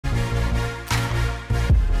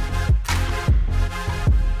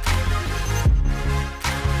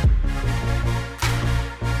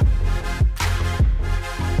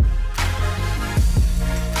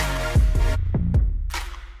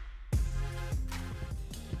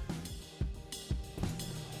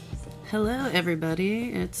Hello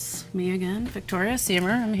everybody, it's me again, Victoria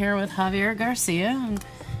Seymour. I'm here with Javier Garcia, and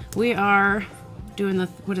we are doing the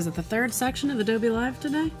third section of Adobe Live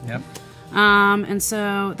today? Yep. And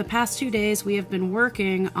so the past 2 days we have been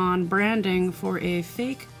working on branding for a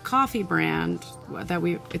fake coffee brand that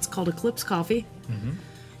it's called Eclipse Coffee. Mm-hmm.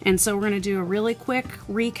 And so we're going to do a really quick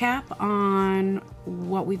recap on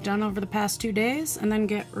what we've done over the past 2 days and then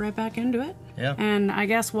get right back into it. Yeah. And I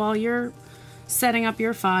guess while you're setting up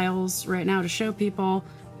your files right now to show people,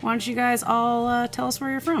 why don't you guys all tell us where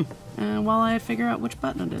you're from while I figure out which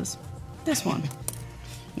button it is. This one.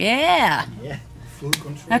 Yeah. Yeah. Full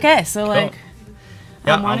control. Okay, so like,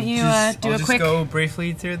 yeah, why don't you do a quick... I'll just go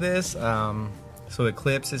briefly through this. So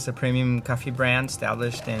Eclipse is a premium coffee brand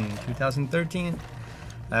established in 2013.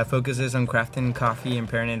 Focuses on crafting coffee and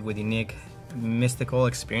pairing it with unique mystical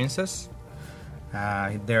experiences.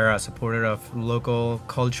 They're a supporter of local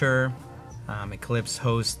culture. Eclipse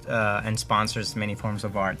hosts and sponsors many forms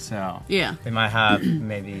of art, so yeah, they might have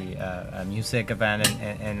maybe a music event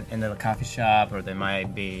in the coffee shop, or they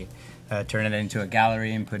might be turning it into a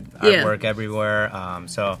gallery and put artwork everywhere.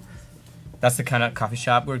 So that's the kind of coffee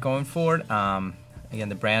shop we're going for. Again,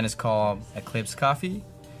 the brand is called Eclipse Coffee,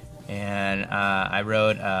 and I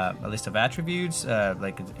wrote a list of attributes.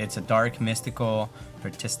 Like it's a dark, mystical,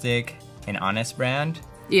 artistic, and honest brand.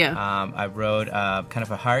 Yeah. I wrote kind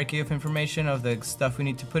of a hierarchy of information of the stuff we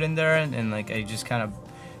need to put in there, and like I just kind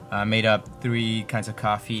of made up 3 kinds of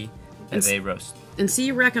coffee that they roast. And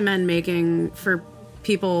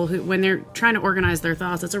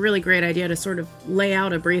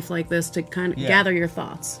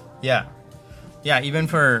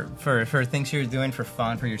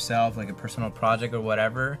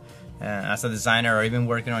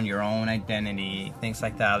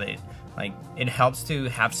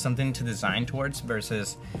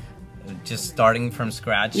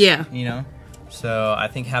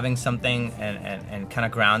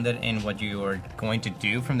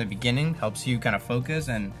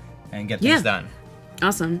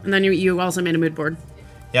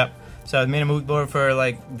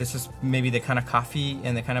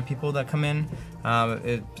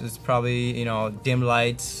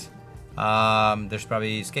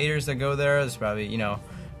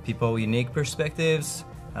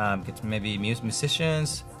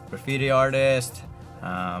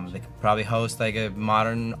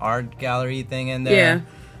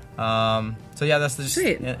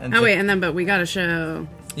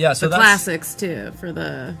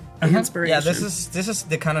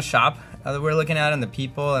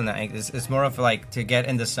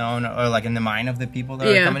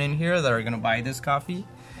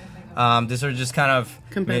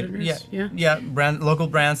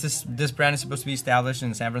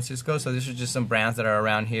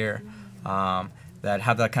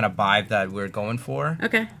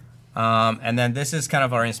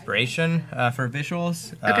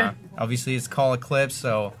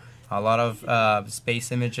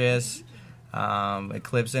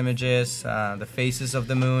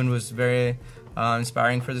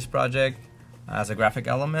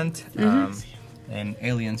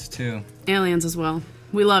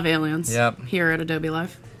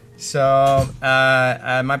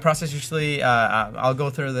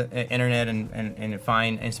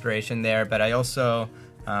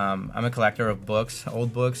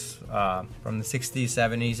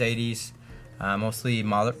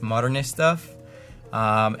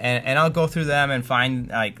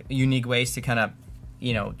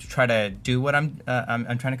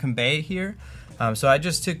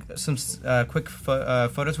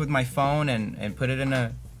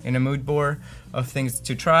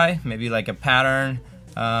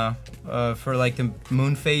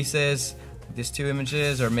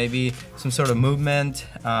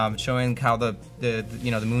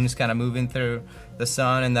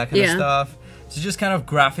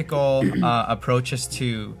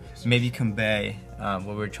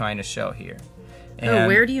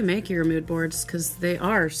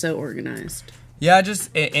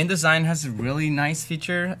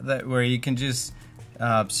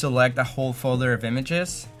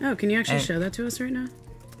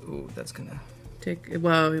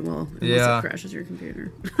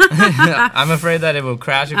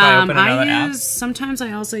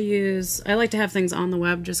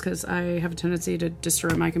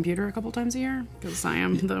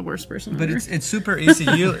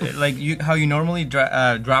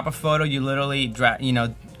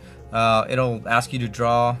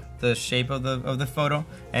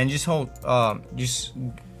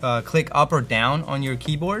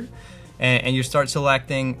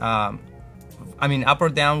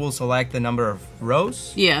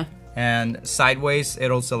and sideways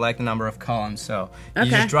it'll select a number of columns. So you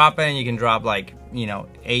Okay. just drop it, and you can drop like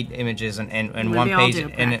 8 images in Maybe one I'll page, do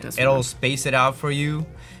a and practice it'll one. space it out for you.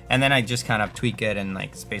 And then I just kind of tweak it and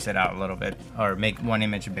like space it out a little bit, or make one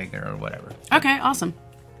image bigger or whatever. Okay, awesome.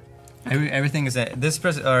 Everything is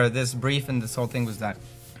this brief and this whole thing was done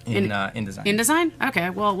in design. InDesign? Okay,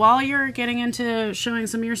 well, while you're getting into showing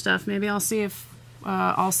some of your stuff, maybe I'll see if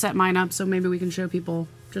I'll set mine up so maybe we can show people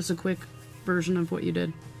just a quick version of what you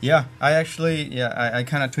did. Yeah, I actually, I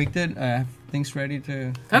kind of tweaked it. I have things ready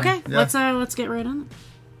to... Okay, yeah. let's get right on it.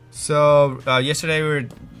 So, yesterday we were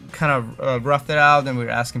kind of roughed it out, and we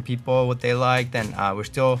were asking people what they liked, and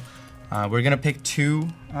we're gonna pick 2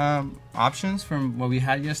 options from what we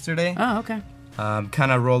had yesterday. Oh, okay.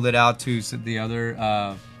 Kind of rolled it out to the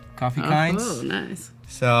other coffee kinds. Oh, nice.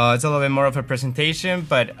 So it's a little bit more of a presentation,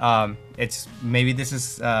 but it's maybe this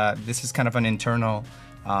is kind of an internal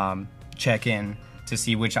check-in to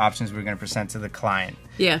see which options we're going to present to the client.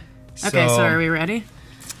 Yeah. Okay, so are we ready?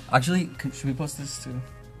 Actually, should we post this too?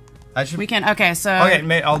 We can. Okay, so...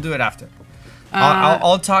 Okay, I'll do it after.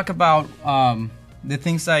 I'll talk about the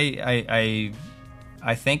things I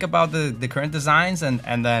think about the current designs,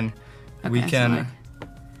 and then we can... So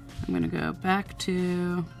I'm going to go back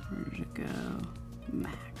to... Where did it go?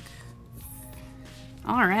 Mac.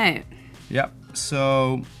 All right. Yep.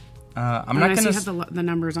 So... I'm not going to have the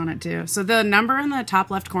numbers on it too. So the number in the top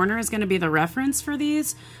left corner is going to be the reference for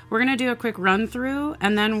these. We're going to do a quick run through,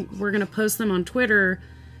 and then we're going to post them on Twitter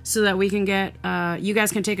so that we can get you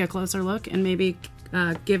guys can take a closer look and maybe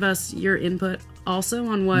give us your input also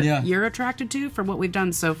on what you're attracted to for what we've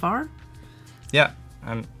done so far. Yeah,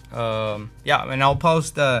 and I'll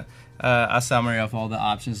post a summary of all the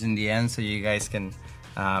options in the end so you guys can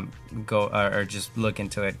go or just look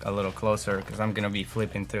into it a little closer, because I'm gonna be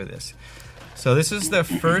flipping through this. So this is the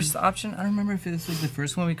first option. I don't remember if this was the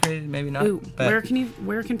first one we created, maybe not. Ooh, but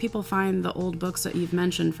where can people find the old books that you've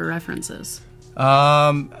mentioned for references?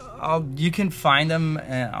 You can find them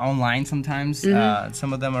online sometimes. Mm-hmm.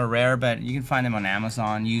 Some of them are rare, but you can find them on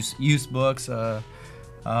Amazon. Used books. 8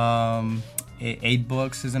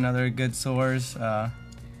 Books is another good source.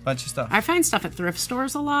 Bunch of stuff. I find stuff at thrift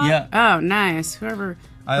stores a lot. Yeah. Oh, nice. Whoever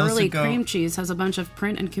also Cream Cheese has a bunch of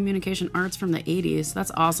print and communication arts from the 80s. That's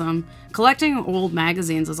awesome. Collecting old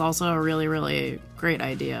magazines is also a really, really great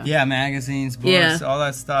idea. Yeah, magazines, books, all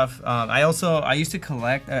that stuff. I used to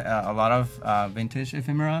collect a lot of vintage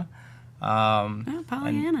ephemera.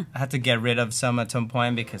 Pollyanna. I had to get rid of some at some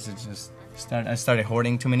point because it just I started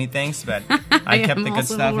hoarding too many things, but I kept the good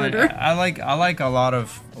stuff. I like a lot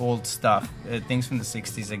of old stuff, things from the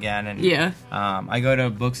 60s again, and I go to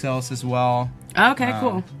book sales as well. Okay,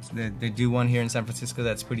 cool. So they do one here in San Francisco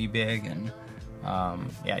that's pretty big, and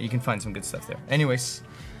you can find some good stuff there. Anyways,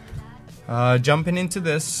 jumping into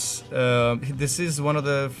this, this is one of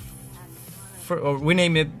the. We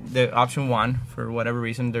name it the option 1 for whatever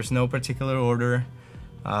reason. There's no particular order.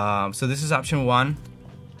 So this is option 1.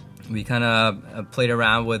 We kind of played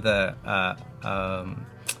around with a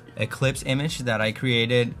Eclipse image that I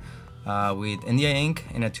created with India ink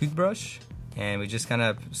in a toothbrush, and we just kind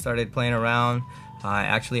of started playing around. I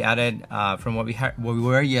actually added from what we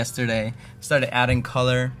were yesterday. Started adding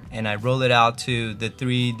color, and I rolled it out to the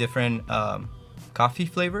 3 different coffee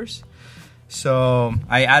flavors. So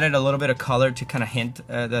I added a little bit of color to kind of hint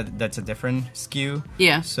that that's a different SKU.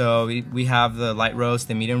 Yeah. So we have the light roast,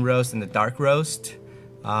 the medium roast, and the dark roast.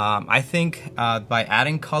 I think by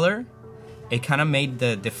adding color, it kind of made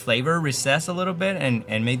the flavor recess a little bit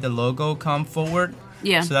and made the logo come forward.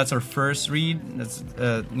 Yeah. So that's our first read. That's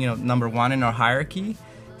number 1 in our hierarchy.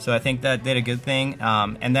 So I think that did a good thing.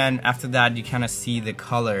 And then after that, you kind of see the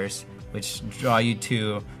colors, which draw you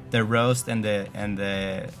to the roast and the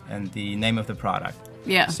name of the product.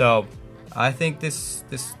 Yeah. So I think this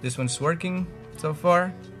one's working so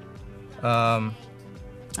far.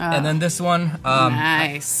 And then this one,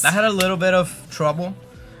 nice. I had a little bit of trouble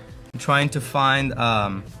trying to find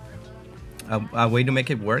a way to make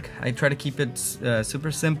it work. I try to keep it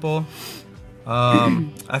super simple.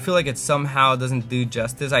 I feel like it somehow doesn't do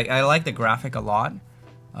justice. I like the graphic a lot.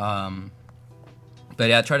 But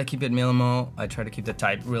yeah, I try to keep it minimal. I try to keep the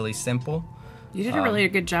type really simple. You did a really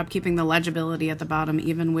good job keeping the legibility at the bottom,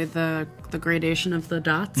 even with the gradation of the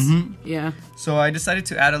dots. Mm-hmm. Yeah. So I decided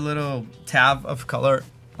to add a little tab of color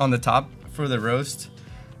on the top for the roast.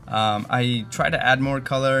 I tried to add more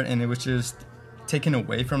color, and it was just taken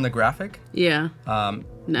away from the graphic. Yeah.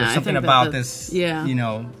 There's something about this,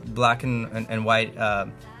 black and white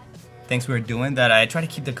things we were doing that I try to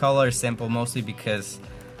keep the color simple, mostly because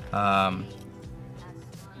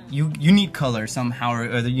you need color somehow,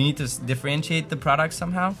 or you need to differentiate the product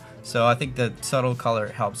somehow. So I think the subtle color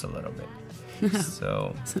helps a little bit.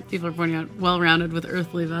 So people are pointing out well-rounded with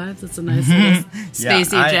earthly vibes. It's a nice little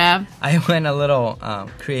spacey jab. I went a little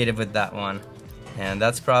creative with that one, and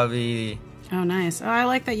that's probably. Oh, nice. Oh, I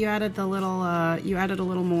like that you added the little. You added a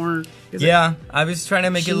little more. Yeah, I was trying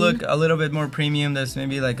to make it look a little bit more premium. There's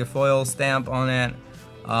maybe like a foil stamp on it.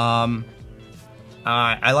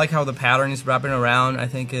 I like how the pattern is wrapping around. I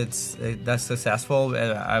think that's successful.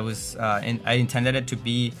 I intended it to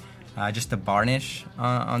be just a varnish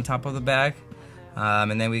on top of the bag.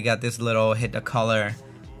 And then we got this little hit of color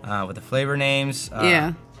with the flavor names.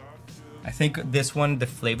 Yeah. I think this one, the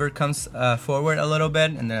flavor comes forward a little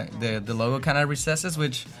bit, and the logo kind of recesses,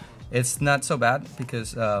 which it's not so bad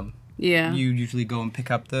because you usually go and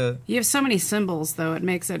pick up the. You have so many symbols, though. It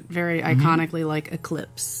makes it very iconically like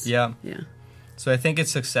eclipse. Yeah. Yeah. So I think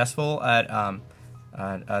it's successful at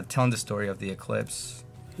telling the story of the eclipse.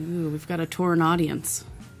 Ooh, we've got a torn audience.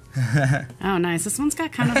 Oh, nice. This one's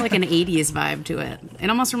got kind of like an 80s vibe to it. It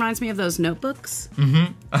almost reminds me of those notebooks.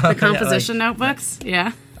 The composition notebooks.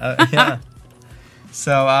 Yeah. Yeah.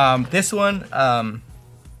 So this one,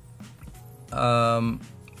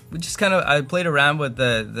 we just kind of, I played around with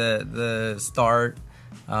the star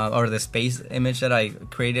or the space image that I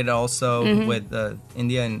created also with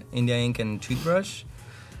India ink and toothbrush.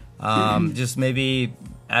 Just maybe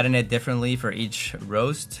adding it differently for each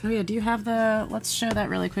roast. Oh yeah, do you have let's show that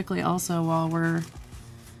really quickly also while we're,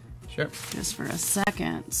 sure, just for a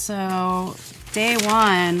second. So day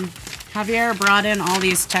one, Javier brought in all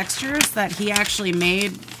these textures that he actually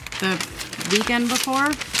made the weekend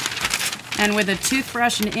before. And with a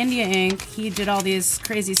toothbrush and India ink, he did all these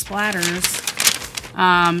crazy splatters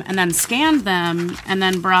and then scanned them and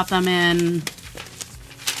then brought them in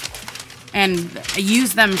and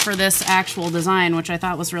use them for this actual design, which I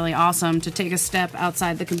thought was really awesome, to take a step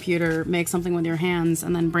outside the computer, make something with your hands,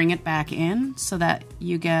 and then bring it back in so that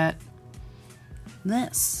you get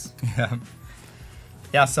this. Yeah.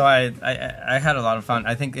 Yeah, so I had a lot of fun.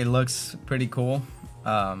 I think it looks pretty cool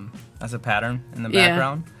as a pattern in the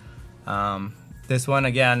background. This one,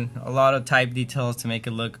 again, a lot of type details to make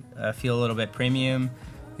it look feel a little bit premium.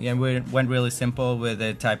 Again, we went really simple with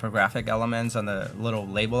the typographic elements on the little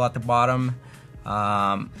label at the bottom.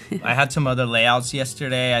 I had some other layouts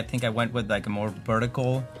yesterday. I think I went with like a more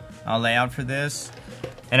vertical layout for this.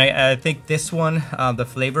 And I think this one, the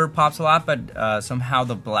flavor pops a lot, but somehow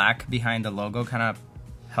the black behind the logo kind of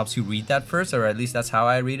helps you read that first, or at least that's how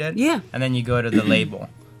I read it. Yeah. And then you go to the label.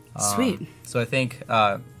 Sweet. So I think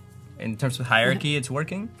in terms of hierarchy, it's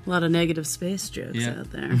working. A lot of negative space jokes out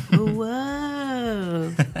there.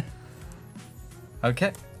 Whoa.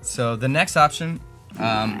 Okay, so the next option,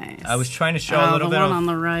 nice. I was trying to show a little bit the one on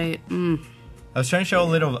the right. I was trying to show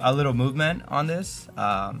a little movement on this.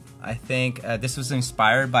 I think this was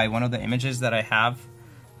inspired by one of the images that I have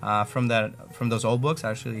from those old books.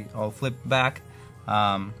 Actually, I'll flip back.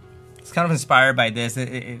 It's kind of inspired by this.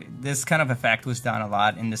 This kind of effect was done a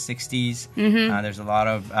lot in the 60s. There's a lot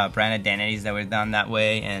of brand identities that were done that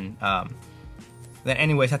way. And then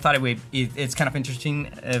anyways, I thought it's kind of interesting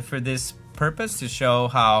for this purpose to show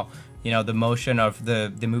how, you know, the motion of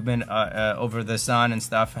the movement over the sun and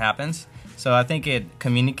stuff happens. So I think it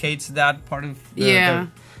communicates that part of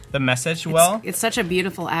the message well. It's such a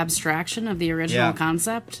beautiful abstraction of the original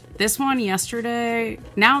concept. This one yesterday,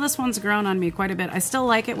 now this one's grown on me quite a bit. I still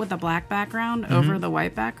like it with the black background over the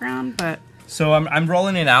white background, but... So I'm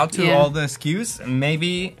rolling it out to all the SKUs.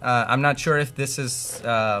 Maybe, I'm not sure if this is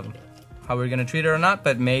how we're going to treat it or not,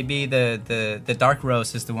 but maybe the dark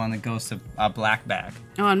roast is the one that goes to a black bag.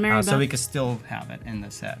 Oh, and Mary Beth, so we could still have it in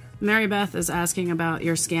the set. Mary Beth is asking about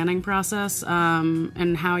your scanning process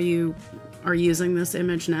and how you are using this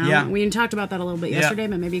image now. Yeah. We talked about that a little bit yesterday,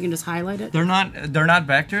 but maybe you can just highlight it. They're not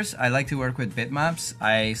vectors. I like to work with bitmaps.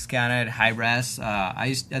 I scan it high res.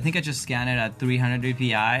 I think I just scan it at 300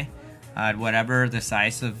 dpi at whatever the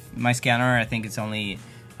size of my scanner. I think it's only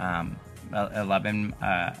 11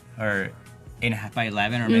 or 8.5 by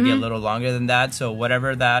 11 or maybe a little longer than that. So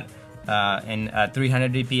whatever that in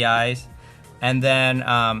 300 dpi's, and then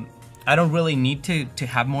I don't really need to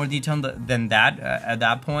have more detail than that. At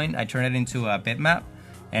that point, I turn it into a bitmap,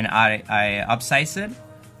 and I upsize it.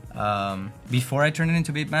 Before I turn it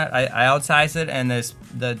into bitmap, I outsize it, and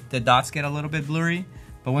the dots get a little bit blurry.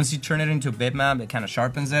 But once you turn it into a bitmap, it kind of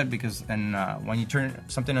sharpens it, because then when you turn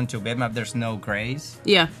something into a bitmap, there's no grays.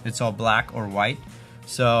 Yeah. It's all black or white.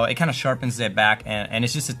 So it kind of sharpens it back, and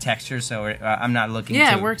it's just a texture, so I'm not looking to...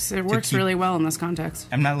 Yeah, it works really well in this context.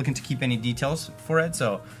 I'm not looking to keep any details for it,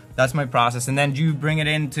 so that's my process. And then you bring it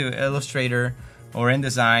into Illustrator or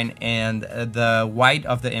InDesign, and the white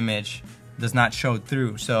of the image does not show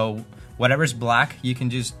through. So whatever's black, you can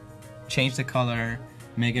just change the color,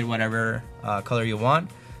 make it whatever color you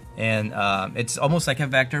want. And it's almost like a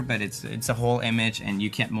vector, but it's a whole image, and you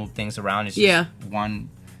can't move things around. It's just one,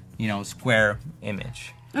 square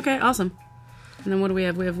image. Okay, awesome. And then what do we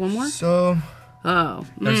have? We have one more? So,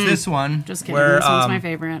 there's this one. Just kidding, this one's my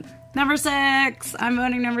favorite. Number 6! I'm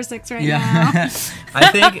voting number 6 right now.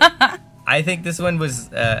 I think this one was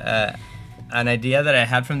an idea that I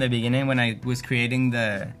had from the beginning when I was creating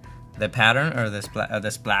the pattern, or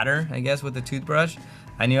the splatter, I guess, with the toothbrush.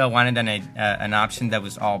 I knew I wanted an option that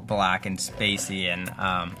was all black and spacey, and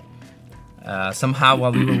somehow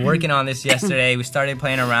while we were working on this yesterday, we started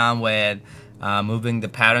playing around with moving the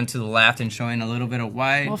pattern to the left and showing a little bit of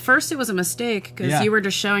white. Well, first it was a mistake, because you were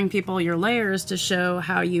just showing people your layers to show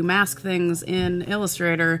how you mask things in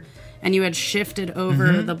Illustrator, and you had shifted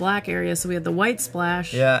over the black area, so we had the white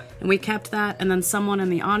splash, and we kept that, and then someone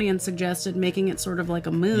in the audience suggested making it sort of like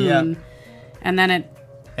a moon, and then it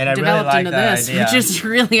developed into this, which is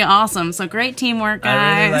really awesome. So great teamwork, guys.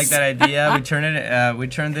 I really like that idea. We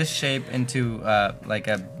turned this shape into like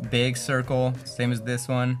a big circle, same as this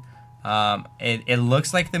one. It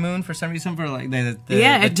looks like the moon for some reason, for like the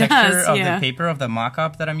texture of the paper of the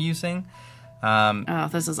mock-up that I'm using. Oh,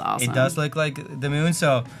 this is awesome. It does look like the moon.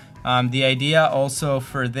 So the idea also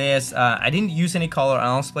for this, I didn't use any color.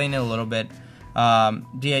 I'll explain it a little bit.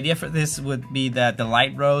 The idea for this would be that the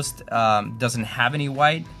light roast doesn't have any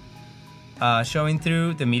white showing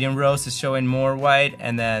through. The medium roast is showing more white,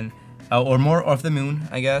 and then or more of the moon,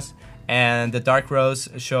 I guess. And the dark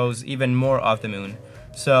roast shows even more of the moon.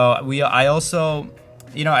 So I also,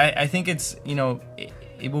 I think it's,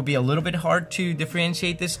 it will be a little bit hard to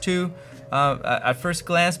differentiate this two at first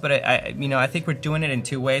glance, but I think we're doing it in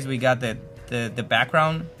two ways. We got the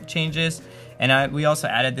background changes, and we also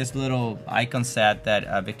added this little icon set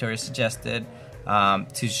that Victoria suggested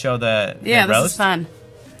to show the roast. This is fun.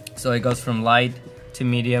 So it goes from light to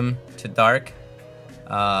medium to dark,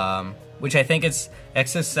 which I think it's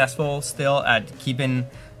successful still at keeping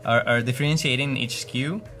or differentiating each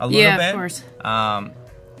SKU a little bit. Yeah, of course.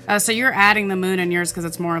 So you're adding the moon in yours because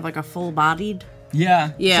it's more of like a full-bodied? Yeah.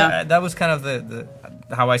 So that was kind of the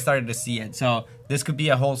how I started to see it. So this could be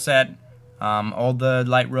a whole set. All the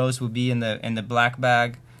light roast would be in the black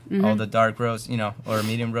bag. All the dark roast, or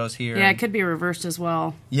medium roast here. Yeah, it could be reversed as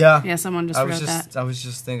well. Yeah. Yeah, someone just wrote that. I was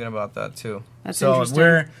just thinking about that too. That's interesting.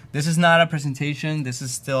 So this is not a presentation. This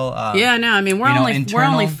is still we're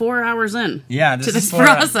only 4 hours in. Yeah, to this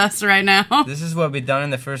process right now. This is what we've done in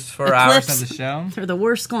the first 4 hours of the show. For the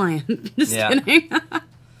worst client. Just kidding.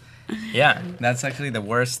 Yeah, that's actually the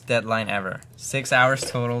worst deadline ever. 6 hours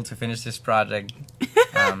total to finish this project.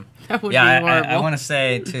 That would be horrible. I want to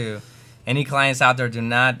say to any clients out there, do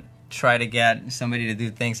not try to get somebody to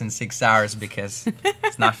do things in 6 hours, because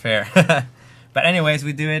it's not fair. But anyways,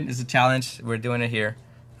 we do it. It's a challenge. We're doing it here.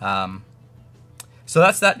 So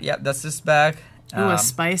that's that. Yeah, that's this bag. Ooh, a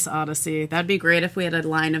Spice Odyssey. That'd be great if we had a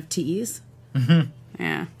line of teas.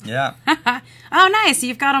 Yeah. Yeah. Oh, nice.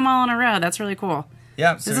 You've got them all in a row. That's really cool.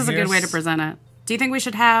 Yeah. This is a good way to present it. Do you think we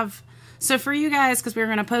should have... So for you guys, because we were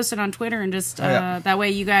going to post it on Twitter, and just that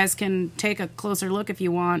way you guys can take a closer look if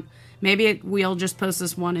you want. Maybe we'll just post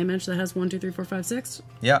this one image that has 1, 2, 3, 4, 5, 6.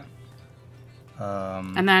 Yeah.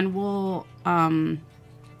 And then we'll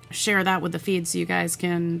share that with the feed so you guys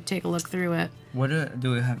can take a look through it. What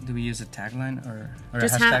do we have? Do we use a tagline or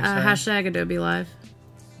just a hashtag? Hashtag Adobe Live.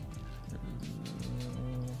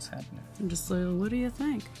 What's happening? I'm just like, what do you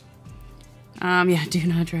think? Yeah, do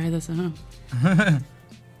not try this at home.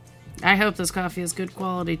 I hope this coffee is good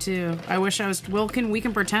quality too. I wish I was. We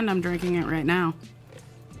can pretend I'm drinking it right now.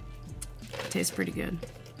 It tastes pretty good.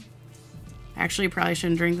 Actually, probably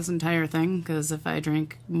shouldn't drink this entire thing, because if I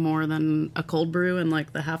drink more than a cold brew and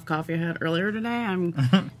like the half coffee I had earlier today,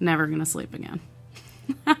 I'm never gonna sleep again.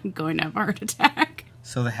 I'm going to have a heart attack.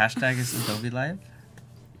 So the hashtag is Adobe Live?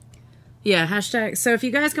 Yeah, hashtag. So if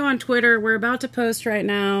you guys go on Twitter, we're about to post right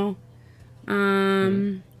now.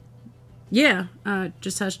 Yeah,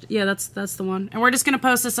 that's the one. And we're just going to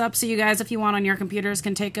post this up so you guys, if you want on your computers,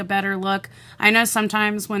 can take a better look. I know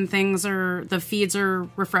sometimes when the feeds are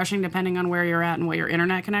refreshing depending on where you're at and what your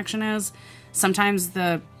internet connection is, sometimes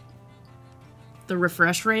the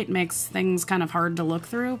refresh rate makes things kind of hard to look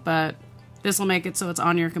through, but this will make it so it's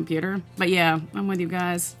on your computer. But yeah, I'm with you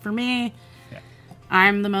guys. For me,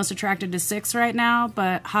 I'm the most attracted to 6 right now,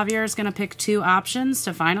 but Javier is going to pick 2 options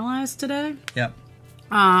to finalize today. Yep.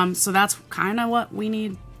 So that's kind of what we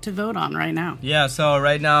need to vote on right now. Yeah, so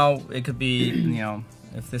right now it could be,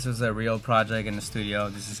 if this was a real project in the studio,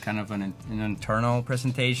 this is kind of an internal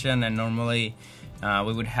presentation, and normally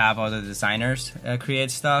we would have other designers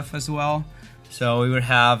create stuff as well. So we would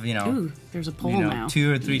have, Ooh, there's a poll now.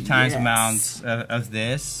 2 or 3 times amounts of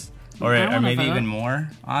this, or maybe even more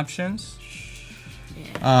options.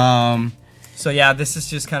 Yeah. So yeah, this is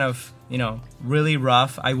just kind of, really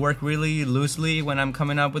rough. I work really loosely when I'm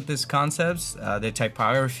coming up with these concepts. The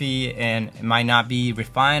typography and it might not be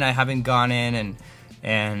refined. I haven't gone in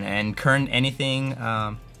and kerned anything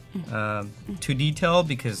too detailed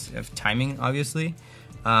because of timing, obviously.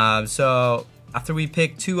 So after we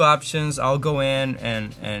pick 2 options, I'll go in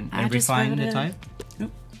and refine the type.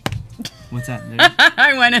 What's that?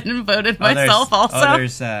 I went in and voted myself also. Oh,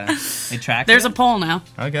 there's a track. There's a poll now.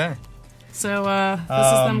 Okay. So this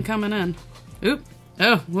is them coming in. Oop.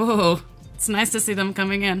 Oh, whoa. It's nice to see them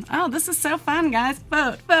coming in. Oh, this is so fun, guys.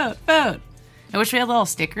 Vote, vote, vote. I wish we had little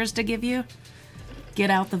stickers to give you. Get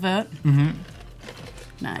out the vote. Mm-hmm.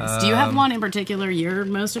 Nice. Do you have one in particular you're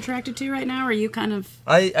most attracted to right now? Or are you kind of...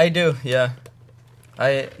 I do, yeah.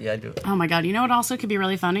 I do. Oh my god, you know what also could be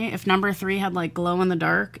really funny? If number 3 had like glow in the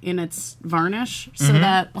dark in its varnish, so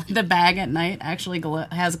that the bag at night actually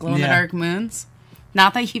has glow in the dark moons.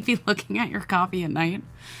 Not that you'd be looking at your coffee at night,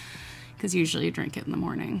 because usually you drink it in the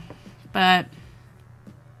morning. But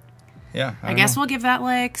yeah, I guess we'll give that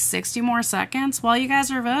like 60 more seconds. While you guys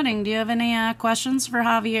are voting, do you have any questions for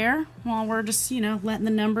Javier? While we're just, letting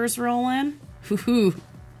the numbers roll in? Woohoo.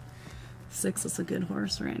 6 is a good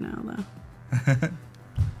horse right now, though.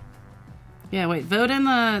 Yeah, wait, vote in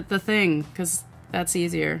the thing, because that's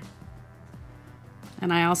easier.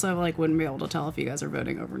 And I also, wouldn't be able to tell if you guys are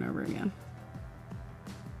voting over and over again.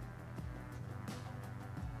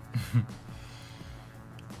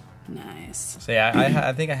 Nice. So yeah,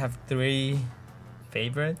 I think I have 3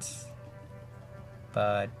 favorites,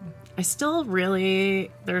 but I still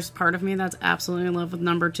there's part of me that's absolutely in love with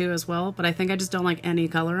number 2 as well, but I think I just don't like any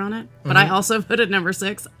color on it. But I also voted number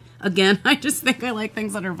 6. Again, I just think I like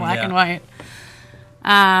things that are black and white.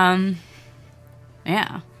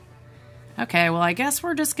 Yeah. Okay, well, I guess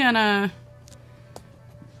we're just gonna...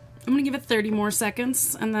 I'm gonna give it 30 more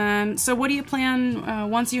seconds, and then... So what do you plan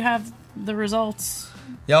once you have the results?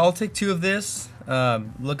 Yeah, I'll take 2 of this.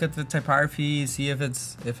 Look at the typography, see if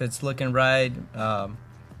it's looking right.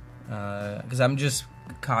 Because I'm just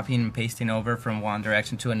copying and pasting over from one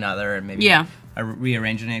direction to another, and maybe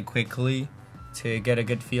rearranging it quickly to get a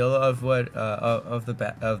good feel of what of the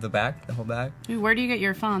whole bag. Ooh, where do you get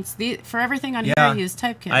your fonts? For everything on here, I use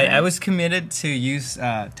Typekit. Right? I was committed to use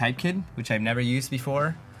Typekit, which I've never used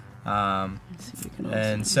before.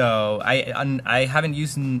 And so I haven't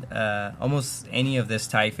used almost any of this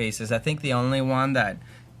typefaces. I think the only one that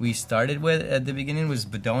we started with at the beginning was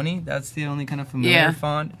Bodoni. That's the only kind of familiar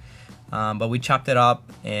font. But we chopped it up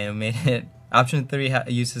and made it. Option 3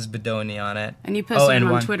 uses Bodoni on it. And you posted it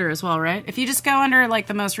on Twitter as well, right? If you just go under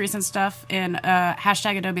the most recent stuff in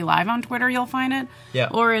hashtag Adobe Live on Twitter, you'll find it. Yeah.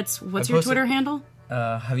 Or what's your Twitter handle?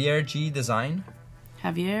 Javier G Design.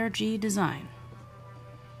 Javier G Design.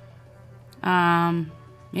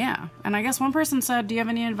 Yeah. And I guess one person said, do you have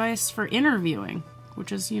any advice for interviewing?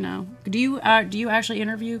 Which is, do you actually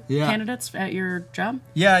interview candidates at your job?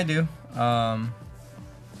 Yeah, I do. I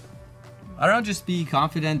don't know, just be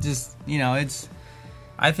confident. Just,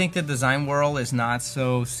 I think the design world is not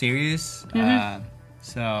so serious.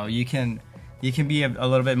 So you can be a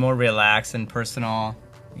little bit more relaxed and personal.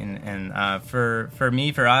 And for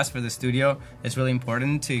us, for the studio, it's really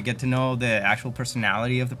important to get to know the actual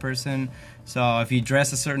personality of the person. So if you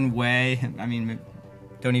dress a certain way, I mean,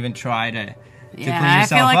 don't even try to clean yourself up. I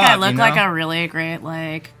feel like I look like a really great,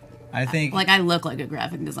 I think I look like a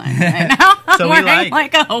graphic designer right now. So wearing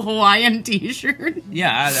like a Hawaiian t-shirt.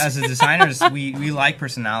 Yeah, as a designers, we like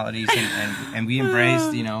personalities and we embrace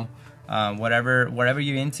whatever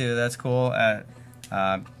you're into. That's cool.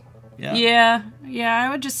 Yeah, I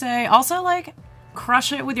would just say also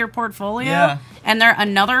crush it with your portfolio. Yeah. And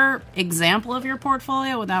another example of your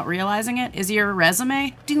portfolio without realizing it is your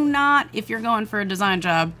resume. Do not, if you're going for a design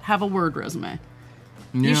job, have a Word resume.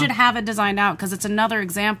 Yeah. You should have it designed out because it's another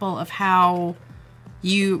example of how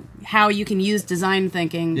you can use design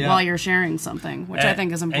thinking while you're sharing something, which I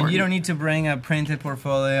think is important. And you don't need to bring a printed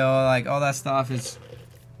portfolio. All that stuff is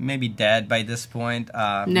maybe dead by this point.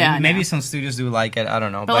 Maybe some studios do like it. I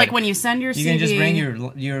don't know. But when you send your CV, you can just bring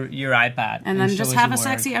your iPad and then just have a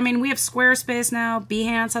sexy. I mean, we have Squarespace now.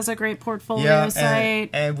 Behance has a great portfolio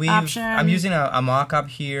site option. I'm using a mock-up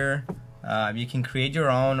here. You can create your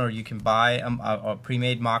own, or you can buy a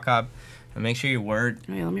pre-made mock-up, and make sure your work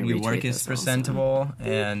is presentable. Also.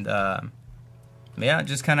 And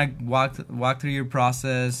just kind of walk through your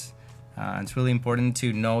process. It's really important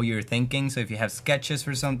to know your thinking. So if you have sketches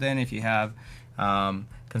for something, if you have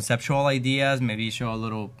conceptual ideas. Maybe show a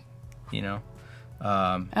little,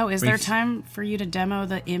 is there time for you to demo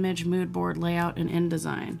the image mood board layout in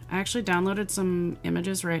InDesign? I actually downloaded some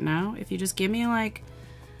images right now. If you just give me like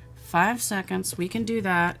 5 seconds, we can do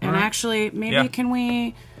that. And actually,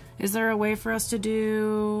 maybe is there a way for us to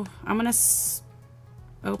do, I'm going to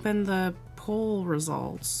open the poll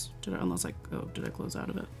results. Did I close out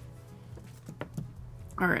of it?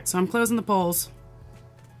 All right, so I'm closing the polls.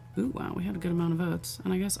 Ooh, wow, we had a good amount of votes.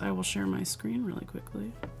 And I guess I will share my screen really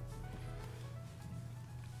quickly.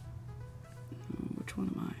 Which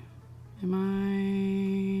one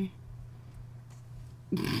am I?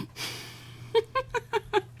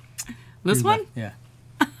 This one? Yeah.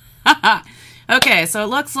 Okay, so it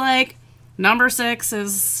looks like number 6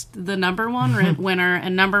 is the number 1 winner,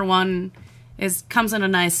 and number 1 comes in a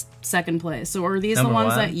nice second place. So are these number the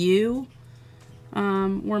ones 1? That you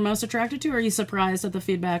were most attracted to, or are you surprised at the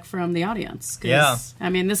feedback from the audience? Yeah. I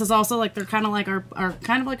mean, this is also like, they're kind of like our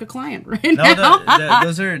kind of like a client right now.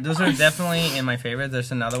 those are definitely in my favorite.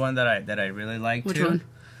 There's another one that I really like too. Which one?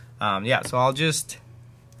 So I'll just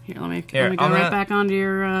let me go right back onto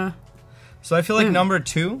your. So I feel like number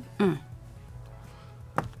 2.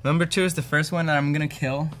 Number 2 is the first one that I'm gonna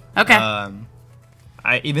kill. Okay.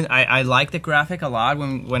 I like the graphic a lot.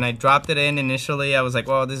 When I dropped it in initially, I was like,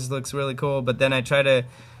 "Wow, this looks really cool." But then I try to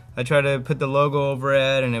put the logo over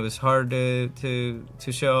it, and it was hard to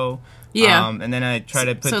show. Yeah. And then I try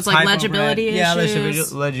to put so it's like legibility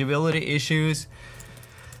issues. Yeah, legibility issues.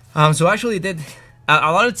 So actually, did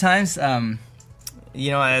a lot of times.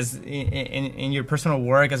 As in your personal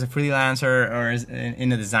work as a freelancer or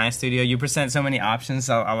in a design studio, you present so many options.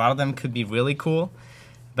 So a lot of them could be really cool,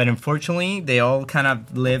 but unfortunately, they all kind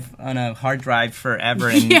of live on a hard drive forever,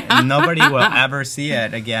 and nobody will ever see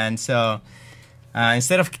it again. So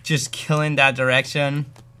instead of just killing that direction,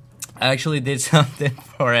 I actually did something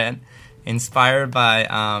for it, inspired by.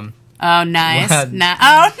 Oh, nice! Oh,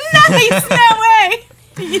 nice! No way!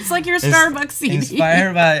 It's like your Starbucks CD.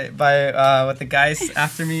 Inspired by what the guys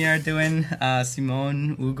after me are doing,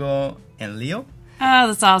 Simone, Hugo, and Leo. Oh,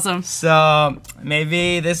 that's awesome. So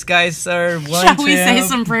maybe these guys are willing Shall we say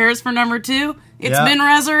some prayers for number 2? It's been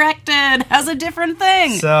resurrected as a different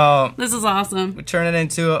thing. So this is awesome. We turn it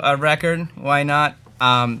into a record. Why not?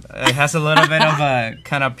 It has a little bit of a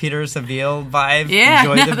kind of Peter Saville vibe. Yeah,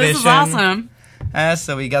 Joy Division. This is awesome.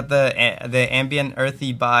 So we got the Ambient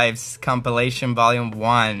Earthy Vibes compilation volume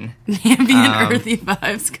 1. Ambient Earthy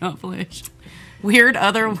Vibes compilation. Weird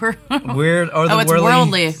otherworldly. Weird otherworldly. Oh, it's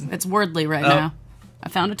worldly. It's wordly right now. I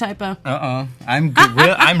found a typo. I'm good.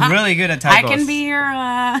 I'm really good at typos. I can be your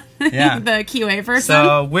the QA person.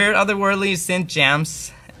 So weird otherworldly synth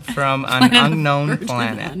jams from an unknown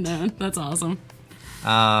planet. Unknown. That's awesome.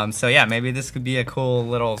 So yeah, maybe this could be a cool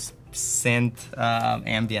little synth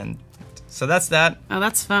ambient. So that's that. Oh,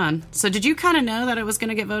 that's fun. So did you kind of know that it was going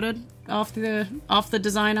to get voted off the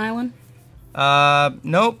design island?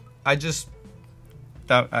 Nope. I just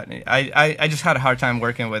had a hard time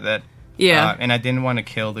working with it. Yeah. And I didn't want to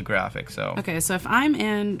kill the graphic, so. Okay, so if I'm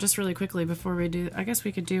in, just really quickly before we do, I guess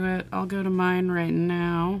we could do it. I'll go to mine right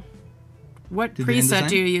now. What preset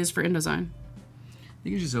do you use for InDesign?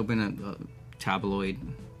 You can just open a tabloid,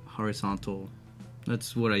 horizontal.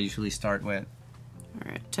 That's what I usually start with.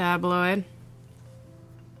 All right, tabloid.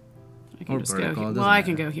 I can just go. Well, I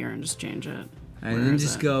can go here and just change it. And then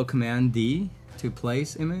just go Command D to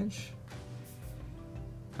place image.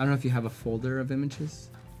 I don't know if you have a folder of images.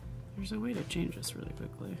 There's a way to change this really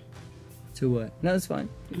quickly. To what? No, that's fine.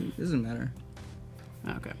 It doesn't matter.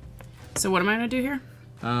 Okay. So what am I gonna do here?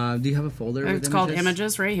 Do you have a folder? It's called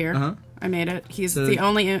images right here. Uh-huh. I made it. He's the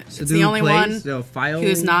only. It's the only one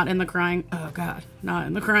who's not in the crying. Oh God, not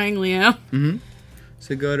in the crying Leo. Mm-hmm.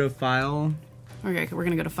 So go to File. Okay, we're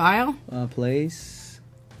gonna go to File. Place.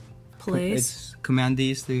 It's Command D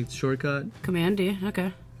is the shortcut. Command D.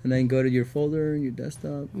 Okay. And then go to your folder, your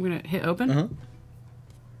desktop. I'm gonna hit Open. Uh-huh.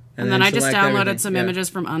 And then I just downloaded some images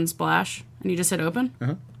from Unsplash, and you just hit Open.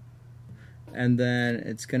 Uh-huh. And then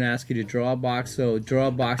it's gonna ask you to draw a box. So draw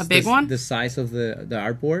a box. A big one. The size of the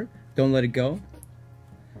artboard. Don't let it go.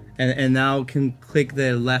 And now can click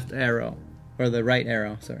the left arrow or the right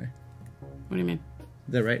arrow. Sorry. What do you mean?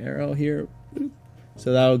 The right arrow here.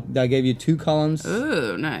 So that'll give you 2 columns.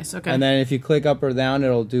 Ooh, nice. Okay. And then if you click up or down,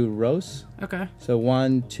 it'll do rows. Okay. So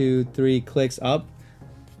 1, 2, 3 clicks up.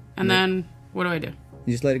 And then what do I do?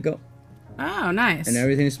 You just let it go. Oh, nice. And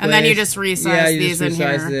everything's placed. And then you just resize these in here.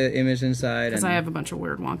 Yeah, you just resize the image inside. Because I have a bunch of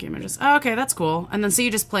weird wonky images. Oh, okay, that's cool. And then so you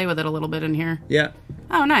just play with it a little bit in here. Yeah.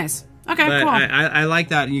 Oh, nice. Okay, cool. I like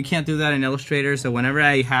that. You can't do that in Illustrator. So whenever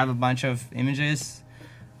I have a bunch of images,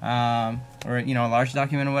 or you know, a large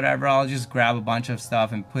document or whatever, I'll just grab a bunch of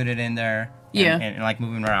stuff and put it in there. And like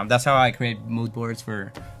moving around. That's how I create mood boards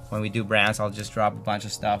for when we do brands. I'll just drop a bunch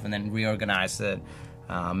of stuff and then reorganize it,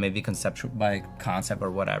 maybe conceptual by concept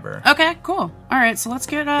or whatever. Okay, cool. All right, so let's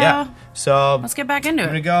get So let's get back into it.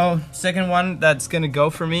 I'm gonna go. Second one that's gonna go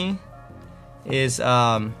for me is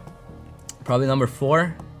probably number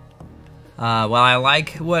 4. Well, I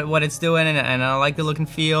like what it's doing, and I like the look and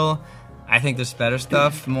feel. I think there's better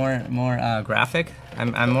stuff, more graphic.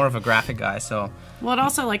 I'm more of a graphic guy, so. Well, it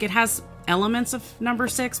also, like, it has elements of number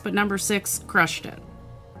 6, but number 6 crushed it.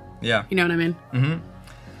 Yeah. You know what I mean? Mm-hmm.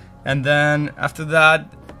 And then after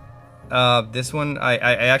that, this one I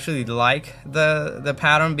actually like the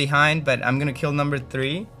pattern behind, but I'm gonna kill number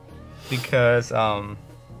 3 because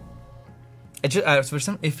it just for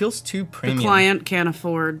some it feels too premium. The client can't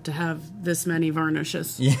afford to have this many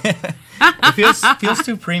varnishes. Yeah, it feels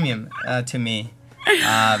too premium to me.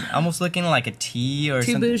 Almost looking like a tea or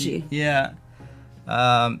too something. Bougie. Yeah.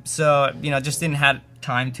 So you know, just didn't have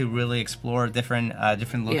time to really explore different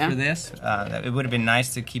looks for this. It would have been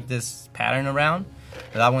nice to keep this pattern around.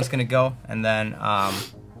 But that one's gonna go, and then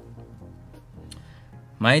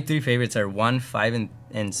my 3 favorites are 1, 5,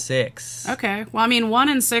 and 6. Okay. Well, I mean, 1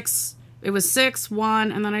 and 6. It was 6,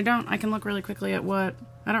 1, and then I can look really quickly at what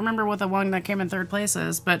I don't remember what the one that came in 3rd place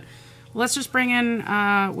is, but let's just bring in.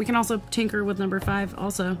 We can also tinker with number 5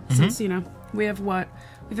 also, since you know we have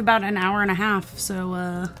about an hour and a half,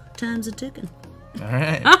 so time's a ticking. All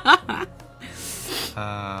right.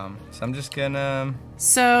 So I'm just gonna.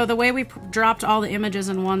 So the way we dropped all the images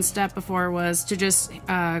in one step before was to just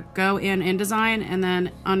go in InDesign, and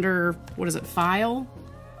then under what is it, File,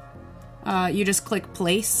 you just click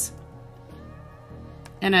Place.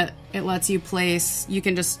 And it lets you place, you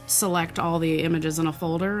can just select all the images in a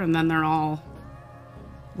folder, and then they're all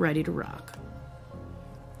ready to rock.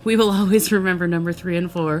 We will always remember number 3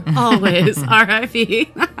 and 4. Always.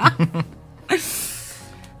 R.I.P.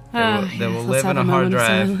 They will live in a hard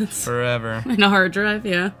drive forever. In a hard drive,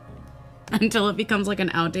 yeah. Until it becomes like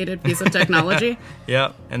an outdated piece of technology.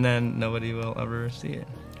 Yep, and then nobody will ever see it.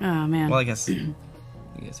 Oh, man. Well, I guess you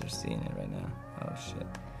guys are seeing it right now. Oh, shit.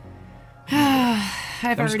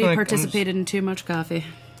 I've already participated in too much coffee.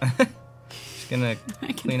 Just gonna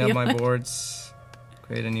clean up my boards,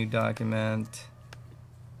 create a new document.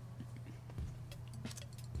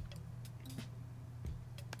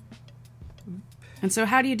 And so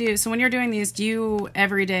how do you do, so when you're doing these, do you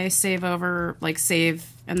every day save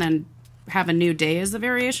and then have a new day as the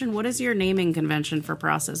variation? What is your naming convention for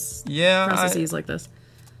processes like this?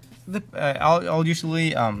 I'll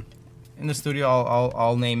usually, in the studio,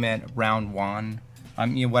 I'll name it round 1.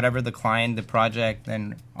 You know, whatever the client, the project,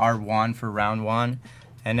 then R1 for round 1,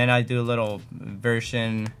 and then I do a little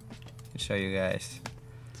version to show you guys.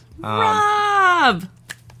 Rob,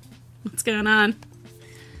 what's going on?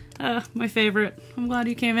 My favorite. I'm glad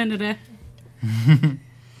you came in today.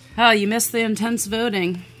 Oh, you missed the intense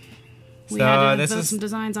voting. We had to vote some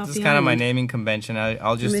designs off the island. This is kind of my naming convention.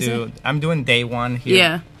 I'll just do. I'm doing day 1 here.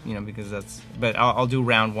 Yeah. You know, because that's. But I'll do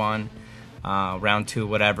round 1. Round 2,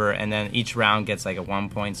 whatever, and then each round gets like a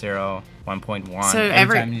 1.0, 1.1.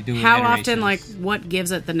 So how often, like, what gives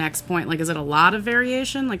it the next point? Like, is it a lot of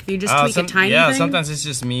variation? Like, if you just tweak a tiny thing? Yeah, sometimes it's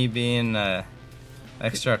just me being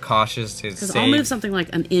extra cautious to Because I'll move something like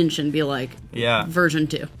an inch and be like, version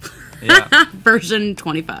 2. Yeah. Version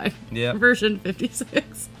 25. Yeah. Version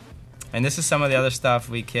 56. And this is some of the other stuff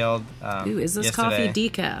we killed Ooh, is this yesterday. coffee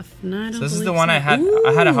decaf? No, I don't. So this is the one I had. Ooh.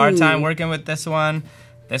 I had a hard time working with this one.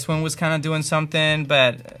 This one was kind of doing something,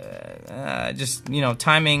 but just, you know,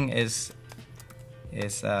 timing is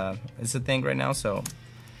a thing right now, so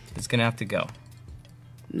it's gonna have to go.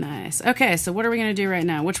 Nice. Okay, so what are we gonna do right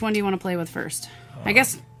now? Which one do you want to play with first? I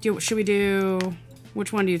guess should we do?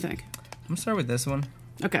 Which one do you think? I'm gonna start with this one.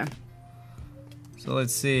 Okay. So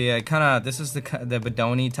let's see. This is the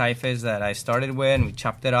Bodoni typeface that I started with, and we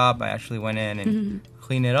chopped it up. I actually went in and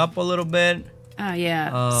cleaned it up a little bit. Oh,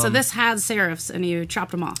 yeah. So this had serifs, and you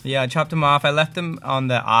chopped them off. Yeah, I chopped them off. I left them on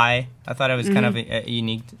the eye. I thought it was kind of a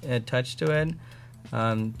unique touch to it.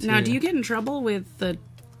 Now, do you get in trouble with the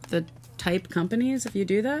type companies if you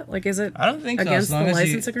do that? Like, is it I don't think against so. As long the as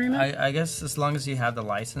license agreement? I guess as long as you have the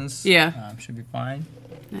license, should be fine.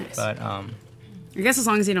 Nice. But I guess as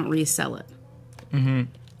long as you don't resell it.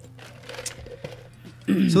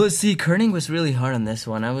 So let's see. Kerning was really hard on this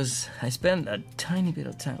one. I spent a tiny bit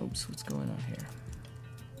of time. Oops, what's going on here?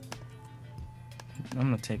 I'm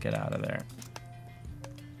gonna take it out of there.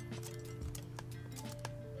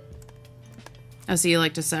 Oh, so you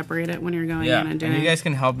like to separate it when you're going in and doing. And you guys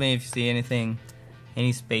can help me if you see anything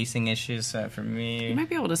any spacing issues for me. You might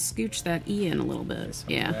be able to scooch that E in a little bit.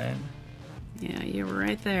 Yeah. Right? Yeah, you were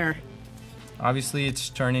right there. Obviously, it's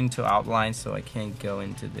turned into outline, so I can't go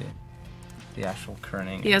into the actual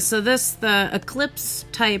kerning. Yeah, so the Eclipse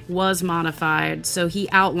type was modified, so he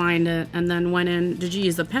outlined it and then went in. Did you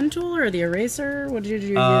use the pen tool or the eraser? What did you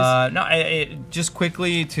use? No, just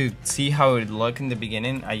quickly to see how it would look in the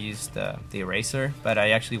beginning, I used the eraser, but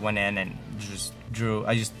I actually went in and just drew.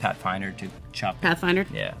 I used Pathfinder to chop. Pathfinder?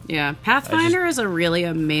 Yeah. Yeah, Pathfinder is a really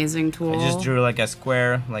amazing tool. I just drew like a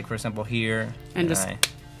square, like for example here, and just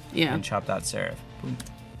and chop that serif. Boom.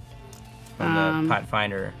 From the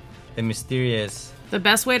Pathfinder. The mysterious. The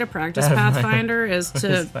best way to practice Pathfinder is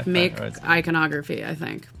to make iconography, I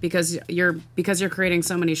think, because you're creating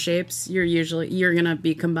so many shapes. You're gonna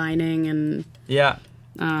be combining and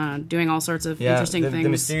doing all sorts of interesting things. The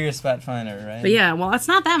mysterious Pathfinder, right? But yeah, well, it's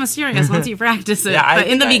not that mysterious once you practice it. But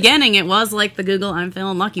in the beginning, it was like the Google "I'm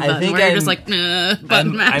feeling lucky" button, where you're just like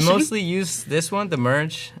button mashing. I mostly use this one, the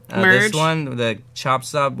merge. This one, the chop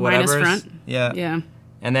stop, whatever. Minus front. Yeah.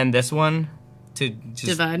 And then this one. To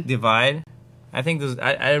just divide. I think those.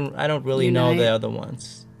 I don't really know the other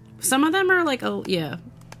ones. Some of them are like I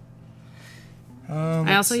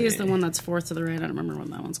also use the one that's fourth to the right. I don't remember what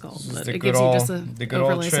that one's called. But it gives you just the good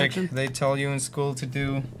old trick section they tell you in school to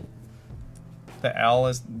do. The L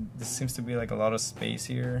is. This seems to be like a lot of space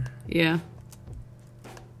here. Yeah.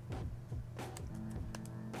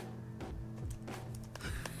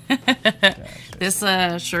 This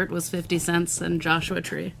shirt was 50 cents in Joshua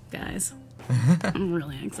Tree, guys. I'm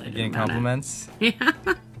really excited. Getting compliments? Yeah.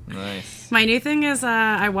 Nice. My new thing is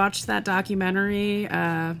I watched that documentary.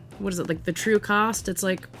 What is it, like The True Cost? It's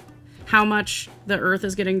like how much the Earth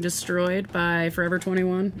is getting destroyed by Forever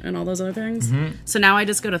 21 and all those other things. Mm-hmm. So now I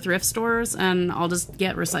just go to thrift stores and I'll just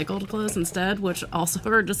get recycled clothes instead, which also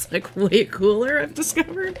are just like way cooler, I've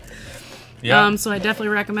discovered. Yeah. So I definitely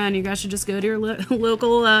recommend you guys should just go to your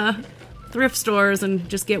local thrift stores and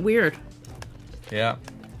just get weird. Yeah.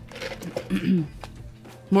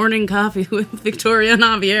 Morning coffee with Victoria and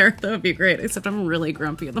Javier. That would be great, except I'm really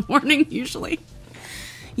grumpy in the morning usually.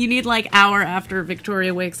 You need like hour after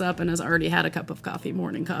Victoria wakes up and has already had a cup of coffee.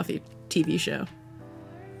 Morning coffee TV show.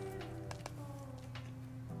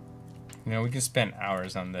 You know, we can spend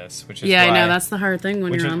hours on this, which is why, I know, that's the hard thing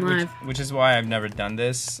when you're on live. Which is why I've never done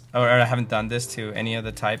this, or I haven't done this to any of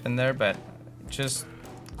the type in there, but just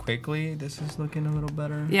quickly, this is looking a little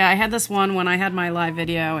better. Yeah, I had this one when I had my live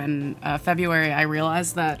video in February. I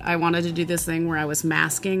realized that I wanted to do this thing where I was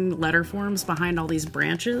masking letter forms behind all these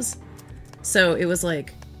branches. So it was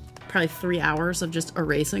like probably 3 hours of just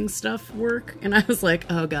erasing stuff work. And I was like,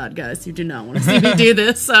 oh God, guys, you do not want to see me do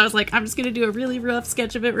this. So I was like, I'm just going to do a really rough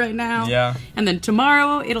sketch of it right now. Yeah. And then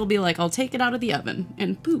tomorrow it'll be like, I'll take it out of the oven.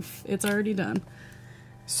 And poof, it's already done.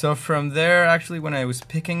 So from there, actually, when I was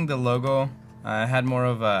picking the logo, I had more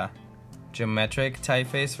of a geometric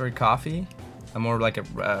typeface for coffee, more like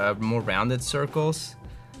a more rounded circles,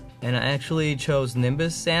 and I actually chose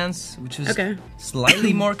Nimbus sans, which is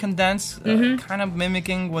slightly more condensed, kind of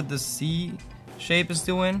mimicking what the C shape is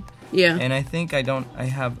doing. Yeah. And I think I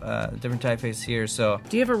have a different typeface here. So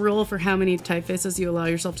do you have a rule for how many typefaces you allow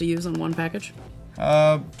yourself to use on one package?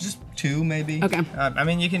 Just 2 maybe. Okay. I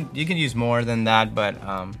mean, you can use more than that, but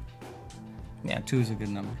yeah, 2 is a good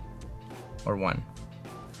number. Or 1.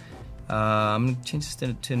 I'm gonna change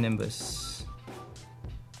this to Nimbus.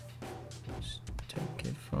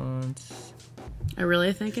 Target fonts. I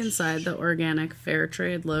really think inside the organic fair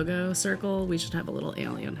trade logo circle, we should have a little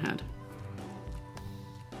alien head.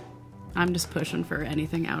 I'm just pushing for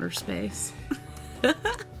anything outer space.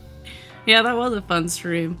 Yeah, that was a fun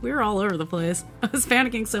stream. We were all over the place. I was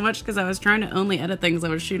panicking so much because I was trying to only edit things I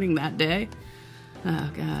was shooting that day. Oh,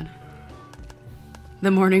 God. The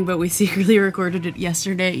morning, but we secretly recorded it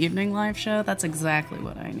yesterday evening live show. That's exactly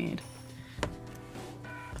what I need.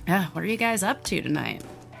 What are you guys up to tonight?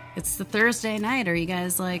 It's the Thursday night. Are you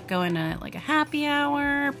guys like going to like a happy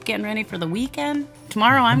hour, getting ready for the weekend?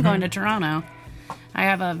 Tomorrow I'm going to Toronto. I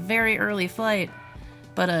have a very early flight,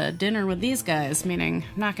 but a dinner with these guys, meaning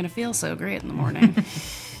I'm not going to feel so great in the morning.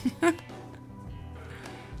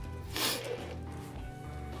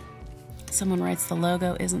 Someone writes the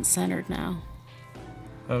logo isn't centered now.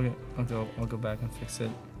 Okay, I'll go back and fix it.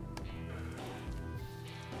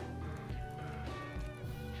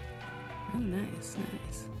 Oh, nice,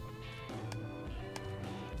 nice.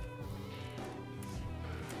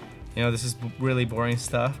 You know, this is really boring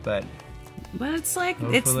stuff, but it's like,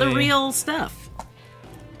 it's the real stuff.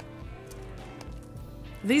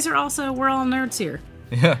 These are also, we're all nerds here.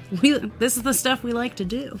 Yeah. This is the stuff we like to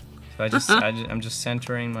do. So I'm just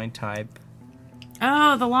centering my type.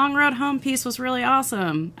 Oh, the Long Road Home piece was really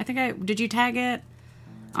awesome. Did you tag it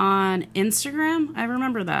on Instagram? I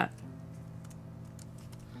remember that.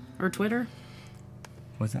 Or Twitter?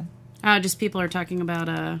 What's that? Just people are talking about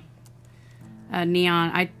a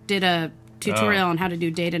neon. I did a tutorial on how to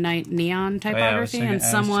do day to night neon typography, and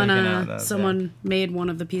someone made one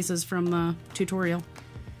of the pieces from the tutorial.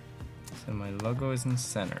 So my logo is in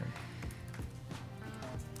center.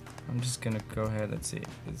 I'm just gonna go ahead. Let's see.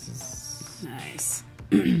 This is nice.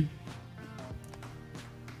 I'm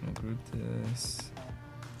gonna group this.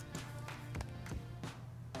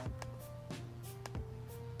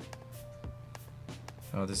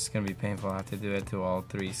 Oh, this is gonna be painful. I have to do it to all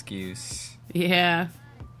 3 SKUs. Yeah.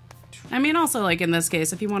 I mean, also, like, in this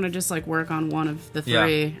case, if you want to just, like, work on one of the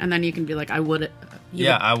 3, and then you can be like, I would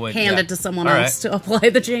hand it to someone else to apply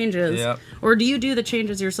the changes. Yep. Or do you do the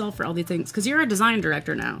changes yourself for all these things? Because you're a design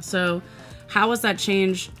director now. So how has that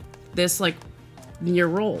changed this, like, your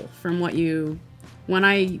role from what you... When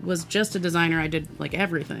I was just a designer, I did, like,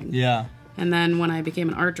 everything. Yeah. And then when I became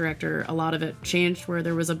an art director, a lot of it changed where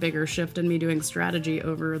there was a bigger shift in me doing strategy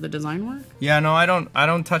over the design work. Yeah, no, I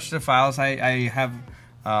don't touch the files. I have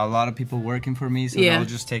a lot of people working for me, so they'll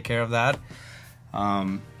just take care of that.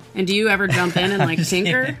 And do you ever jump in and like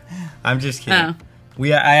tinker? I'm just kidding. Oh.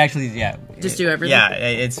 I actually just do everything. Yeah,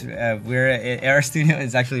 it's our studio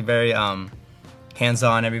is actually very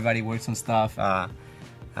hands-on. Everybody works on stuff. I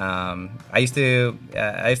used to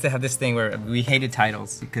have this thing where we hated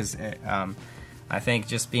titles because I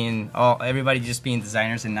think everybody just being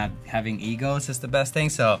designers and not having egos is the best thing.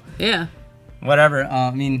 So yeah, whatever.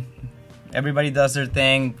 I mean, everybody does their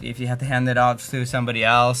thing. If you have to hand it off to somebody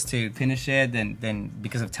else to finish it, then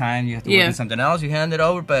because of time you have to work on something else, you hand it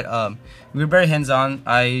over. But we're very hands-on.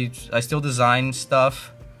 I still design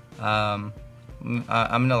stuff. I'm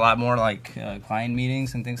in a lot more like client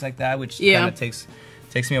meetings and things like that, which kind of takes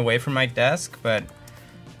me away from my desk. But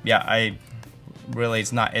yeah,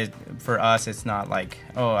 it's not for us. It's not like,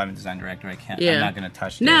 oh, I'm a design director, I'm not gonna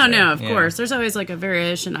touch this. No, of course there's always like a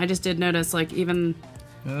variation. I just did notice like even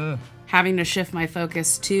having to shift my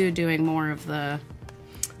focus to doing more of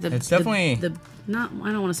it's definitely I don't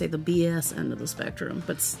want to say the BS end of the spectrum,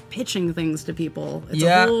 but pitching things to people. It's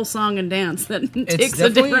a whole song and dance that takes a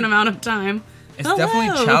different amount of time. It's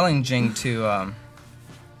definitely challenging to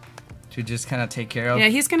just kind of take care of. Yeah,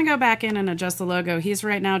 he's going to go back in and adjust the logo. He's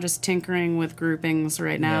right now just tinkering with groupings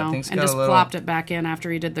right now, and just plopped it back in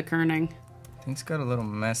after he did the kerning. Things got a little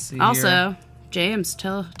messy also, here. James,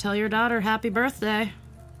 tell your daughter happy birthday.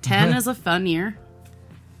 10 is a fun year.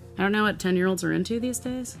 I don't know what 10-year-olds are into these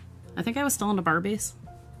days. I think I was still into Barbies.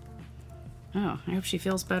 Oh, I hope she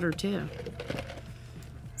feels better too.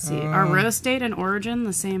 Let's see, are roast date and origin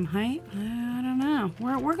the same height? I don't know.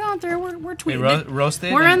 We're going through. We're tweaking. Roast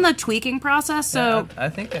date. We're in the tweaking process. So I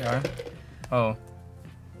think they are. Oh.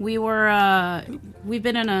 We've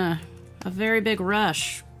been in a very big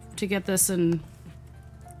rush to get this, and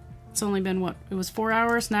it's only been it was 4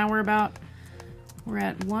 hours. Now we're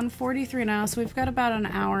at 1:43 now, so we've got about an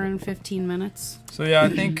hour and 15 minutes. So yeah, I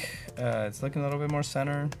think it's looking a little bit more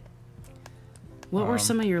center. What were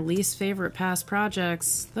some of your least favorite past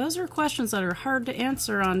projects? Those are questions that are hard to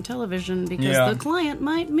answer on television because the client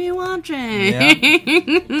might be watching.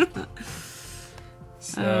 Yeah.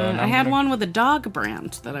 I had one with a dog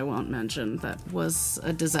brand that I won't mention that was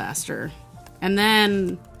a disaster. And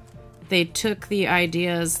then they took the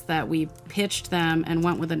ideas that we pitched them and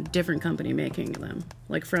went with a different company making them.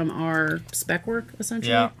 Like from our spec work,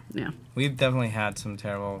 essentially. Yeah. We've definitely had some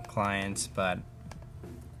terrible clients, but...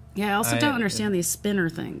 Yeah, I also don't understand these spinner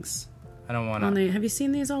things. I don't want to... Have you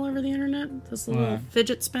seen these all over the internet? Those little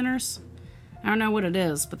fidget spinners? I don't know what it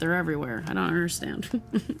is, but they're everywhere. I don't understand.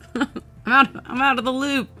 I'm out of the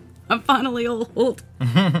loop. I'm finally old.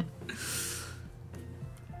 I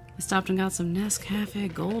stopped and got some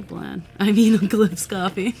Nescafe Gold Blend. I mean, Eclipse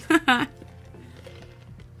coffee.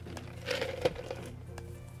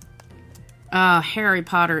 Harry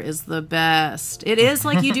Potter is the best. It is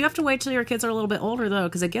like you do have to wait till your kids are a little bit older though,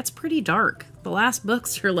 because it gets pretty dark. The last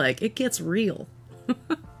books are like, it gets real.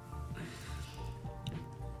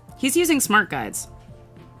 He's using smart guides.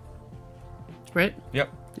 Right?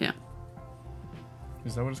 Yep. Yeah.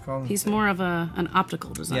 Is that what it's called? He's more of an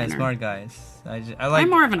optical designer. Yeah, smart guys. I'm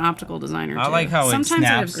more of an optical designer too. I like how sometimes it snaps.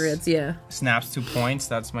 I have grids, yeah. Snaps to points.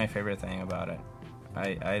 That's my favorite thing about it.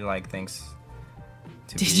 I like things.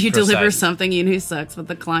 Did you deliver something you knew sucks, but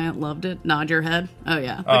the client loved it? Nod your head. Oh,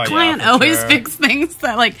 yeah. The client always picks things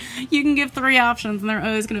that, like, you can give 3 options, and they're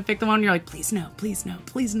always going to pick the one you're like, please no, please no,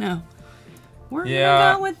 please no. We're going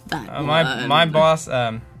to go with that one. My boss,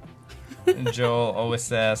 Joel, always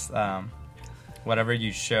says, whatever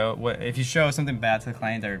you show, if you show something bad to the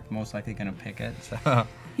client, they're most likely gonna pick it. So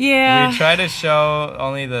yeah, we try to show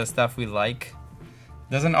only the stuff we like.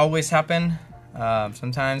 Doesn't always happen.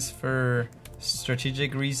 Sometimes for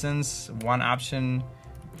strategic reasons, one option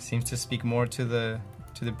seems to speak more to the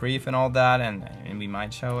brief and all that, and we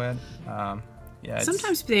might show it. Yeah.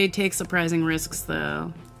 Sometimes they take surprising risks,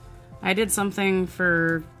 though. I did something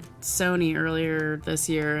for Sony earlier this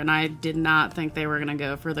year, and I did not think they were gonna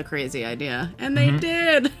go for the crazy idea, and they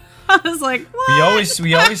did. I was like, what? We always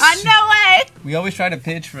no way. We always try to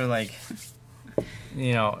pitch for, like,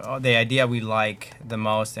 you know, the idea we like the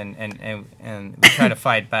most, and we try to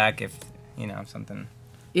fight back if, you know, something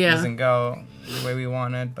doesn't go the way we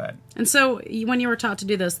want it. But and so when you were taught to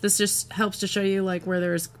do this just helps to show you like where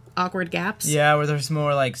there's awkward gaps. Yeah, where there's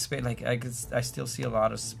more like space. Like I still see a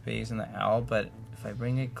lot of space in the L, but if I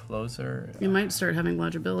bring it closer, you might start having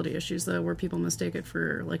legibility issues though, where people mistake it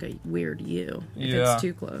for like a weird U if it's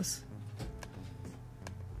too close.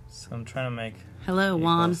 So I'm trying to make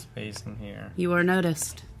Juan. Space in here. You are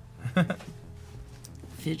noticed.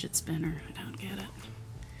 Fidget spinner. I don't get it.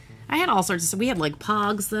 I had all sorts of stuff. We had like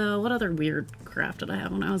Pogs though. What other weird crap did I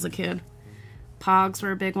have when I was a kid? Pogs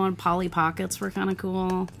were a big one. Polly Pockets were kind of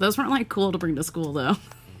cool. Those weren't like cool to bring to school though.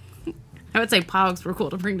 I would say Pogs were cool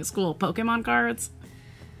to bring to school. Pokemon cards.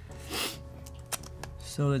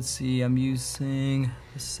 So let's see. I'm using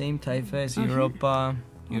the same typeface, Europa.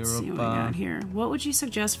 Let's see what we got here. What would you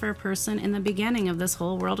suggest for a person in the beginning of this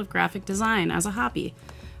whole world of graphic design as a hobby?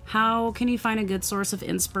 How can you find a good source of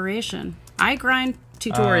inspiration? I grind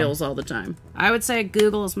tutorials all the time. I would say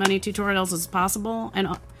Google as many tutorials as possible, and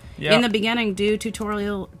in the beginning, do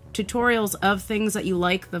tutorials of things that you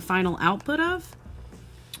like the final output of.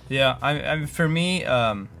 Yeah, for me,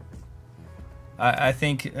 I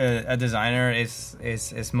think a designer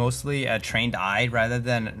is mostly a trained eye rather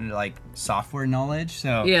than like software knowledge.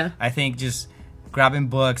 So I think just grabbing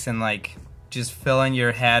books and like just filling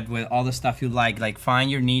your head with all the stuff you like find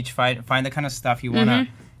your niche, find the kind of stuff you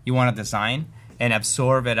wanna design, and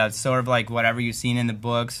absorb like whatever you've seen in the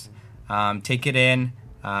books. Take it in,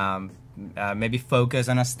 maybe focus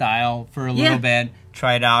on a style for a little bit,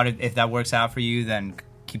 try it out. If that works out for you, then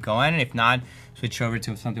keep going, and if not, switch over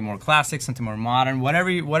to something more classic, something more modern, whatever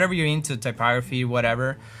you're into, typography,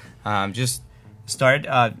 whatever. Just start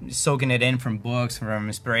soaking it in from books, from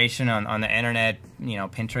inspiration on the internet, you know,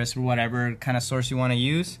 Pinterest or whatever kind of source you want to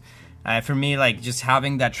use. For me, like just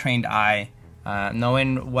having that trained eye,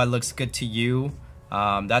 knowing what looks good to you,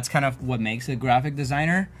 that's kind of what makes a graphic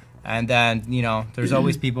designer. And then, you know, there's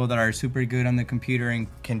always people that are super good on the computer and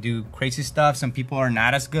can do crazy stuff. Some people are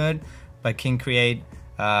not as good, but can create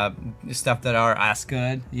stuff that are as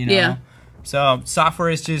good, you know. So software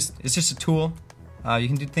is just a tool. You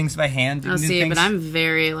can do things by hand. But I'm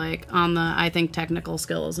very like on the. I think technical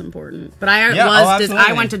skill is important. But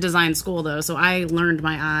I went to design school though, so I learned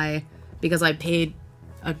my eye because I paid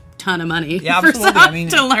a ton of money for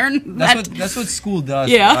to learn that. That's what school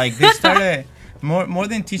does. Yeah, like they started. More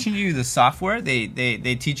than teaching you the software,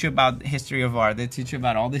 they teach you about history of art. They teach you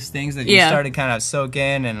about all these things that you start to kind of soak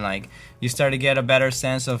in, and like you start to get a better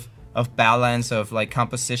sense of balance, of like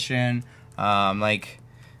composition. Like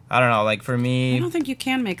I don't know, like for me, I don't think you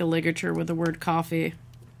can make a ligature with the word coffee.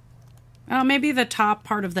 Oh, maybe the top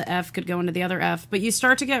part of the F could go into the other F, but you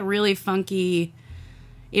start to get really funky.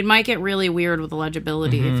 It might get really weird with the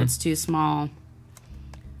legibility if it's too small.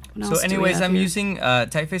 So anyways, I'm using a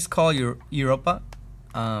typeface called Europa.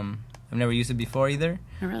 I've never used it before either.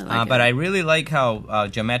 I really like it. But I really like how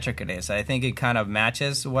geometric it is. I think it kind of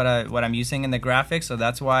matches what I'm using in the graphics, so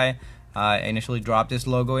that's why I initially dropped this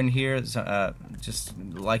logo in here, just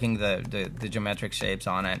liking the geometric shapes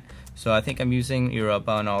on it. So I think I'm using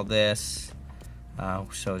Europa on all this,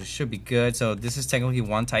 so it should be good. So this is technically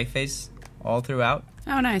one typeface all throughout.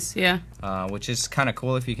 Oh, nice, yeah. Which is kind of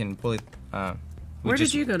cool if you can pull it... Where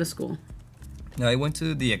did you go to school? I went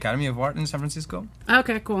to the Academy of Art in San Francisco.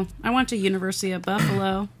 Okay, cool. I went to University of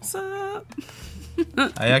Buffalo. What's up?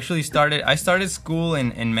 I started school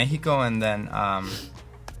in Mexico and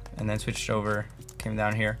then switched over, came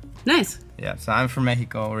down here. Nice. Yeah, so I'm from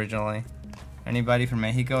Mexico originally. Anybody from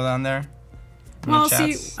Mexico down there? Well,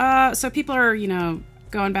 see, so people are, you know,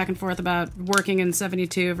 going back and forth about working in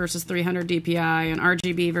 72 versus 300 DPI and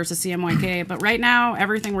RGB versus CMYK, but right now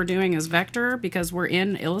everything we're doing is vector because we're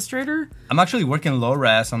in Illustrator. I'm actually working low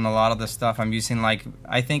res on a lot of the stuff. I'm using like,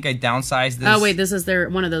 I think I downsized this. Oh wait, this is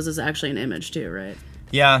one of those is actually an image too, right?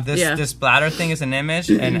 Yeah, this splatter thing is an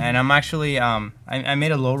image, and I'm actually I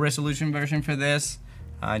made a low resolution version for this,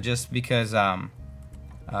 just because I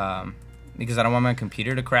don't want my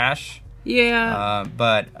computer to crash. Yeah.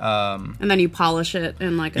 And then you polish it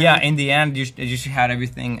in like a... Yeah, in the end, you should have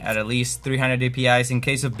everything at least 300 dpi's. In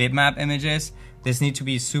case of bitmap images, this need to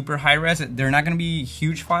be super high res. They're not going to be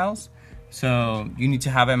huge files, so you need to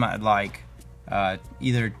have them at like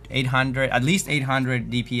either 800, at least 800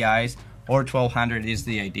 dpi's, or 1200 is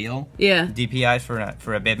the ideal. Yeah. DPI's for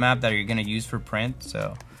a bitmap that you're going to use for print.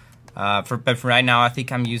 So, but for right now, I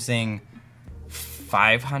think I'm using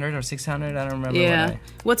 500 or 600. I don't remember. Yeah.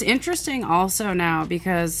 What's interesting also now,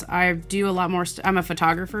 because I do a lot more. I'm a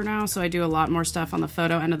photographer now, so I do a lot more stuff on the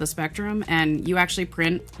photo end of the spectrum. And you actually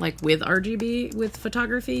print like with RGB with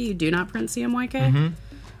photography. You do not print CMYK.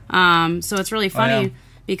 So it's really funny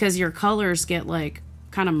because your colors get like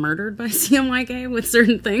kind of murdered by CMYK with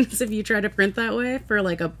certain things if you try to print that way. For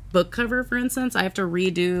like a book cover, for instance, I have to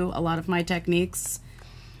redo a lot of my techniques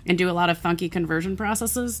and do a lot of funky conversion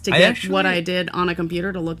processes to get what I did on a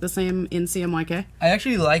computer to look the same in CMYK. I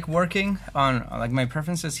actually like working on, like, my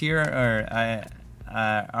preferences here are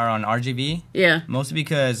on RGB. Yeah. Mostly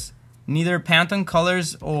because neither Pantone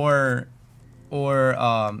colors or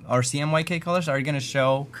CMYK colors are going to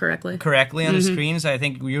show correctly on the screen. So I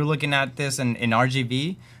think you're looking at this in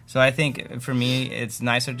RGB. So I think for me, it's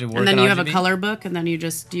nicer to work on RGB. And then you have a color book, and then you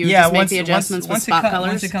just make the adjustments with spot colors.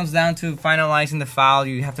 Once it comes down to finalizing the file,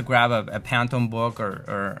 you have to grab a Pantone book or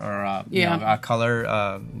a color.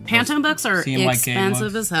 Pantone books are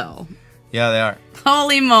expensive as hell. Yeah, they are.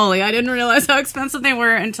 Holy moly! I didn't realize how expensive they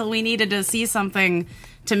were until we needed to see something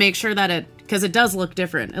to make sure that because it does look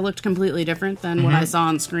different. It looked completely different than what I saw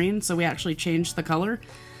on screen, so we actually changed the color.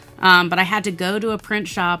 But I had to go to a print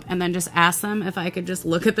shop and then just ask them if I could just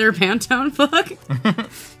look at their Pantone book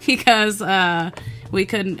because we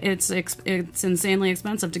couldn't. It's insanely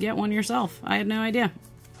expensive to get one yourself. I had no idea.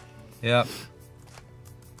 Yep.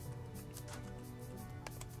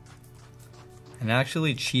 And I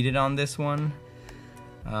actually cheated on this one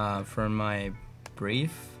for my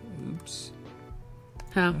brief. Oops.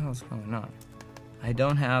 How? What the hell's going on? I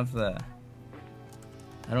don't have the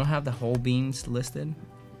whole beans listed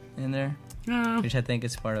in there, which I think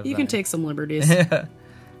is part of. You can take some liberties.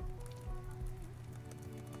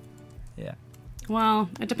 Yeah. Well,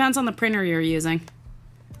 it depends on the printer you're using.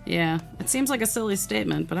 Yeah, it seems like a silly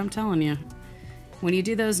statement, but I'm telling you, when you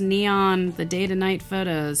do those neon, the day to night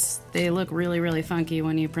photos, they look really, really funky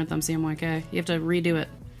when you print them CMYK. You have to redo it.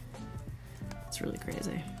 It's really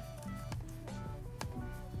crazy.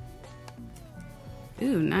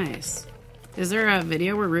 Ooh, nice. Is there a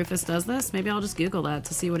video where Rufus does this? Maybe I'll just Google that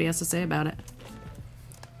to see what he has to say about it.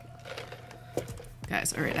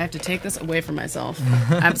 Guys, alright, I have to take this away from myself.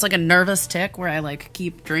 It's like a nervous tick where I like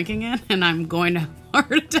keep drinking it and I'm going to have a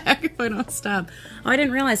heart attack if I don't stop. Oh, I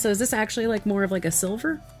didn't realize. So is this actually like more of like a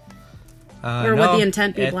silver? Or would the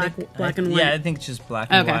intent be black and white? Yeah, I think it's just black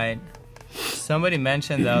and white. Somebody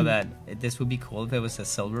mentioned though that this would be cool if it was a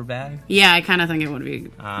silver bag. Yeah, I kind of think it would be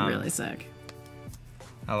really sick.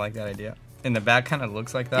 I like that idea. And the back kind of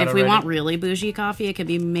looks like that If we want really bougie coffee, it could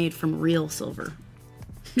be made from real silver.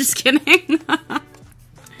 Just kidding.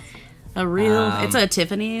 It's a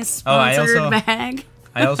Tiffany's sponsored bag.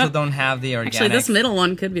 I also don't have the organic. Actually, this middle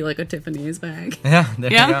one could be like a Tiffany's bag. Yeah,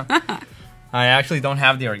 there you go. I actually don't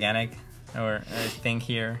have the organic or thing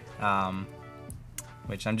here,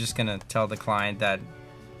 which I'm just gonna tell the client that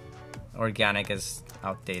organic is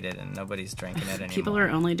outdated and nobody's drinking it anymore. People are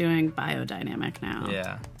only doing biodynamic now.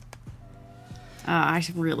 Yeah. I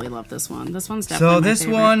really love this one. This one's definitely my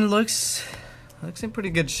favorite. One looks in pretty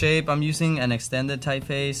good shape. I'm using an extended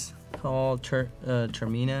typeface called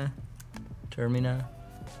Termina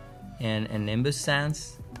and Nimbus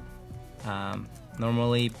Sans.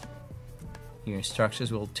 Normally, your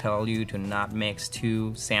instructions will tell you to not mix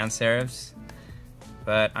two sans serifs,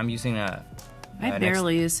 but I'm using I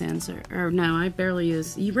barely use sans serif. Or no, I barely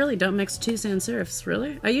use. You really don't mix two sans serifs,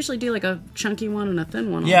 really? I usually do like a chunky one and a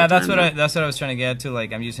thin one. Yeah, that's what I was trying to get to.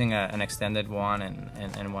 Like I'm using an extended one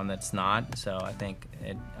and one that's not. So I think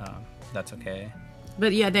that's okay.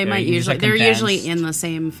 But yeah, they're usually in the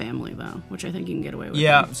same family though, which I think you can get away with.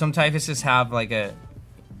 Yeah, some typefaces have like a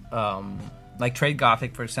like Trade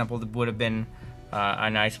Gothic, for example, that would have been a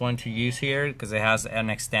nice one to use here because it has an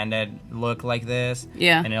extended look like this.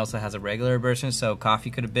 Yeah. And it also has a regular version, so Coffee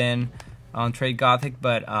could have been on Trade Gothic,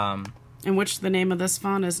 but And the name of this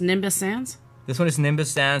font is Nimbus Sans? This one is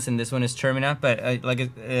Nimbus Sans and this one is Termina, but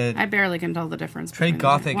I barely can tell the difference. Trade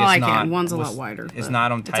Gothic is not. Can. One's a lot wider. It's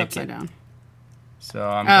not on Typekit. It's upside down. So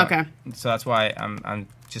okay. So that's why I'm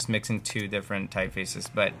just mixing two different typefaces,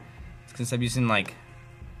 but since I'm using like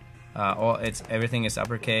Everything is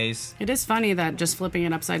uppercase. It is funny that just flipping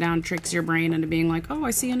it upside down tricks your brain into being like, oh,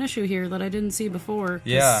 I see an issue here that I didn't see before.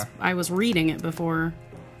 Yeah. I was reading it before.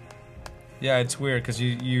 Yeah, it's weird because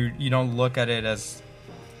you don't look at it as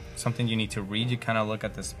something you need to read. You kind of look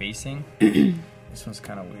at the spacing. This one's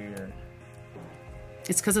kind of weird.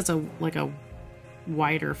 It's because it's a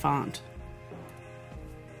wider font.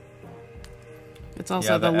 It's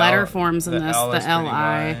also the letter forms in this, the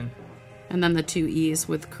LI, and then the 2 E's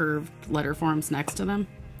with curved letter forms next to them.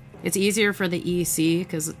 It's easier for the EC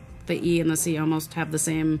because the E and the C almost have the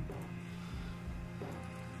same.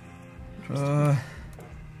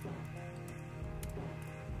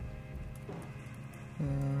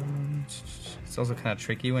 It's also kind of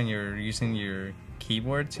tricky when you're using your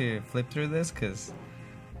keyboard to flip through this because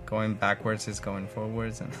going backwards is going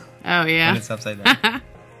forwards, and oh yeah, and it's upside down.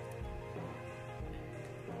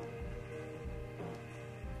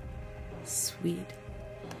 Sweet.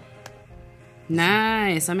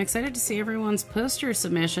 Nice. I'm excited to see everyone's poster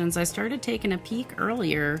submissions. I started taking a peek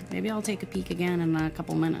earlier. Maybe I'll take a peek again in a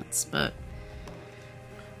couple minutes, but...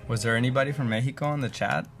 Was there anybody from Mexico in the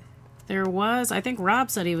chat? There was. I think Rob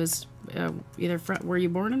said he was either... Were you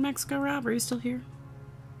born in Mexico, Rob? Are you still here?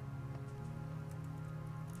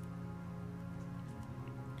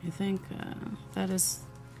 I think that is...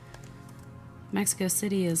 Mexico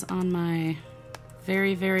City is on my...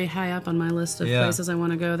 very, very high up on my list of places I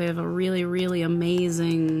want to go. They have a really, really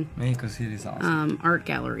amazing Mexico City is awesome. Art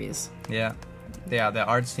galleries. Yeah. Yeah, the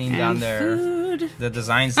art scene down there. Food. The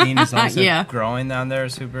design scene is also growing down there,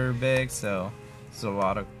 super big. So there's a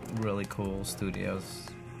lot of really cool studios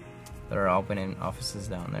that are opening offices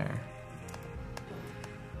down there.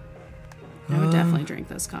 I would definitely drink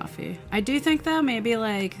this coffee. I do think though maybe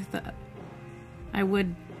like I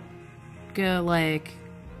would go like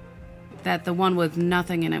that the one with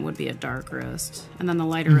nothing in it would be a dark roast, and then the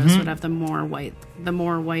lighter roast would have the more white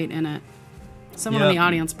in it. Someone in the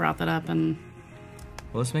audience brought that up, and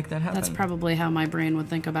well, let's make that happen. That's probably how my brain would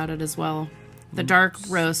think about it as well. The dark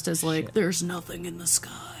roast is like, there's nothing in the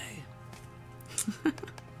sky.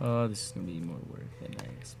 Oh, this is gonna be more work than I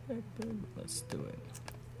expected. Let's do it.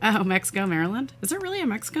 Oh, Mexico, Maryland? Is there really a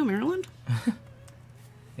Mexico, Maryland?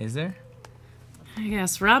 Is there? I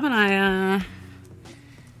guess Rob and I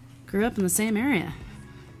grew up in the same area.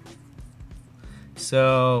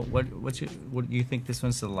 So, what do you think this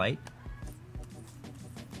one's the light?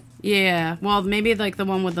 Yeah, well, maybe like the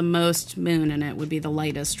one with the most moon in it would be the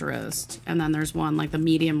lightest roast, and then there's one like the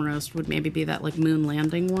medium roast would maybe be that like moon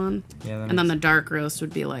landing one, and then the dark roast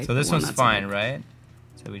would be like. So this one's fine, right?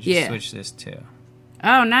 So we just switch this too.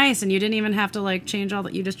 Oh, nice! And you didn't even have to like change all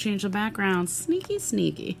that. You just changed the background. Sneaky,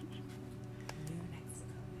 sneaky.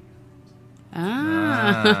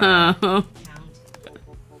 Oh.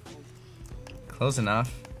 Close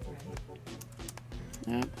enough.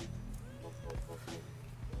 Yep.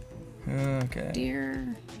 Okay.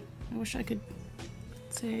 Dear, I wish I could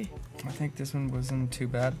say. I think this one wasn't too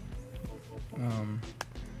bad.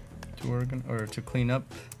 To clean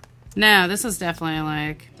up. No, this is definitely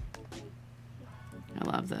like. I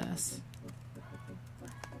love this.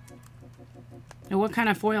 And what kind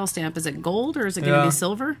of foil stamp? Is it gold or is it going to be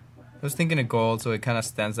silver? I was thinking of gold, so it kind of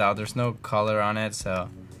stands out. There's no color on it, so.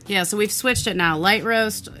 Yeah, so we've switched it now. Light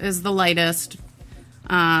roast is the lightest,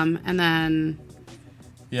 and then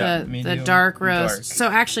the dark roast. Dark. So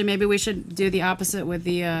actually, maybe we should do the opposite with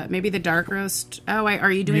the maybe the dark roast. Oh, wait,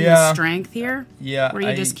 are you doing the strength here? Yeah, where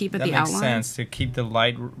you just keep it the outline. That makes sense to keep the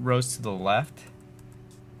light roast to the left.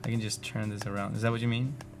 I can just turn this around. Is that what you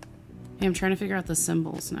mean? Yeah, I'm trying to figure out the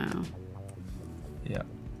symbols now. Yeah.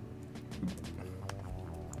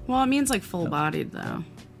 Well, it means like full-bodied, though.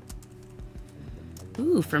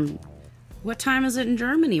 Ooh, from... What time is it in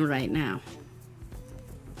Germany right now?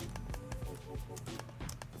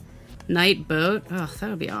 Night boat? Oh, that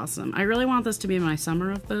would be awesome. I really want this to be my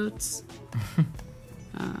summer of boats.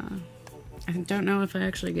 I don't know if I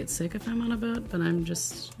actually get sick if I'm on a boat, but I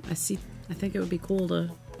think it would be cool to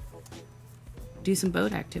do some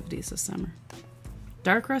boat activities this summer.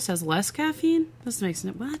 Dark roast has less caffeine? This makes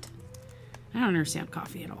it... What? I don't understand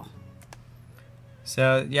coffee at all.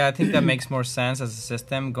 So, yeah, I think that makes more sense as a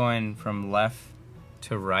system, going from left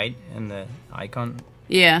to right in the icon.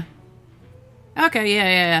 Yeah. Okay,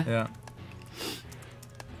 yeah. Yeah.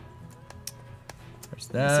 There's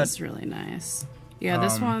that. This is really nice. Yeah,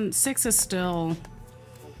 this one, 6 is still...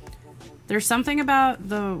 There's something about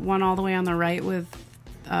the one all the way on the right with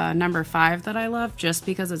number 5 that I love, just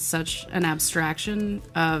because it's such an abstraction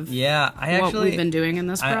of what we've been doing in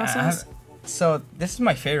this process. So this is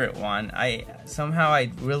my favorite one. I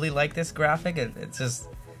really like this graphic. It's just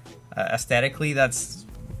aesthetically, that's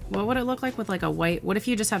What would it look like with like a white? What if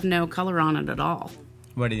you just have no color on it at all?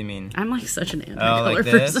 What do you mean? I'm like such an anti-color like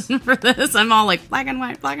person for this. I'm all like black and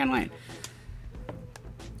white, black and white.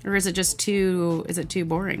 Or is it just too? Is it too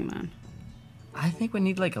boring then? I think we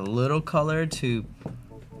need like a little color to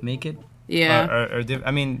make it. Yeah.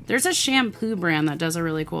 I mean, there's a shampoo brand that does a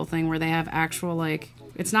really cool thing where they have actual like.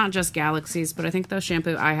 It's not just galaxies, but I think the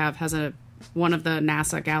shampoo I have has one of the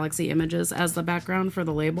NASA galaxy images as the background for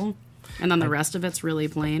the label. And then the rest of it's really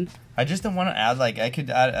plain. I just don't want to add, like, I could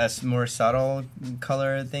add a more subtle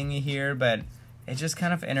color thingy here, but it just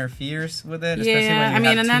kind of interferes with it. Especially Yeah, when you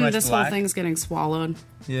have and too then much this black. whole thing's getting swallowed.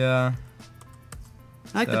 Yeah.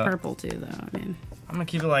 I like the purple too, though. I mean, I'm going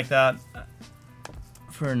to keep it like that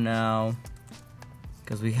for now.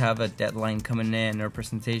 Because we have a deadline coming in. Our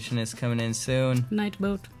presentation is coming in soon. night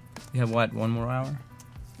boat. We have, what, 1 more hour?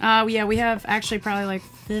 Yeah, we have actually probably like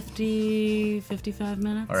 50, 55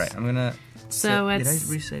 minutes. All right, I'm going to... So did I it's...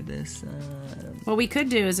 resave this? What we could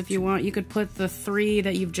do is, if you want, you could put the 3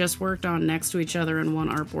 that you've just worked on next to each other in one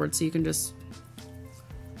artboard, so you can just...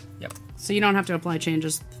 Yep. So you don't have to apply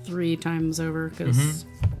changes 3 times over, because...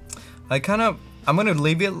 I'm going to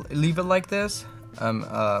leave it like this.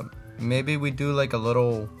 Maybe we do like a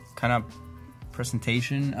little kind of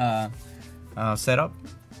presentation setup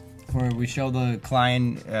where we show the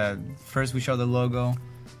client, first we show the logo,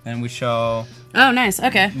 then we show... Oh, nice,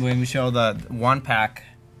 okay. When we show the 1 pack,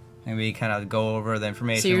 and we kind of go over the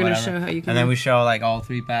information, so you're going to show how you can... And then we show like all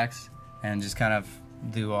 3 packs, and just kind of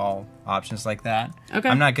do all options like that. Okay.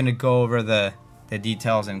 I'm not going to go over the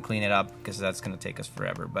details and clean it up, because that's going to take us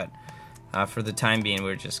forever, but for the time being,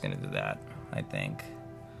 we're just going to do that, I think.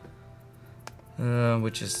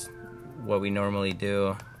 Which is what we normally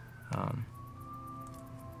do.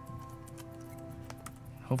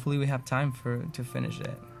 Hopefully we have time to finish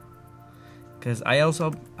it. Because I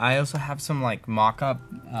also have some like mock-up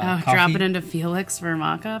drop it into Felix for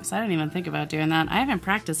mock-ups? I didn't even think about doing that. I haven't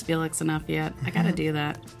practiced Felix enough yet. I gotta do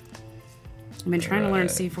that. I've been trying to learn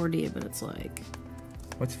C4D, but it's like...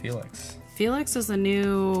 What's Felix? Felix is a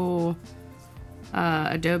new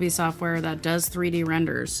Adobe software that does 3D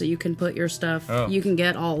renders. So you can put your stuff... Oh. You can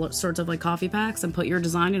get all sorts of like coffee packs and put your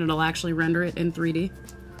design and it'll actually render it in 3D.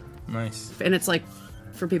 Nice. And it's like...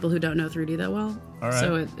 for people who don't know 3D that well. All right.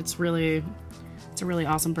 So it's a really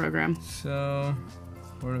awesome program. So,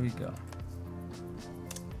 where do we go?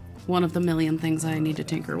 One of the million things I need to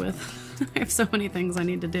tinker with. I have so many things I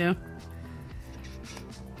need to do.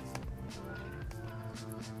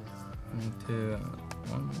 Into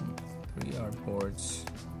 3 artboards.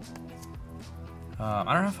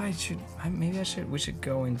 I don't know if I should. We should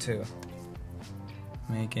go into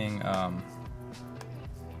making.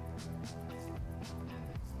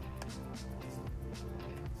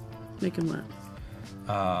 Making what?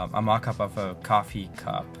 A mock-up of a coffee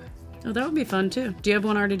cup. Oh, that would be fun too. Do you have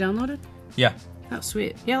one already downloaded? Yeah. Oh,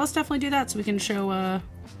 sweet. Yeah, let's definitely do that so we can show a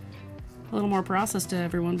little more process to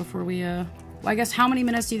everyone before we... Well, I guess how many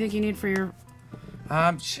minutes do you think you need for your...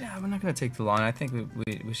 We're not gonna take too long. I think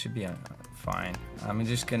we should be fine. I'm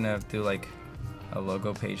just gonna do like a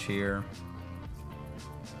logo page here.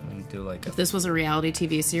 And do like if this was a reality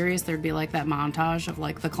TV series, there'd be like that montage of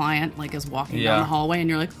like the client like is walking down the hallway and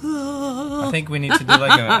you're like... Ah. I think we need to do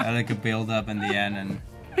like a build up in the end and...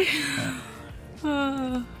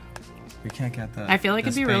 we can't get the... I feel like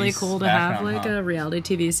it'd be really cool to have like a a reality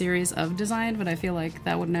TV series of design, but I feel like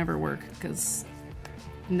that would never work because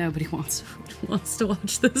nobody wants to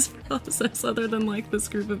watch this process other than like this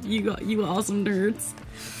group of you awesome nerds.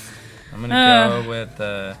 I'm gonna go with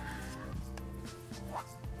the...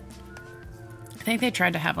 I think they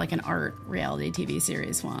tried to have like an art reality TV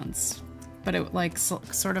series once, but it like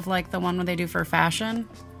sort of like the one where they do for fashion.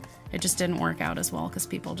 It just didn't work out as well because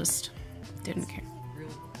people just didn't care.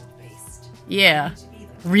 Yeah,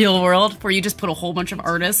 real world where you just put a whole bunch of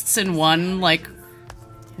artists in one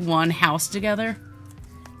house together.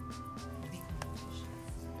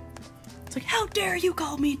 It's like, how dare you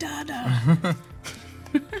call me Dada?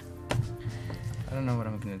 I don't know what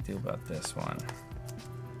I'm gonna do about this one.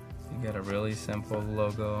 You got a really simple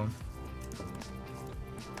logo.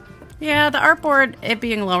 Yeah, the artboard, it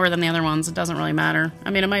being lower than the other ones, it doesn't really matter. I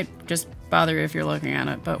mean, it might just bother you if you're looking at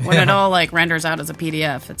it, but when it all like renders out as a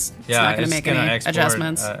PDF, it's not going to make any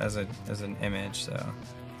adjustments. As an image, so.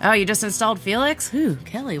 Oh, you just installed Felix? Ooh,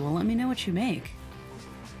 Kelly, well, let me know what you make.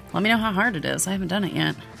 Let me know how hard it is. I haven't done it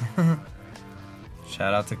yet.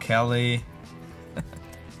 Shout out to Kelly.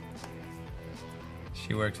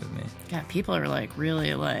 She works with me. God, people are like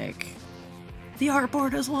really like, the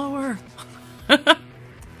artboard is lower.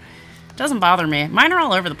 Doesn't bother me. Mine are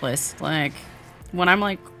all over the place. Like when I'm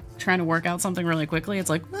like trying to work out something really quickly, it's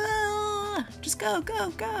like, ah, just go,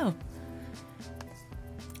 go, go.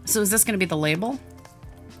 So is this going to be the label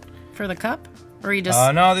for the cup? Or are you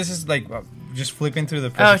just... no, this is like just flipping through the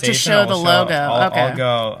presentation. Oh, to show the logo. I'll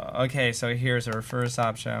go, okay, so here's our first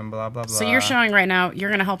option, blah, blah, blah. So you're showing right now, you're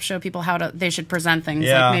going to help show people how they should present things,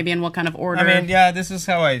 like maybe in what kind of order. I mean, yeah, this is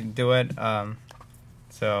how I do it.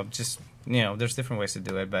 So just, you know, there's different ways to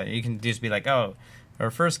do it, but you can just be like, oh,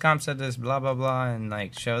 our first concept is blah, blah, blah, and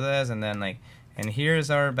like show this, and then like, and here's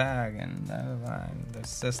our bag, and blah, blah, blah, and the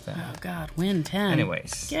system. Oh, God, Win 10.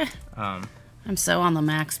 Anyways. Yeah. I'm so on the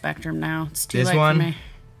Mac spectrum now. It's too late one, for me.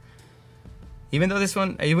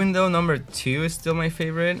 Even though number 2 is still my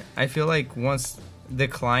favorite, I feel like once the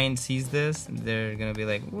client sees this, they're gonna be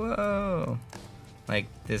like, whoa. Like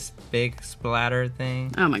this big splatter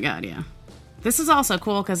thing. Oh my God, yeah. This is also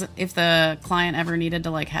cool because if the client ever needed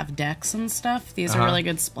to like have decks and stuff, these are really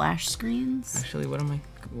good splash screens. Actually, what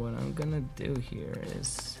I'm gonna do here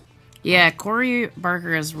is... Yeah, Corey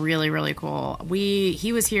Barker is really, really cool.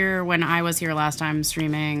 He was here when I was here last time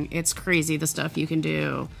streaming. It's crazy the stuff you can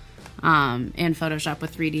do in Photoshop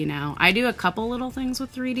with 3D now. I do a couple little things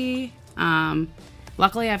with 3D.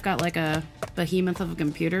 Luckily, I've got like a behemoth of a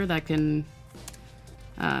computer that can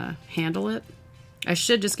handle it. I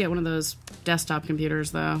should just get one of those desktop computers,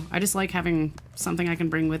 though. I just like having something I can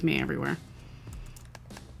bring with me everywhere.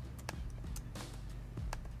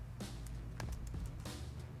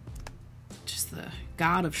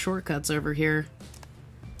 God of shortcuts over here.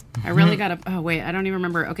 I really gotta... Oh, wait, I don't even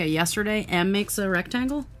remember. Okay, yesterday, M makes a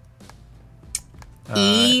rectangle.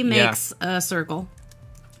 E makes a circle.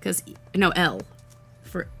 Because... No, L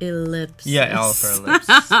for ellipse. Yeah, L for ellipse.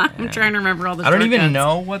 I'm trying to remember all the I don't shortcuts. even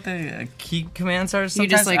know what the key commands are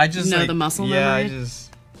sometimes. You just, like, I just know the muscle memory? Yeah,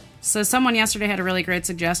 So someone yesterday had a really great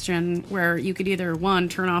suggestion where you could either, one,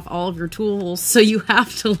 turn off all of your tools so you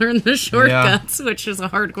have to learn the shortcuts, which is a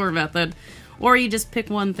hardcore method. Or you just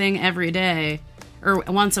pick one thing every day or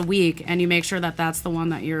once a week and you make sure that that's the one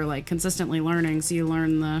that you're like consistently learning, so you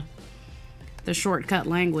learn the shortcut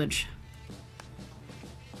language.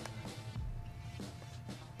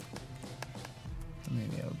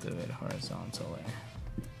 Maybe I'll do it horizontally.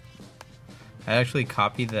 I actually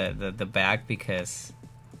copied the back because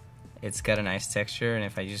it's got a nice texture, and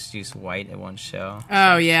if I just use white, it won't show.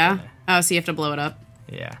 Oh, yeah? Oh, so you have to blow it up?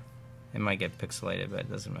 Yeah. It might get pixelated, but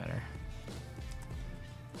it doesn't matter.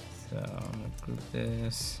 So I'm going to group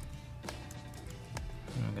this.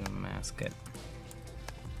 I'm going to mask it.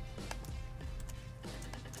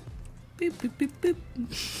 Boop, boop, boop,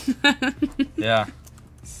 boop. Yeah.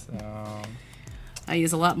 So... I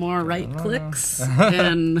use a lot more right clicks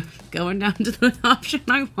and going down to the option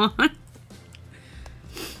I want.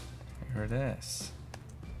 Here it is.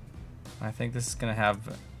 I think this is going to have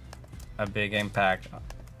a big impact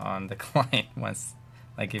on the client once,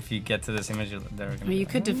 like if you get to this image, they're going to... You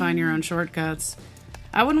could define your own shortcuts.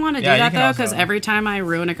 I wouldn't want to do that though, because every time I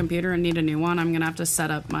ruin a computer and need a new one, I'm going to have to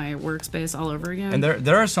set up my workspace all over again. And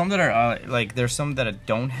there are some that are, like, there's some that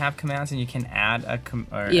don't have commands and you can add a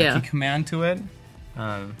key command to it.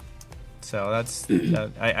 So that's,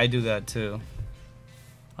 I do that too.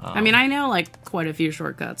 I mean, I know like quite a few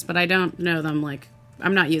shortcuts, but I don't know them like,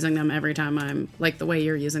 I'm not using them every time I'm, like the way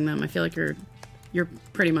you're using them. I feel like you're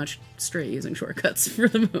pretty much straight using shortcuts for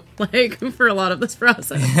the, like, for a lot of this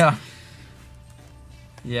process. Yeah.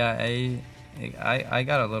 Yeah, I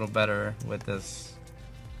got a little better with this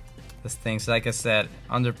thing. So like I said,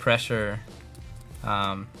 under pressure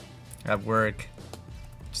at work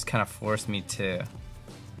just kind of forced me to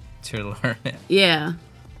learn it. Yeah.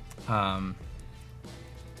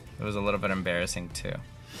 It was a little bit embarrassing too.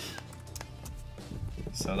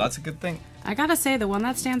 So that's a good thing. I gotta say, the one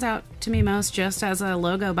that stands out to me most just as a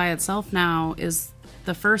logo by itself now is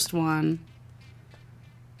the first one.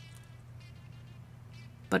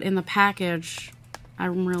 But in the package,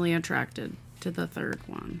 I'm really attracted to the third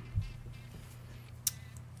one.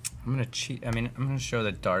 I'm gonna cheat. I mean, I'm gonna show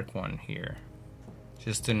the dark one here,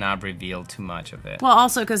 just to not reveal too much of it. Well,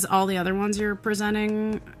 also because all the other ones you're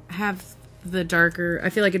presenting have the darker. I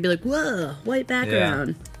feel like it'd be like, whoa, white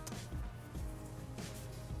background.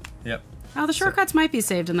 Yeah. Yep. Oh, the shortcuts might be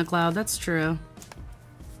saved in the cloud. That's true.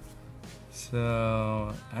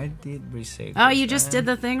 So I did resave. Oh, you just did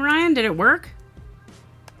the thing, Ryan? Did it work?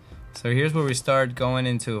 So here's where we start going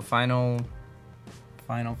into final.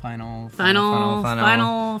 For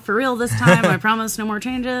real this time. I promise no more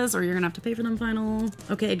changes, or you're gonna have to pay for them. Final.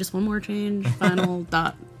 Okay, just one more change. Final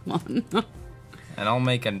dot one. And I'll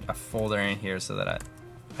make a folder in here so that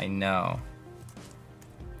I know.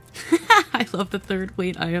 I love the third.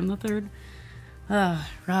 Wait, I am the third.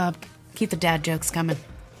 Rob, keep the dad jokes coming.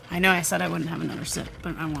 I know I said I wouldn't have another sip,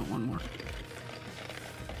 but I want one more.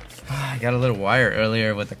 I got a little wired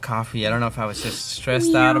earlier with the coffee. I don't know if I was just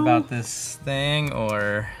stressed out about this thing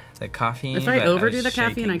or the caffeine. If I overdo the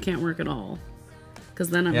caffeine, I can't work at all. Because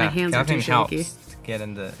then my hands are too shaky. Helps to get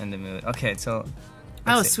in the mood. Okay, so...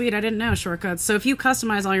 Oh, sweet. I didn't know shortcuts. So if you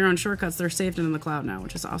customize all your own shortcuts, they're saved in the cloud now,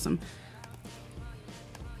 which is awesome.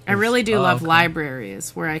 I really do love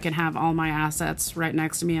libraries where I can have all my assets right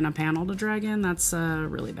next to me in a panel to drag in. That's a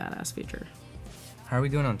really badass feature. How are we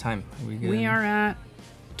doing on time? Are we good? We are at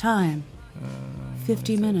time.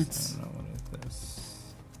 50 minutes. I don't know, what is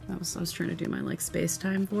this? I was trying to do my like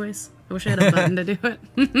space-time voice. I wish I had a button to do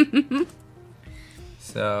it.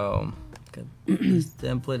 So, this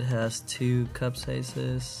template has 2 cup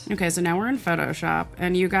sizes. Okay, so now we're in Photoshop,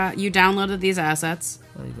 and you downloaded these assets.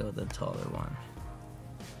 Let me go with the taller one.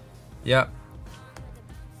 Yep.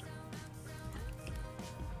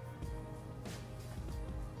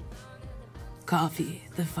 Coffee,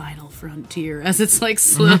 the final frontier, as it's like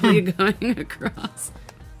slowly going across.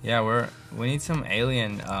 Yeah, we need some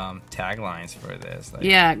alien taglines for this. Like,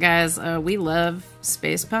 yeah, guys, we love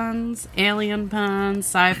space puns, alien puns,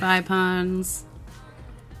 sci-fi puns.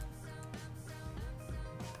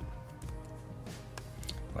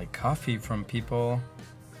 Like coffee from people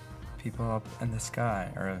up in the sky,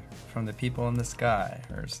 or from the people in the sky,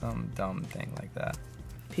 or some dumb thing like that.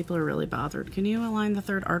 People are really bothered. Can you align the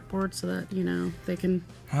third artboard so that, you know, they can...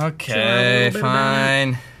 Okay,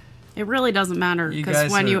 fine. It really doesn't matter,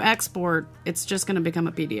 because when you export, it's just going to become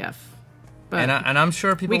a PDF. But and I'm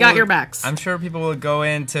sure people... We got your backs. I'm sure people will go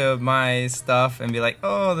into my stuff and be like,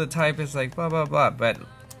 oh, the type is like blah, blah, blah, but...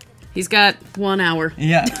 He's got 1 hour.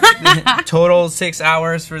 Yeah. Total 6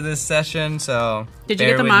 hours for this session, so... Did you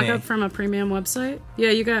get the mock-up from a premium website?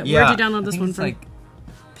 Yeah, you got... Where'd you download this one from? Like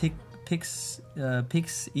Pix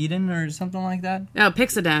Eden or something like that. Oh,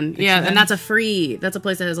 Pixiden. Yeah, and that's a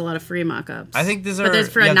place that has a lot of free mock-ups. I think these are... But that's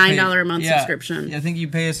for a $9 a month subscription. Yeah, I think you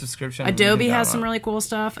pay a subscription. Adobe has some really cool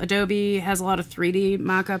stuff. Adobe has a lot of 3D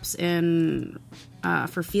mock-ups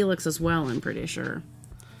for Felix as well, I'm pretty sure.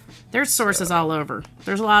 There's sources all over.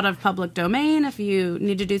 There's a lot of public domain if you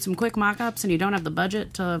need to do some quick mock-ups and you don't have the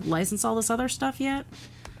budget to license all this other stuff yet.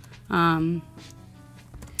 I'm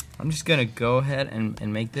just going to go ahead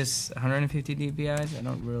and make this 150 dpi. I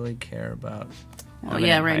don't really care about... Well,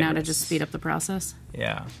 yeah, right now to just speed up the process.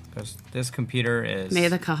 Yeah, because this computer is... May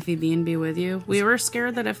the coffee bean be with you. We were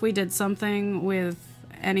scared that if we did something with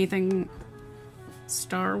anything...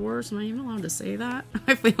 Star Wars, am I even allowed to say that?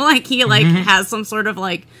 I feel like he has some sort of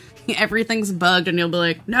like everything's bugged and you'll be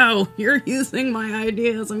like, no, you're using my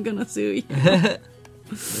ideas, I'm gonna sue you. Where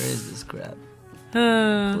is this crap?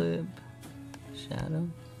 Clip. Shadow?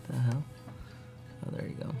 The hell? Oh, there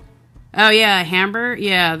you go. Oh yeah, Hamburger.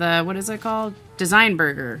 Yeah, what is it called? Design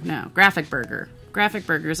Burger. No, Graphic Burger. Graphic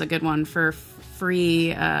Burger is a good one for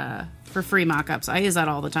free mock-ups. I use that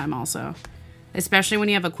all the time also. Especially when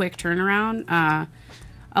you have a quick turnaround.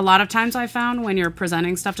 A lot of times I found when you're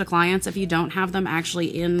presenting stuff to clients, if you don't have them actually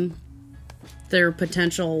in their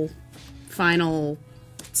potential final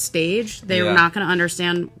stage, they're not going to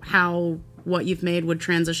understand how what you've made would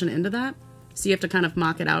transition into that. So you have to kind of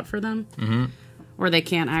mock it out for them. Mm-hmm. Or they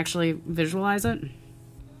can't actually visualize it.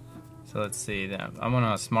 So let's see. I'm on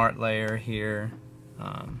a smart layer here.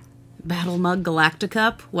 Battle Mug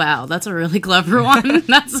Galacticup. Wow, that's a really clever one.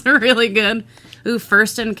 That's a really good. Ooh,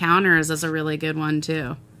 First Encounters is a really good one,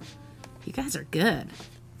 too. You guys are good.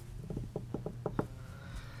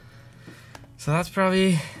 So that's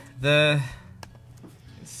probably the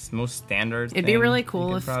most standard It'd be really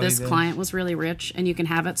cool if this client was really rich and you can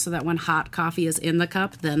have it so that when hot coffee is in the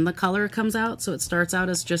cup, then the color comes out. So it starts out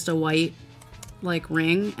as just a white, like,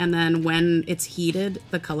 ring. And then when it's heated,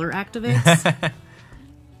 the color activates.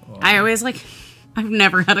 I always I've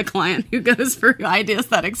never had a client who goes for ideas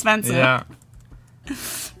that expensive. Yeah.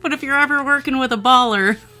 But if you're ever working with a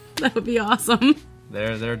baller, that would be awesome.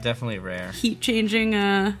 They're definitely rare. Heat changing.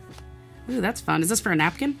 Ooh, that's fun. Is this for a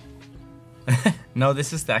napkin? No,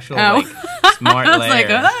 this is the actual smart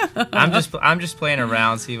layer. I'm just playing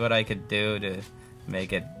around, see what I could do to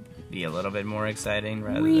make it be a little bit more exciting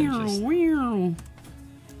rather than just. Wow.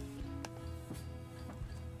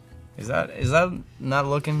 Is that not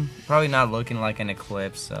looking... Probably not looking like an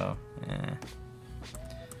eclipse, so... Yeah.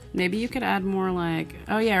 Maybe you could add more like...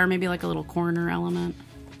 Oh, yeah, or maybe like a little corner element.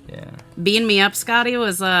 Yeah. Bean Me Up, Scotty,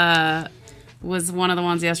 was one of the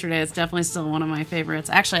ones yesterday. It's definitely still one of my favorites.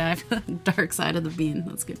 Actually, I have the dark side of the bean.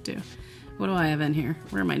 That's good, too. What do I have in here?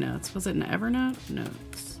 Where are my notes? Was it in Evernote?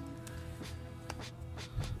 Notes.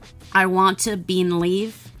 I want to bean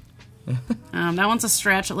leave. That one's a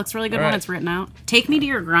stretch. It looks really good when it's written out. Take Me to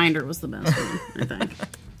Your Grinder was the best one, I think.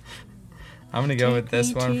 I'm gonna go with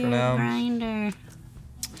this one for now. Grinder.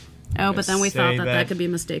 Oh, but then we thought that could be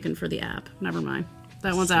mistaken for the app. Never mind.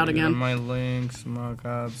 That one's out again. My links,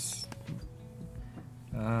 mockups.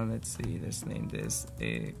 Let's see. Let's name this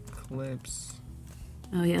Eclipse.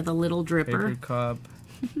 Oh yeah, the little dripper. Paper cup.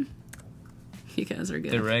 You guys are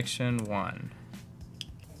good. Direction 1.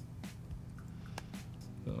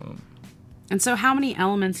 Boom. And so how many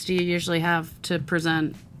elements do you usually have to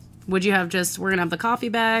present? Would you have just, we're going to have the coffee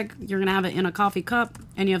bag, you're going to have it in a coffee cup,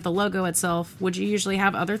 and you have the logo itself. Would you usually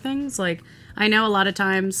have other things? Like, I know a lot of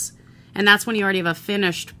times, and that's when you already have a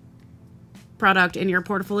finished product in your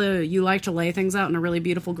portfolio, you like to lay things out in a really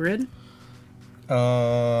beautiful grid.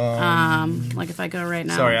 Like if I go right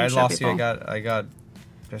now. Sorry, I lost you. I got.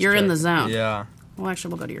 You're in the zone. Yeah. Well, actually,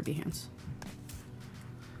 we'll go to your Behance.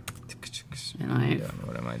 And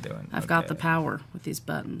what am I doing? I've got the power with these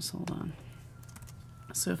buttons. Hold on.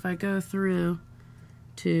 So if I go through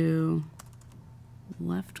to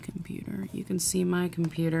left computer, you can see my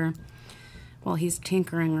computer. Well, he's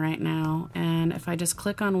tinkering right now. And if I just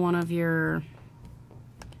click on one of your...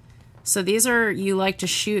 So these are, you like to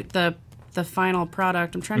shoot the final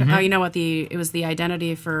product. I'm trying to... Oh, you know what? It was the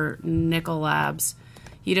identity for Nickel Labs.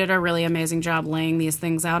 You did a really amazing job laying these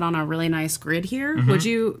things out on a really nice grid here. Would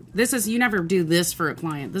you... This is... You never do this for a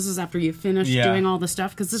client. This is after you finish doing all the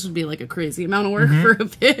stuff, because this would be like a crazy amount of work for a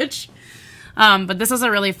pitch. But this is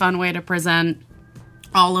a really fun way to present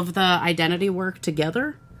all of the identity work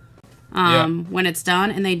together. When it's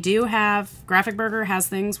done. And they do have, Graphic Burger has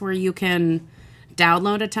things where you can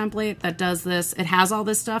download a template that does this. It has all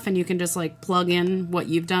this stuff, and you can just like plug in what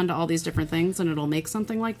you've done to all these different things, and it'll make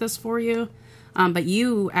something like this for you. But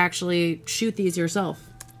you actually shoot these yourself.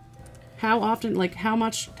 How often, like how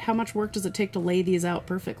much work does it take to lay these out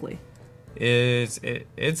perfectly? It's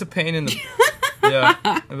a pain in the... Yeah.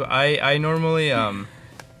 I normally, I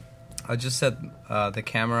just set the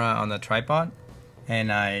camera on the tripod,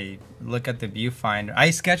 and I look at the viewfinder.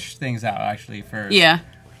 I sketch things out actually first. Yeah.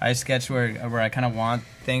 I sketch where I kind of want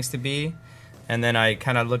things to be, and then I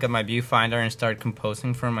kind of look at my viewfinder and start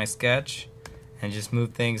composing from my sketch, and just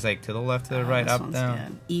move things like to the left, to the right, up,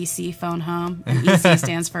 down. Good. EC phone home. And EC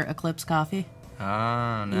stands for Eclipse Coffee.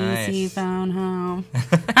 Oh, nice. EC phone home.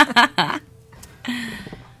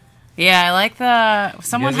 Yeah, I like the...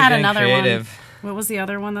 Someone had another one. What was the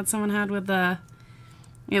other one that someone had with the...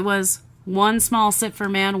 It was one small sip for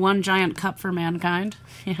man, one giant cup for mankind.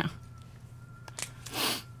 Yeah.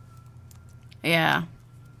 Yeah.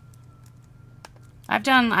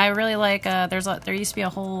 I really like, there used to be a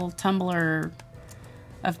whole Tumblr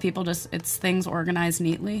of people it's things organized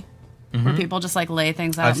neatly. Where people just like lay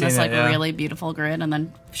things out in this really beautiful grid and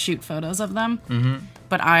then shoot photos of them.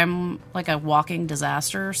 But I'm like a walking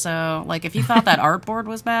disaster, so like if you thought that artboard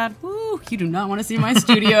was bad, woo, you do not want to see my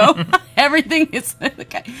studio. Everything is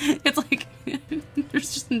it's like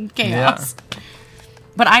there's just chaos. Yeah.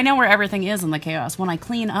 But I know where everything is in the chaos. When I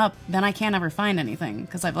clean up, then I can't ever find anything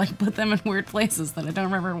because I've like put them in weird places that I don't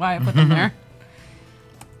remember why I put them there.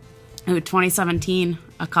 Ooh, 2017,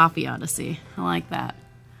 A Coffee Odyssey. I like that.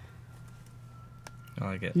 I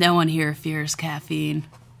like it. No one here fears caffeine.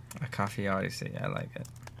 A Coffee Odyssey. I like it.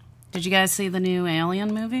 Did you guys see the new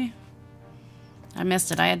Alien movie? I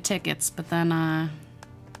missed it. I had tickets, but then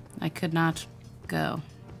I could not go.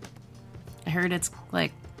 I heard it's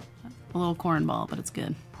like a little cornball, but it's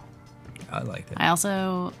good. I liked it. I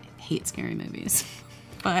also hate scary movies.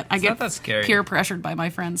 But I get peer pressured by my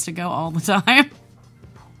friends to go all the time.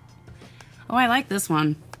 Oh, I like this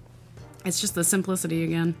one. It's just the simplicity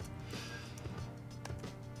again.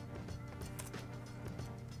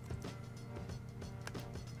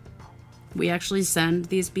 We actually send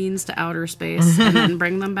these beans to outer space and then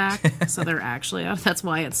bring them back. So they're actually out. That's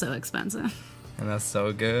why it's so expensive. And that's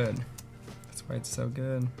so good. That's why it's so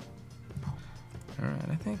good. All right,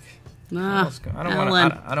 I think.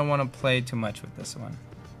 I don't want to play too much with this one.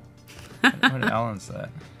 What Ellen's that?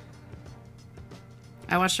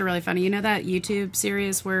 I watched a really funny. You know that YouTube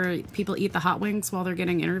series where people eat the hot wings while they're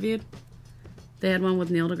getting interviewed? They had one with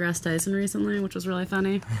Neil deGrasse Tyson recently, which was really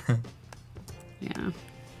funny. Yeah.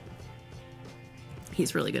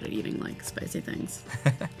 He's really good at eating like spicy things.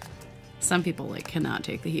 Some people like cannot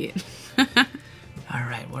take the heat. All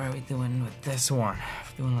right, what are we doing with this one?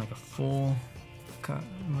 We're doing like a full cut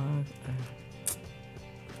mug.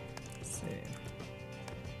 Let's see.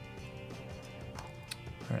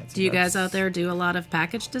 All right, so do you guys out there do a lot of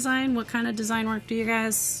package design? What kind of design work do you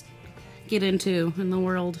guys get into in the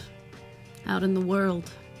world? Out in the world.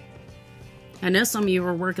 I know some of you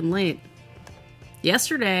were working late.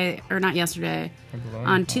 Yesterday, or not yesterday,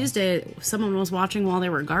 on Tuesday, someone was watching while they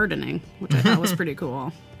were gardening, which I thought was pretty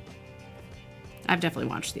cool. I've definitely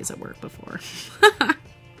watched these at work before.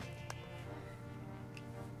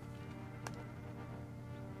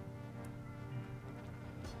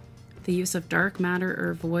 The use of dark matter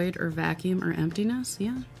or void or vacuum or emptiness,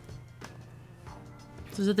 yeah.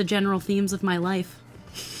 Those are the general themes of my life.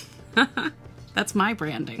 That's my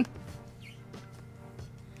branding.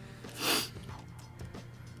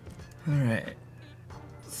 Alright.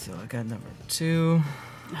 So I got number 2.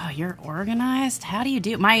 Oh, you're organized? How do you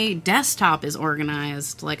do? My desktop is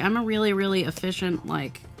organized. Like, I'm a really, really efficient,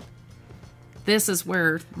 like, this is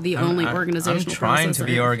where the only organizational I'm trying process to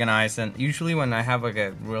be organized, and usually when I have like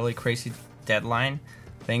a really crazy deadline,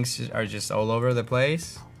 things are just all over the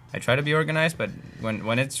place. I try to be organized, but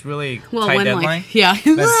when it's really tight deadline, like, yeah.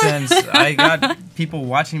 But since I got people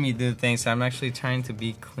watching me do things, I'm actually trying to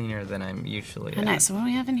be cleaner than I'm usually. Oh, nice. So what do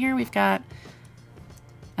we have in here? We've got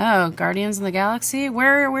Guardians of the Galaxy.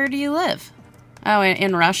 Where do you live? Oh,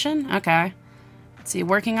 in Russian? Okay. Let's see,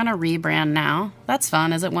 working on a rebrand now. That's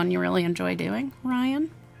fun. Is it one you really enjoy doing,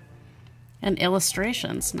 Ryan? And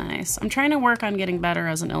illustrations, nice. I'm trying to work on getting better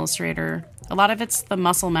as an illustrator. A lot of it's the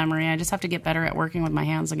muscle memory. I just have to get better at working with my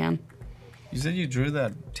hands again. You said you drew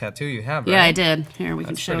that tattoo you have, right? Yeah, I did. Here, we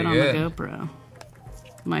can show it on good. the GoPro.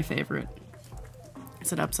 My favorite.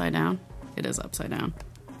 Is it upside down? It is upside down.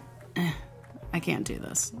 I can't do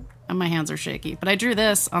this. And my hands are shaky. But I drew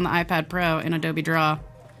this on the iPad Pro in Adobe Draw,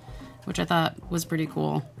 which I thought was pretty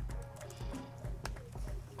cool.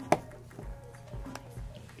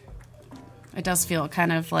 It does feel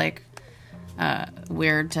kind of like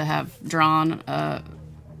weird to have drawn a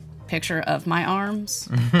picture of my arms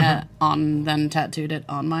then tattooed it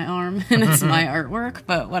on my arm, and it's my artwork,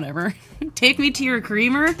 but whatever. Take me to your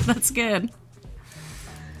creamer? That's good.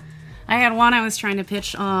 I had one I was trying to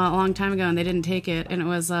pitch a long time ago, and they didn't take it, and it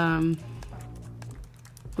was...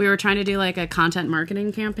 we were trying to do like a content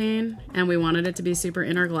marketing campaign, and we wanted it to be super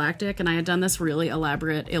intergalactic, and I had done this really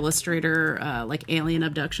elaborate Illustrator like alien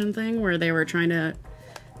abduction thing where they were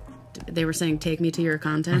saying take me to your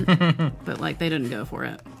content, but like they didn't go for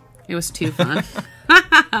it. It was too fun.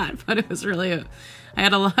 But it was really I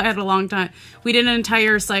had a long time. We did an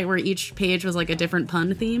entire site where each page was like a different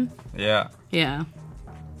pun theme. Yeah. Yeah.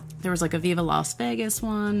 There was like a Viva Las Vegas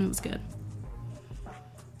one. It was good.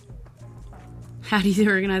 How do you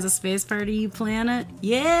organize a space party? You plan it?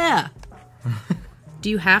 Yeah! Do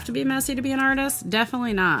you have to be messy to be an artist?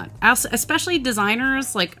 Definitely not. Especially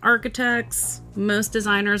designers, like architects. Most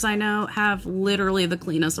designers I know have literally the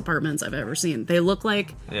cleanest apartments I've ever seen. They look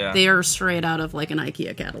like they are straight out of like an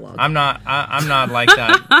IKEA catalog. I'm not like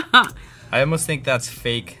that. I almost think that's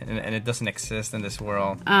fake, and it doesn't exist in this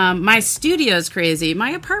world. My studio's crazy.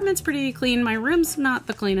 My apartment's pretty clean. My room's not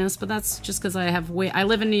the cleanest, but that's just because I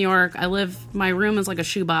live in New York. My room is like a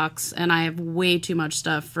shoebox, and I have way too much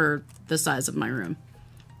stuff for the size of my room.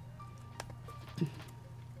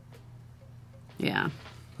 Yeah.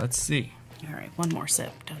 Let's see. All right, one more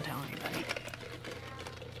sip. Don't tell anybody.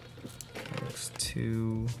 Looks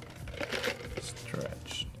too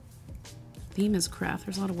stretched. Theme is craft.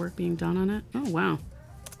 There's a lot of work being done on it. Oh, wow.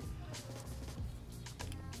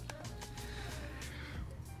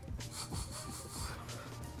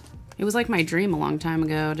 It was like my dream a long time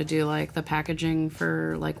ago to do like the packaging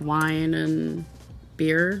for like wine and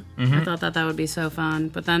beer. Mm-hmm. I thought that would be so fun,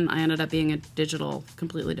 but then I ended up being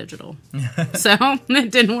completely digital. So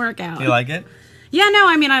it didn't work out. Do you like it? Yeah, no,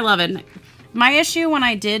 I mean, I love it. My issue when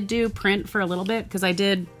I did do print for a little bit, because I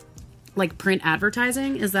did like print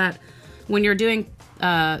advertising, is that when you're doing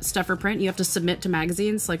stuff for print, you have to submit to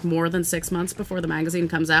magazines like more than 6 months before the magazine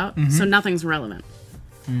comes out. Mm-hmm. So nothing's relevant.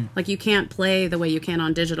 Like you can't play the way you can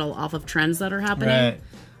on digital off of trends that are happening.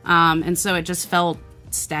 Right. And so it just felt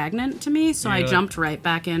stagnant to me. So I jumped right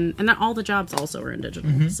back in. And then all the jobs also were in digital.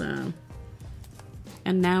 Mm-hmm. So,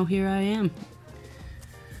 and now here I am.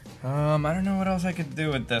 I don't know what else I could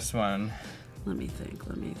do with this one. Let me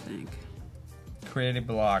think. Creative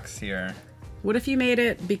blocks here. What if you made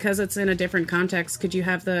it, because it's in a different context, could you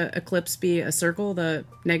have the eclipse be a circle, the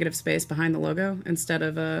negative space behind the logo, instead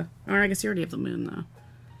of or I guess you already have the moon, though.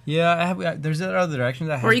 Yeah, there's other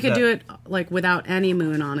directions I have. Or you could do it, like, without any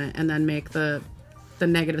moon on it, and then make the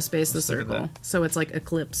negative space the circle. So it's, like,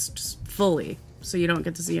 eclipsed fully, so you don't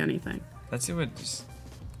get to see anything. Let's see what just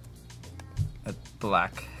a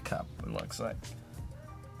black cup looks like.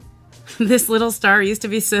 This little star used to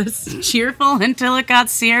be so cheerful until it got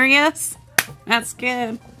serious. That's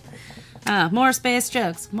good. More space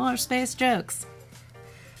jokes.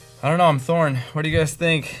 I don't know, I'm torn. What do you guys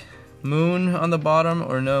think? Moon on the bottom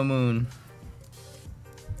or no moon?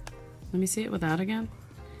 Let me see it without again.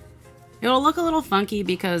 It'll look a little funky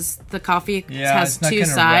because the coffee has two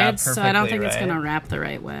sides, so I don't think it's going to wrap the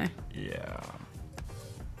right way. Yeah.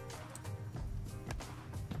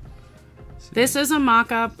 This is a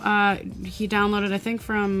mock-up he downloaded, I think,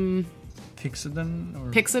 from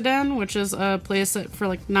Pixaden, which is a place that for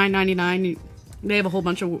like $9.99. They have a whole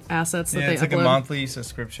bunch of assets that they upload. It's like a monthly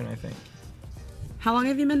subscription, I think. How long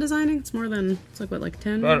have you been designing? It's more than, it's like what, like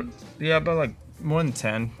 10? About like more than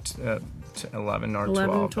 10 to 11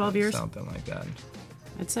 or 12 years? Something like that.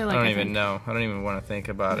 I'd say like... I don't even know. I don't even want to think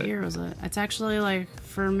about it. What year was it? It's actually like,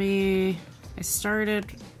 for me, I started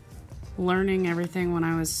learning everything when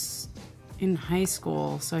I was in high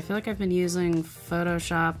school. So I feel like I've been using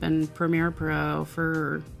Photoshop and Premiere Pro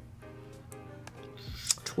for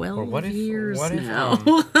 12 years now.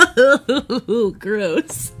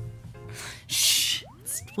 Gross. Shh.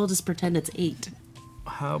 We'll just pretend it's 8.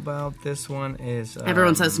 How about this one is...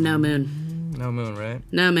 Everyone says no moon. No moon, right?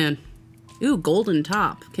 No moon. Ooh, golden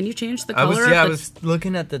top. Can you change the color? I was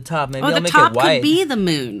looking at the top. Maybe I'll the make top it white. could be the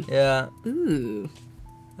moon. Yeah. Ooh.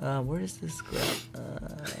 Where does this go?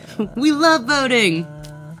 We love voting.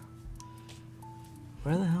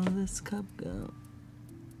 Where the hell did this cup go?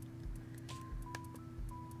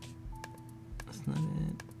 That's not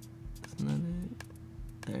it. That's not it.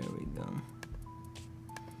 There we go.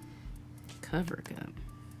 Cover cup.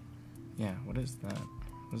 Yeah, what is that?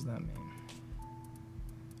 What does that mean?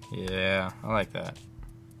 Yeah, I like that.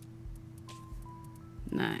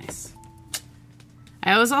 Nice.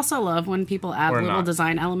 I always also love when people add little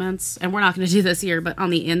design elements, and we're not going to do this here, but on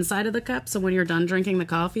the inside of the cup, so when you're done drinking the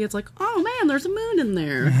coffee, it's like, oh man, there's a moon in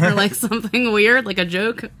there. Or like something weird, like a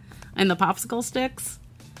joke in the popsicle sticks.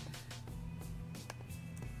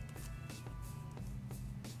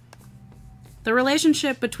 The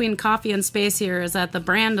relationship between coffee and space here is that the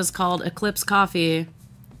brand is called Eclipse Coffee,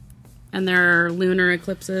 and there are lunar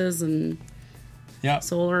eclipses and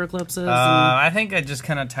solar eclipses. I think I just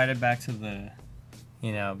kind of tied it back to the,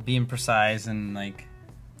 being precise and like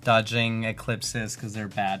dodging eclipses because they're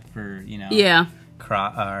bad for,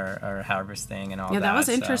 crop or harvesting and all that. Yeah, that was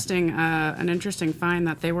interesting. An interesting find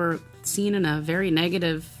that they were seen in a very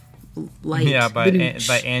negative light. Yeah, by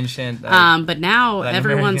ancient. But now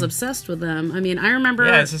everyone's obsessed with them. I mean, I remember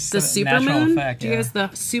the super moon. Do you guys the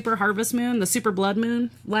super harvest moon, the super blood moon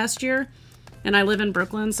last year? And I live in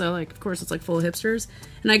Brooklyn, so like, of course, it's like full of hipsters.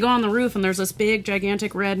 And I go on the roof, and there's this big,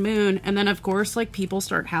 gigantic red moon. And then, of course, like people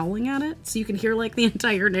start howling at it, so you can hear like the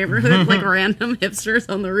entire neighborhood, like random hipsters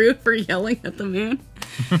on the roof are yelling at the moon.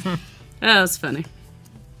 That was funny.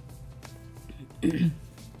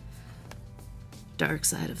 Dark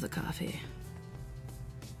side of the coffee.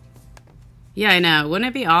 Yeah, I know. Wouldn't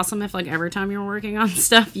it be awesome if like every time you're working on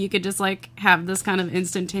stuff, you could just like have this kind of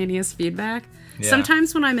instantaneous feedback? Yeah.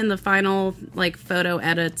 Sometimes when I'm in the final like photo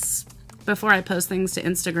edits, before I post things to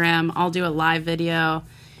Instagram, I'll do a live video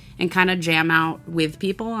and kind of jam out with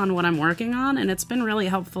people on what I'm working on. And it's been really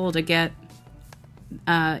helpful to get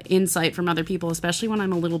insight from other people, especially when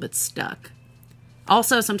I'm a little bit stuck.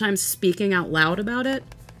 Also, sometimes speaking out loud about it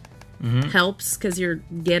helps because you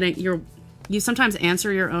sometimes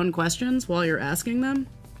answer your own questions while you're asking them.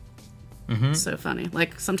 So funny.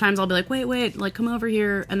 Like sometimes I'll be like, wait, like come over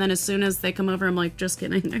here, and then as soon as they come over, I'm like, just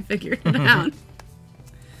kidding, I figured it out.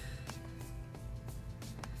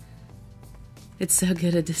 It's so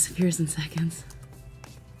good it disappears in seconds.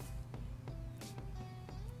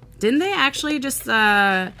 Didn't they actually just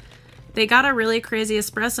they got a really crazy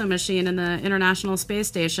espresso machine in the International Space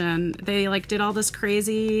Station. They like did all this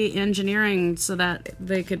crazy engineering so that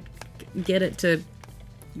they could get it to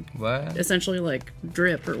essentially like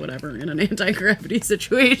drip or whatever in an anti-gravity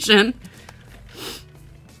situation.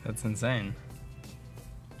 That's insane.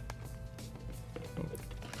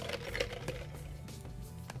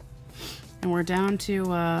 And we're down to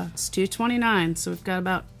it's 2:29, so we've got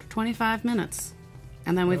about 25 minutes.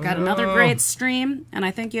 And then we've got another great stream, and I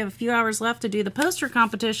think you have a few hours left to do the poster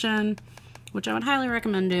competition, which I would highly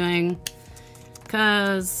recommend doing,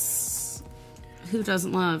 because who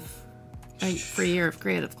doesn't love a free year of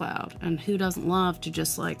Creative Cloud? And who doesn't love to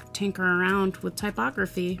just, like, tinker around with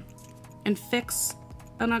typography and fix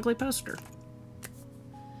an ugly poster?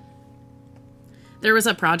 There was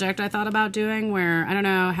a project I thought about doing where, I don't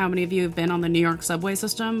know how many of you have been on the New York subway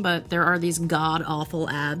system, but there are these god-awful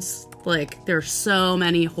ads. Like, there are so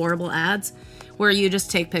many horrible ads where you just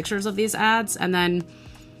take pictures of these ads, and then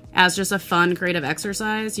as just a fun creative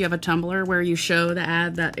exercise, you have a Tumblr where you show the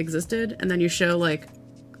ad that existed, and then you show, like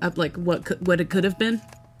what it could have been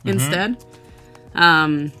instead.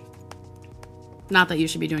 Not that you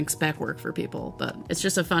should be doing spec work for people, but it's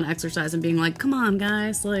just a fun exercise and being like, come on,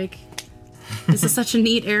 guys, like, this is such a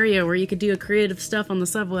neat area where you could do a creative stuff on the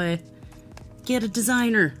subway. Get a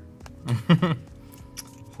designer.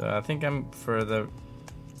 So I think I'm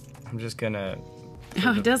just gonna...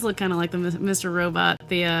 Oh, it does look kind of like the Mr. Robot,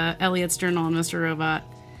 the Elliot's Journal and Mr. Robot.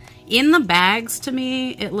 In the bags, to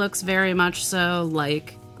me, it looks very much so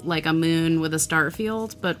like a moon with a star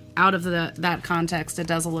field, but out of that context, it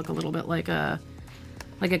does look a little bit like a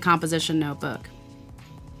composition notebook.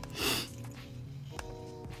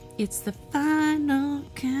 It's the final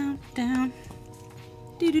countdown.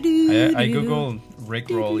 I googled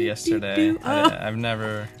Rickroll yesterday. I've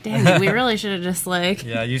never... Damn it, we really should have just like...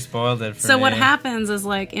 Yeah, you spoiled it for me. So what happens is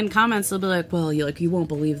like in comments they'll be like, well, you won't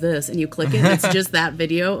believe this, and you click it, it's just that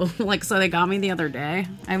video. Like, so they got me the other day.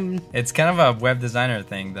 It's kind of a web designer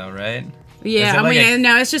thing though, right? Yeah, I mean,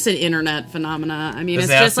 no, it's just an internet phenomena. I mean, it's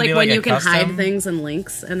just like when you can hide things and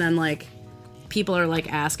links, and then like people are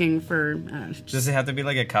like asking for... Does it have to be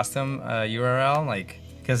like a custom URL? Like...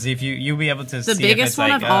 Because if you'll be able to see... The biggest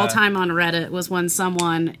one of all time on Reddit was when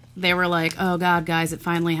they were like, oh god, guys, it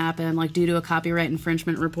finally happened. Like, due to a copyright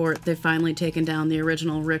infringement report, they've finally taken down the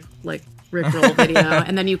original Rickroll video.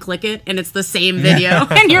 And then you click it, and it's the same video.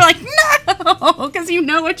 And you're like, no! Because you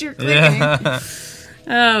know what you're clicking. Yeah.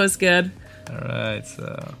 Oh, it was good. Alright,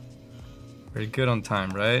 so... Very good on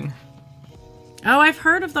time, right? Oh, I've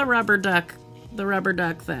heard of the rubber duck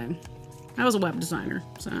thing. I was a web designer,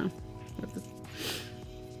 so...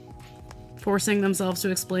 Forcing themselves to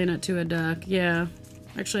explain it to a duck. Yeah.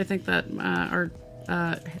 Actually, I think that our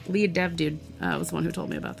lead dev dude was the one who told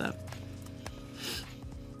me about that.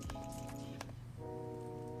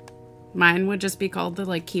 Mine would just be called the,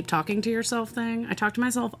 like, keep talking to yourself thing. I talk to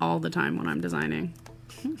myself all the time when I'm designing.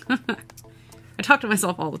 I talk to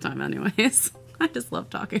myself all the time anyways. I just love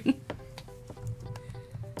talking.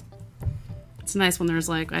 It's nice when there's,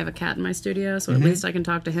 like, I have a cat in my studio, so at least I can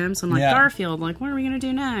talk to him. So I'm like, Garfield, like, what are we going to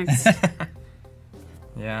do next?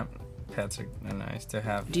 Yeah, pets are nice to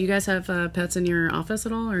have. Do you guys have pets in your office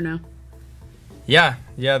at all, or no? Yeah,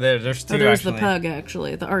 there's two. There's the pug,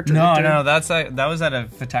 actually, the art director. No, that was at a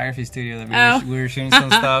photography studio that we were shooting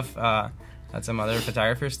some stuff at some other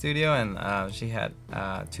photographer studio, and she had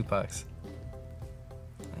 2 pugs.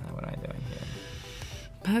 What am I doing here?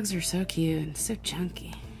 Pugs are so cute and so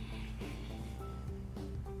chunky.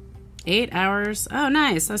 8 hours. Oh,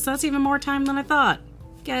 nice. That's even more time than I thought.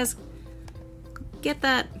 You guys, get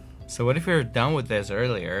that. So what if we were done with this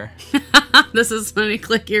earlier? This is funny.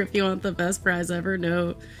 Click here if you want the best prize ever.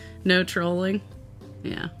 No trolling.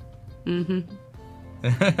 Yeah. Mm-hmm.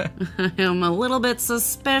 I'm a little bit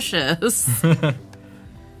suspicious. All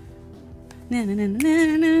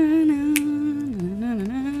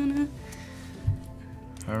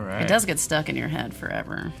right. It does get stuck in your head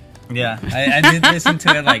forever. Yeah, I did listen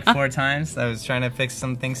to it like 4 times. I was trying to fix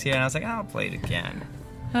some things here, and I was like, I'll play it again.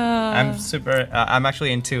 I'm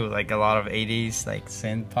actually into like a lot of 80s like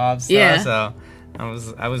synth pop stuff, so I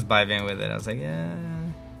was vibing with it. I was like, yeah,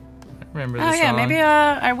 I remember this song. Maybe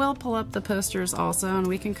I will pull up the posters also, and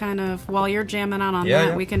we can kind of, while you're jamming out on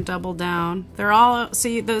that, we can double down. They're all,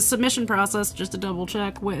 see, the submission process, just to double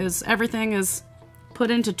check, is everything is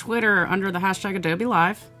put into Twitter under the hashtag Adobe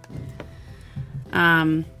Live.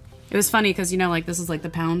 It was funny because, you know, like, this is like the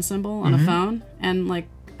pound symbol on a phone, and like,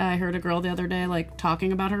 I heard a girl the other day, like,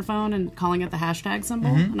 talking about her phone and calling it the hashtag symbol,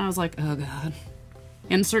 and I was like, oh god.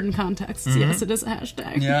 In certain contexts, yes, it is a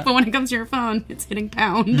hashtag. Yeah. But when it comes to your phone, it's hitting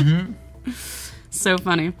pound. So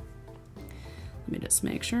funny. Let me just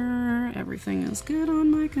make sure everything is good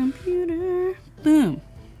on my computer. Boom.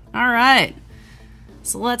 All right.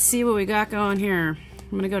 So let's see what we got going here. I'm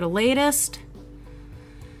going to go to latest.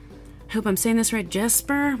 Hope I'm saying this right.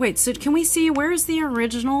 Jesper. Wait, so can we see, where's the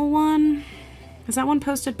original one? Is that one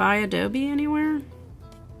posted by Adobe anywhere?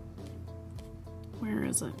 Where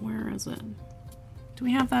is it? Where is it? Do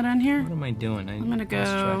we have that in here? What am I doing? I'm gonna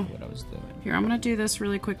go. What I was doing. Here, I'm gonna do this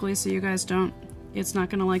really quickly so you guys don't. It's not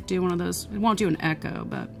gonna like do one of those. It won't do an echo,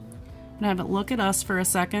 but I'm gonna have it look at us for a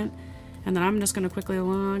second, and then I'm just gonna quickly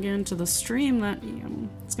log into the stream. That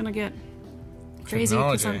it's gonna get crazy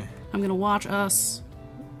because I'm gonna watch us,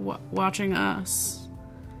 watching us,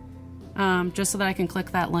 just so that I can click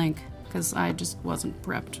that link because I just wasn't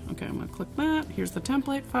prepped. Okay, I'm gonna click that. Here's the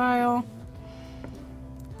template file.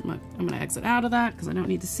 I'm gonna exit out of that because I don't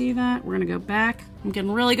need to see that. We're gonna go back. I'm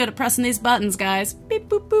getting really good at pressing these buttons, guys. Beep,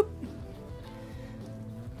 boop, boop.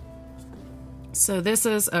 So this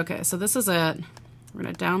is, okay, so this is it. We're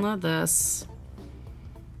gonna download this.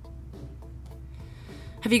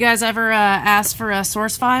 Have you guys ever asked for a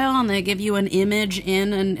source file and they give you an image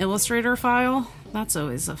in an Illustrator file? That's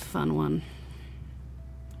always a fun one.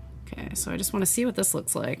 Okay, so I just want to see what this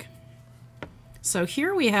looks like. So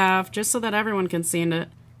here we have, just so that everyone can see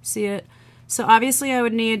it. So obviously I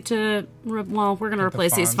would need to, well, we're going to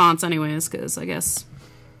replace these fonts anyways, because I guess...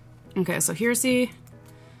 Okay, so here's the...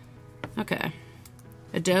 Okay.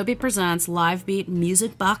 Adobe presents Live Beat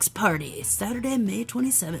Music Box Party, Saturday, May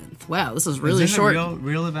 27th. Wow, this is really short. Is it a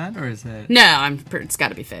real event, or is it... No, it's got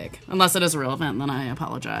to be fake. Unless it is a real event, then I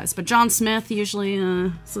apologize. But John Smith usually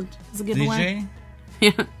is a giveaway.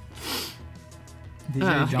 DJ? Yeah.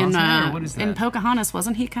 DJ Johnson, or what is that? In Pocahontas,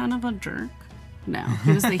 wasn't he kind of a jerk? No,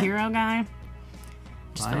 he was the hero guy.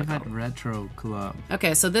 Live at Retro Club.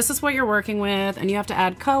 Okay, so this is what you're working with, and you have to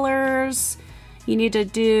add colors. You need to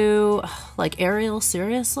do, like, Arial,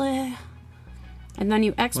 seriously? And then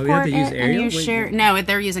you export it, and you share... No,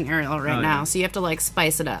 they're using Arial right now, so you have to, like,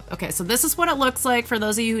 spice it up. Okay, so this is what it looks like for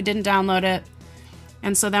those of you who didn't download it.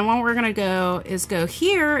 And so then what we're going to go is go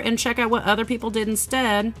here and check out what other people did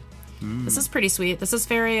instead. This is pretty sweet. This is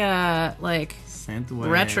very, like... Synthwave.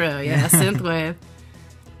 Retro, yeah, synthwave.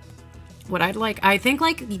 What I'd like... I think,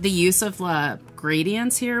 like, the use of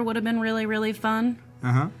gradients here would have been really, really fun.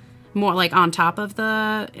 Uh-huh. More like on top of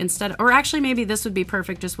the, instead, or actually maybe this would be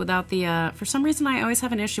perfect just without the, for some reason I always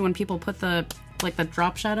have an issue when people put the, like the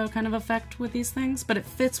drop shadow kind of effect with these things, but it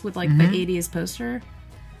fits with like the 80s poster.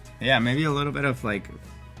 Yeah, maybe a little bit of like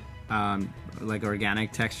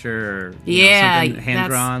organic texture or something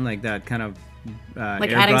hand-drawn, like that kind of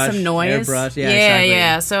like adding some noise. Airbrush. Yeah, exactly.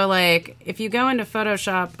 Yeah. So like if you go into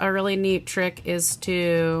Photoshop, a really neat trick is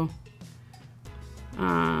to,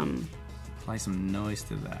 apply some noise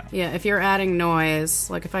to that. Yeah, if you're adding noise,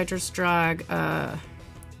 like if I just drag,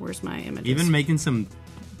 where's my images? Even making some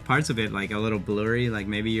parts of it like a little blurry, like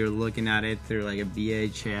maybe you're looking at it through like a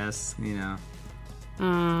VHS, you know.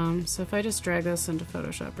 So if I just drag this into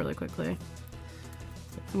Photoshop really quickly,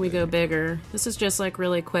 and we go bigger. This is just like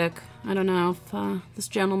really quick. I don't know if this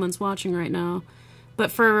gentleman's watching right now, but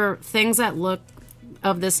for things that look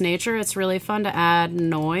of this nature, it's really fun to add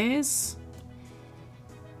noise.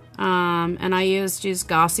 And I used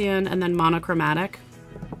Gaussian and then monochromatic.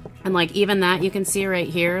 And like even that you can see right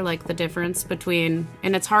here, like the difference between,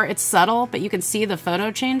 and it's subtle, but you can see the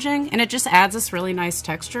photo changing, and it just adds this really nice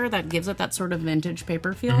texture that gives it that sort of vintage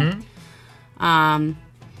paper feel.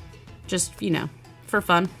 Just, you know, for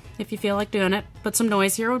fun, if you feel like doing it. Put some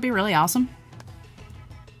noise here would be really awesome.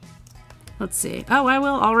 Let's see. Oh,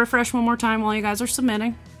 I'll refresh one more time while you guys are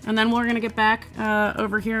submitting. And then we're gonna get back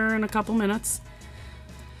over here in a couple minutes.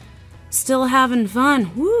 Still having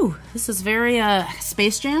fun. Woo! This is very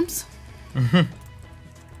Space Jams.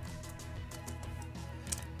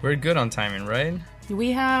 We're good on timing, right?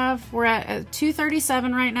 We're at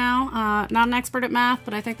 2:37 right now. Not an expert at math,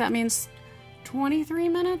 but I think that means 23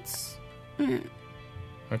 minutes.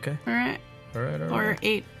 Okay. All right. Or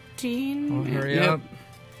 18. Well, hurry up.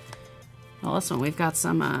 Well, listen, we've got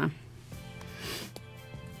some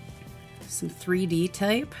 3D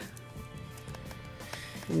type.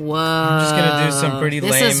 Whoa. I'm just gonna do some pretty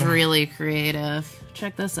lame... This is really creative.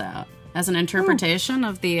 Check this out. As an interpretation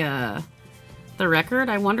of the record,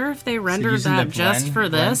 I wonder if they rendered that just for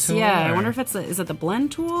this. Yeah, I wonder if is it the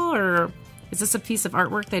blend tool, or is this a piece of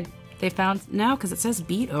artwork they found? No, because it says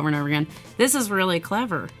beat over and over again. This is really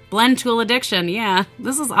clever. Blend tool addiction, yeah.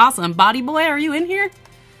 This is awesome. Body Boy, are you in here?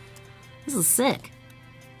 This is sick.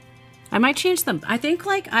 I might change them. I think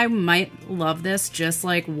like I might love this just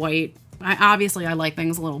like white. Obviously, I like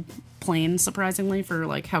things a little plain, surprisingly, for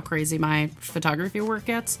like how crazy my photography work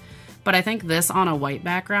gets. But I think this on a white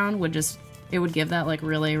background would give that like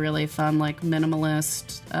really, really fun, like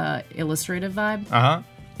minimalist, illustrative vibe.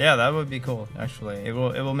 Yeah, that would be cool. Actually, it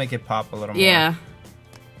will make it pop a little more. Yeah.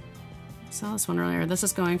 I saw this one earlier. This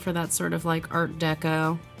is going for that sort of like Art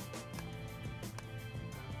Deco.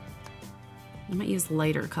 I might use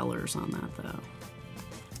lighter colors on that though.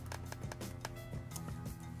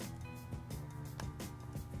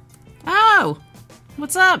 Oh!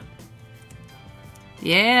 What's up?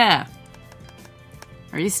 Yeah.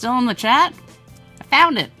 Are you still in the chat? I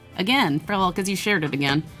found it. Again. Because you shared it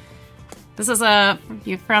again. This is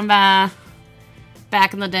from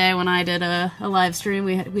back in the day when I did a live stream.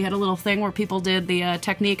 We had a little thing where people did the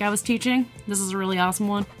technique I was teaching. This is a really awesome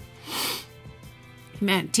one.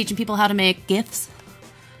 Man, teaching people how to make GIFs.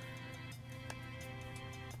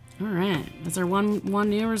 Alright. Is there one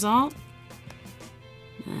new result?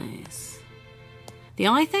 Nice. The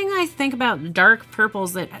only thing I think about dark purple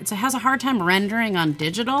is that it has a hard time rendering on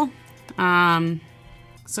digital.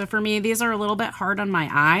 So for me, these are a little bit hard on my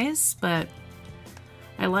eyes, but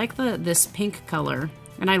I like this pink color.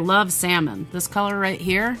 And I love salmon. This color right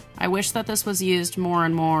here, I wish that this was used more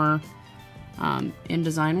and more in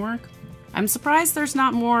design work. I'm surprised there's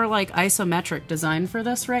not more like isometric design for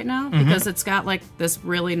this right now, because it's got like this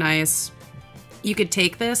really nice, you could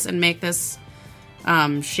take this and make this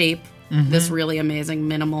shape this really amazing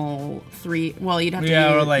minimal well, you'd have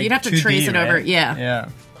to like you'd have to trace it over. Right? Yeah,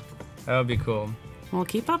 that would be cool. Well,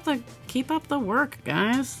 keep up the work,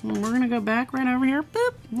 guys. We're gonna go back right over here.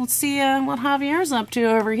 Boop. Let's see what Javier's up to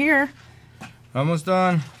over here. Almost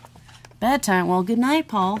done. Bedtime. Well, good night,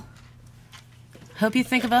 Paul. Hope you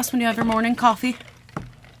think of us when you have your morning coffee.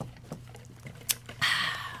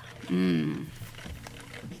 All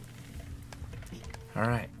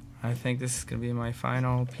right. I think this is going to be my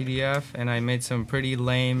final PDF, and I made some pretty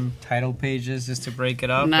lame title pages just to break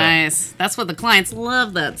it up. Nice. That's what the clients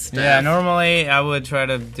love, that stuff. Yeah, normally I would try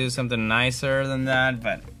to do something nicer than that,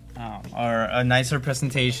 but or a nicer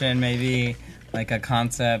presentation, maybe like a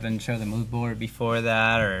concept and show the mood board before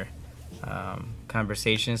that, or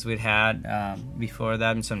conversations we'd had before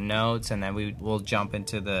that and some notes, and then we'll jump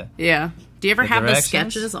into the Do you ever have the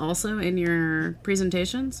sketches also in your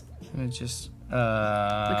presentations? It's just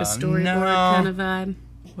like a storyboard kind of vibe.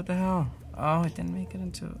 What the hell? Oh, it didn't make it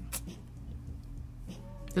into it.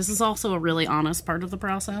 This is also a really honest part of the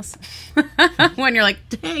process. When you're like,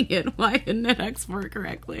 dang it, why didn't it export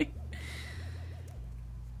correctly?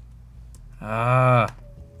 Sorry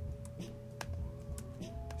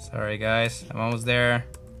guys, I'm almost there.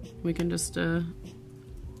 We can just Actually,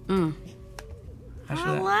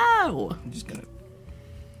 hello. I'm just gonna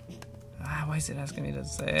why is it asking me to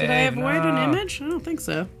say? Did I avoid an image? I don't think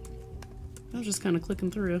so. I was just kind of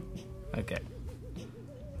clicking through. Okay.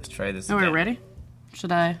 Let's try this again. We're ready?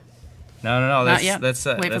 Should I? No. Not yet? Let's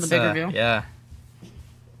wait for the big reveal. Yeah.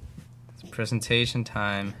 It's presentation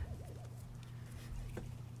time.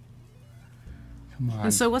 Come on.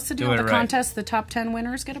 And so what's the deal with the contest? The top 10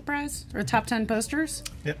 winners get a prize? Or top 10 posters?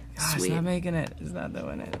 Yep. Oh, it's not making it. It's not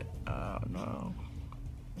doing it. Oh, no.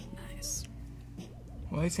 Nice.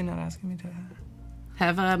 Why is he not asking me to?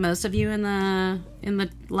 Have most of you in the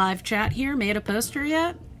live chat here made a poster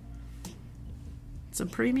yet? It's a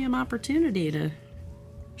premium opportunity to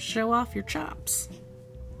show off your chops.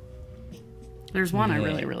 There's one I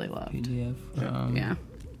really, really loved. PDF. Yeah.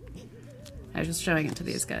 I was just showing it to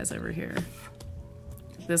these guys over here.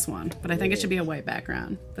 This one. But I think it should be a white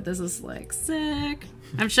background. But this is like sick.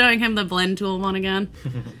 I'm showing him the blend tool one again.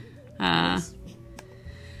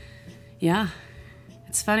 Yeah.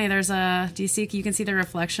 It's funny, there's a, do you see, you can see the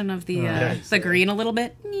reflection of the the green a little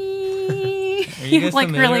bit. Are you guys like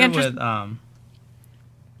really interested? Oh,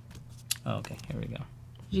 okay, here we go. Did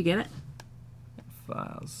you get it?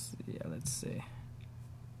 Files, yeah, let's see.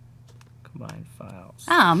 Combine files.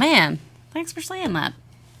 Oh man, thanks for saying that.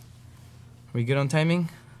 Are we good on timing?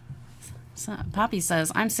 So, Poppy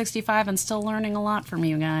says, I'm 65 and still learning a lot from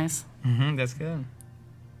you guys. That's good.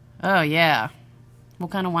 Oh yeah.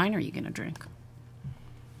 What kind of wine are you gonna drink?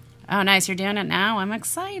 Oh, nice. You're doing it now? I'm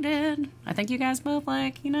excited. I think you guys both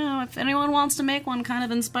like, you know, if anyone wants to make one kind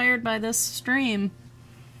of inspired by this stream,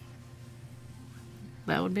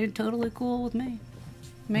 that would be totally cool with me.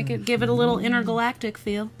 Give it a little intergalactic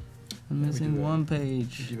feel. I'm missing one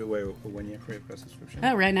page. Give away a 1-year free plus subscription.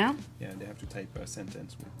 Oh, right now? Yeah, they have to type a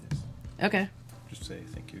sentence with this. Okay. Just say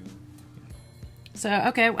thank you. So,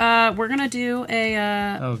 okay, we're going to do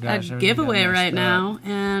a giveaway right now,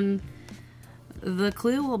 and the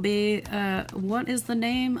clue will be, what is the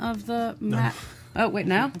name of the map? Oh, wait,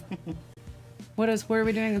 no? What are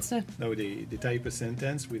we doing instead? No, they type a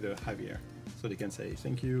sentence with a Javier. So they can say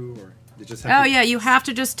thank you, or they just have yeah, you have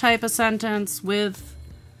to just type a sentence with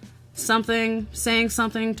something, saying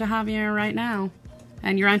something to Javier right now,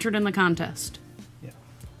 and you're entered in the contest. Yeah.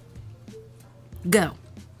 Go.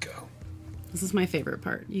 Go. This is my favorite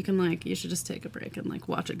part. You should just take a break and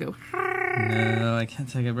watch it go. No, I can't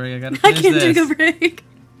take a break. I gotta finish I can't take a break.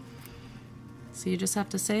 So you just have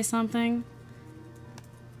to say something.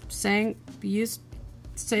 Say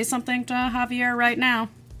something to Javier right now.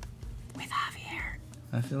 With Javier.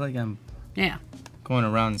 I feel like I'm going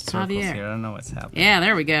around in circles Javier. here. I don't know what's happening. Yeah,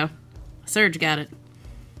 there we go. Serge got it.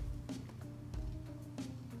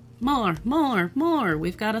 More.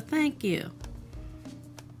 We've got a thank you.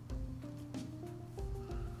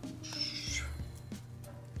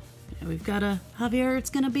 Yeah, we've got a Javier, it's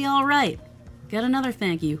gonna be all right. Got another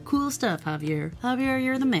thank you. Cool stuff, Javier. Javier,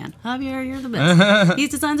 you're the man. Javier, you're the best. These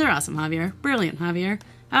designs are awesome, Javier. Brilliant, Javier.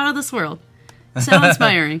 Out of this world. So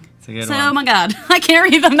inspiring. It's a good one. one. Oh my god, I can't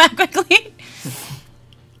read them that quickly.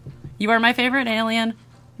 You are my favorite alien.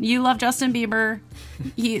 You love Justin Bieber.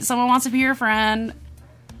 Someone wants to be your friend.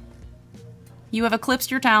 You have eclipsed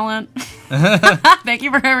your talent. Thank you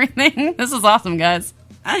for everything. This is awesome, guys.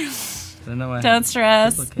 Don't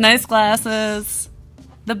stress. Nice glasses.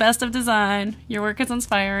 The best of design. Your work is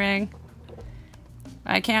inspiring.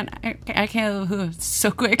 I can't. It's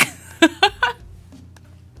so quick. This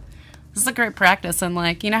is a great practice. And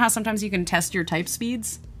like, you know how sometimes you can test your type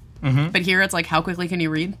speeds? But here it's like, how quickly can you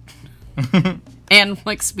read? And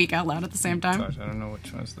like speak out loud at the same time. Gosh, I don't know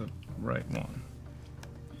which one's the right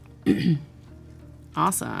one.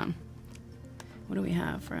 Awesome. What do we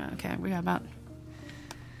have for, okay, we got about,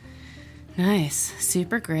 nice,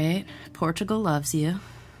 super great. Portugal loves you.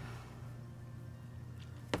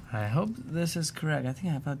 I hope this is correct. I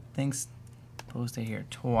think I put things posted here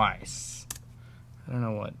twice. I don't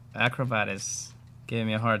know what. Acrobat is giving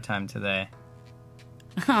me a hard time today.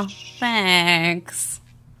 Oh, thanks.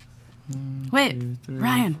 Wait, 2, 3,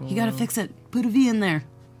 Ryan, 4. you gotta fix it. Put a V in there.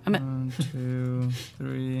 1, 2,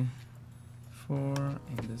 3, 4,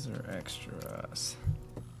 and these are extras.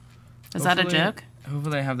 Is that a joke?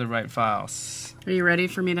 Hopefully I have the right files. Are you ready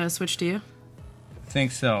for me to switch to you? I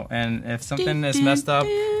think so. And if something is messed up...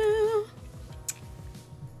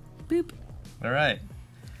 Boop. Alright.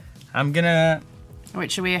 I'm gonna...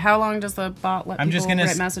 Wait, should we... How long does the bot let people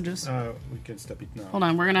write messages? We can stop it now. Hold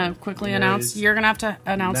on, we're gonna quickly announce... You're gonna have to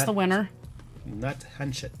announce the winner. Nat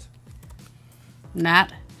Hanchett.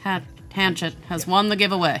 Nat Hanchett has won the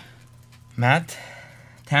giveaway. Matt?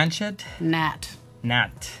 Tanchett? Nat.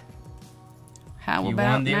 How You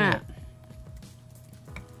about won the Nat? award.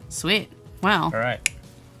 Sweet. Well. Alright.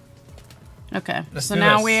 Okay. Let's so do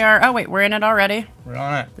now this. we are... Oh, wait. We're in it already. We're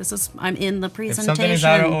on it. This is... I'm in the If presentation. something is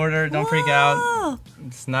out of order, don't freak out. Whoa!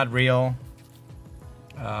 It's not real.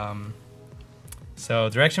 So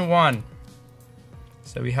direction 1.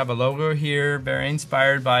 So we have a logo here, very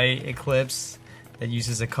inspired by Eclipse, that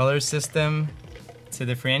uses a color system to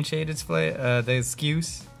differentiate the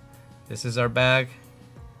SKUs. This is our bag,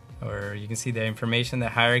 or you can see the information, the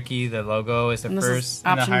hierarchy. The logo is the And this first is in the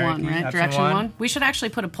option hierarchy. 1, right? Direction 1. We should actually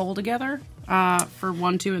put a poll together for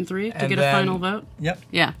 1, 2, and 3 to And get then- a final vote. Yep.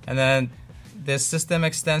 Yeah. And then this system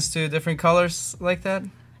extends to different colors like that.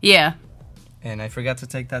 Yeah. And I forgot to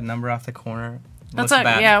take that number off the corner. That's Looks it.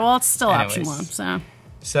 bad. Yeah, well, it's still Anyways. option 1, so...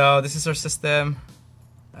 So this is our system,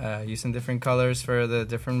 using different colors for the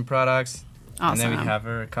different products. Awesome. And then we have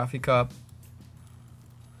our coffee cup.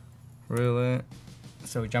 Really.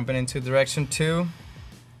 So we're jumping into direction 2.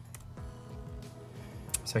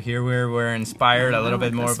 So here we're inspired a little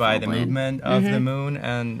bit more by the movement of the moon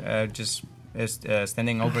and just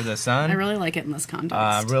standing over the sun. I really like it in this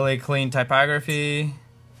context. Really clean typography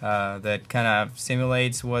that kind of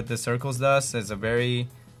simulates what the circles does. It's a very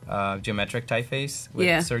geometric typeface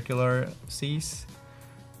with circular C's.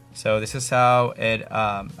 So this is how it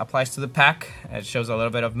applies to the pack. It shows a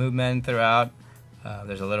little bit of movement throughout.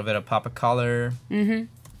 There's a little bit of pop of color, and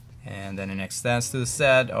then it extends to the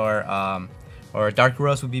set. Or a dark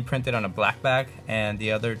rose would be printed on a black back, and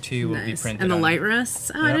the other two will be printed. And the on light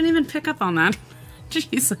rests. Oh, I didn't even pick up on that.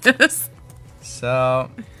 Jesus.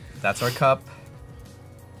 So that's our cup.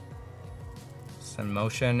 Some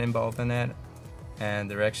motion involved in it. And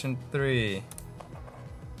direction 3.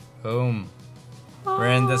 Boom. We're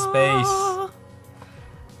in the space.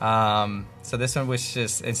 So this one was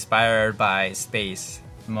just inspired by space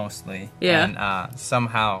mostly. Yeah. And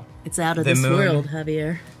somehow It's out of the this moon- world,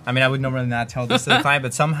 Javier. I mean, I would normally not tell this to the client,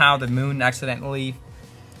 but somehow the moon accidentally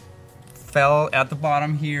fell at the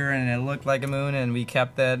bottom here, and it looked like a moon, and we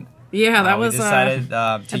kept it. Yeah, that was we decided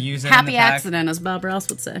to use it in happy the pack. accident, as Bob Ross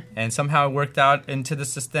would say. And somehow it worked out into the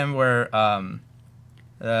system where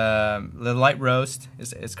the light roast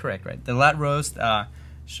is correct, right? The light roast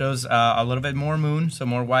shows a little bit more moon, so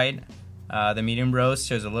more white. The medium roast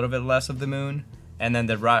shows a little bit less of the moon, and then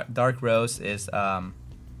the dark roast is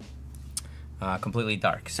completely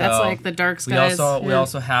dark. So That's like the dark skies. We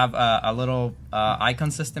also have a little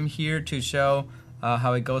icon system here to show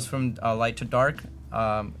how it goes from light to dark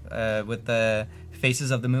with the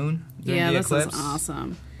faces of the moon during the eclipse. This is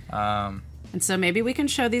awesome. And so maybe we can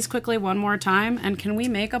show these quickly one more time. And can we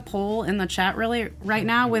make a poll in the chat right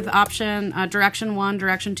now with option direction 1,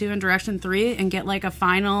 direction 2, and direction 3, and get like a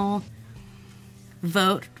final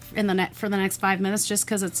vote in for the next 5 minutes, just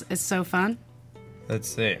because it's so fun? Let's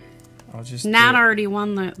see. I'll just Nat already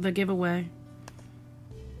won the giveaway.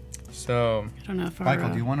 So I don't know if Michael,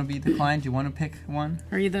 do you want to be the client? Do you want to pick one?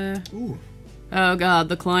 Are you the? Ooh. Oh God,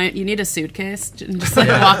 the client. You need a suitcase and just like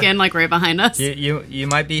walk in like right behind us. You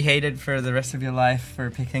might be hated for the rest of your life for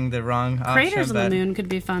picking the wrong option. Craters of the moon could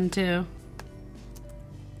be fun too.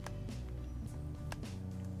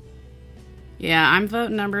 Yeah, I'm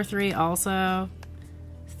voting number 3 also.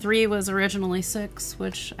 3 was originally 6,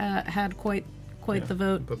 which had quite the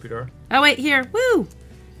vote. Popular. Oh wait, here, woo!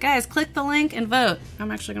 Guys, click the link and vote.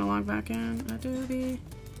 I'm actually gonna log back in. Adobe.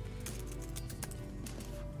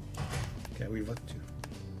 Okay, we vote too.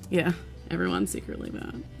 Yeah, everyone secretly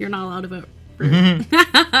vote. You're not allowed to vote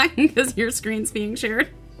because your screen's being shared.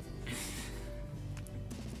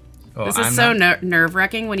 Oh, This is so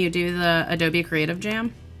nerve-wracking when you do the Adobe Creative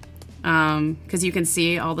Jam, because you can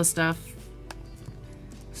see all the stuff.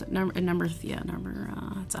 So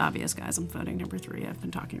it's obvious, guys. I'm voting number 3. I've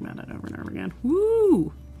been talking about it over and over again.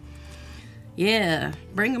 Woo! Yeah,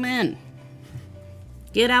 bring them in.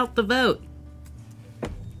 Get out the vote.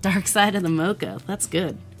 Dark Side of the Mocha. That's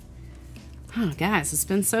good. Oh, guys, it's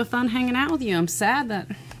been so fun hanging out with you. I'm sad that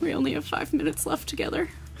we only have 5 minutes left together.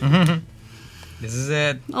 This is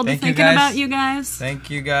it. I'll be thinking about you guys. Thank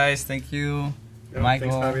you, guys. Thank you, Yeah,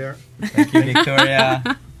 Michael. Thanks, Javier. Thank you,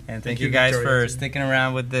 Victoria. And thank you, you guys Victoria, for too. sticking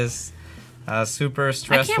around with this super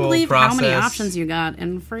stressful I can't believe process. how many options you got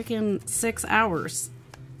in freaking 6 hours.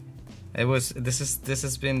 It was. This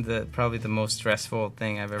has been probably the most stressful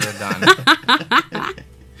thing I've ever done.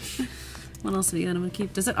 What else are you gonna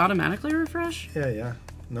keep? Does it automatically refresh? Yeah.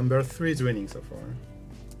 Number 3 is winning so far.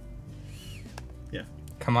 Yeah.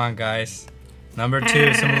 Come on, guys. Number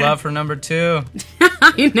 2. Some love for number 2.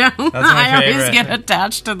 I know. That's my I always favorite. get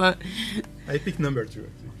attached to the. I picked number 2 actually.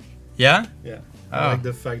 Yeah. Yeah. Oh. I like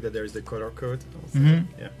the fact that there's the color code. Also. Mhm.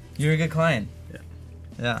 Yeah. You're a good client. Yeah.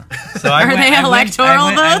 Yeah. So Are they electoral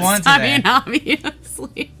I votes? won I today. mean,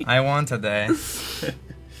 obviously. I won today.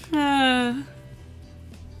 Uh,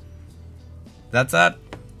 That's it.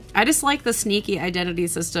 I just like the sneaky identity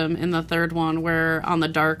system in the third one, where on the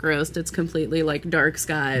dark roast it's completely like dark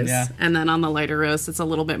skies, Yeah. and then on the lighter roast it's a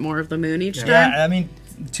little bit more of the moon each Yeah, time. I mean,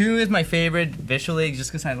 2 is my favorite visually,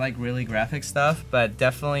 just because I like really graphic stuff. But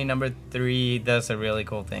definitely number 3 does a really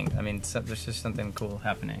cool thing. I mean, there's just something cool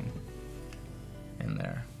happening in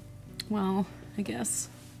there. Well, I guess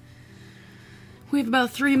we have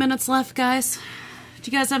about 3 minutes left, guys. Do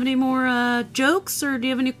you guys have any more jokes, or do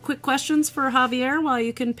you have any quick questions for Javier while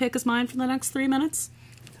you can pick his mind for the next 3 minutes?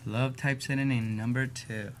 Love typesetting in number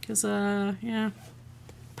 2. Because, yeah,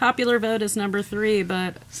 popular vote is number 3,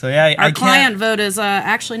 but So yeah, our client vote is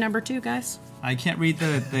actually number 2, guys. I can't read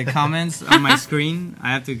the comments on my screen.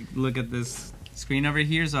 I have to look at this screen over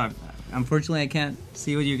here. So unfortunately, I can't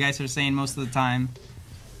see what you guys are saying most of the time.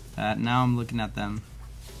 Now I'm looking at them.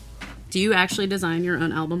 Do you actually design your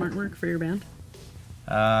own album artwork for your band?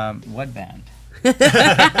 What band?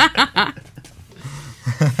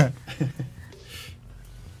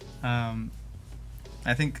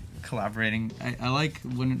 I think collaborating. I like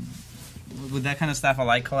when with that kind of stuff. I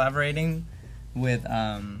like collaborating with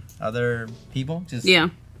other people. Just Yeah.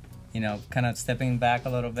 you know, kind of stepping back a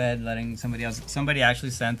little bit, letting somebody else. Somebody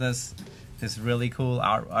actually sent us this really cool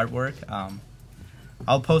artwork.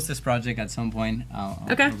 I'll post this project at some point.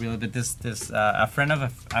 Okay. But a friend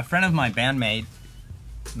of my bandmate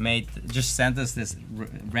just sent us this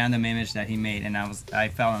random image that he made, and I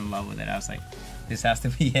fell in love with it. I was like, this has to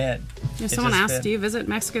be it. If someone asked, do you visit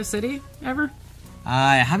Mexico City ever?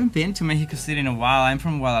 I haven't been to Mexico City in a while. I'm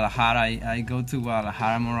from Guadalajara. I go to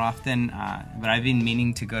Guadalajara more often, but I've been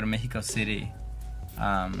meaning to go to Mexico City.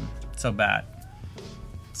 So bad.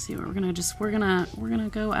 Let's see what we're gonna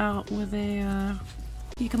go out with a.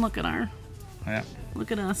 You can look at Yeah.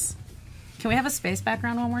 look at us. Can we have a space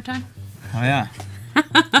background one more time? Oh yeah.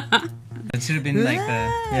 That should have been like the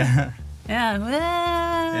Yeah.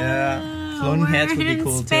 Yeah. Floating heads would be We're in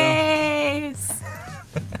cool, too. space.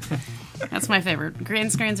 That's my favorite. Green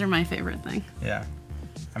screens are my favorite thing. Yeah.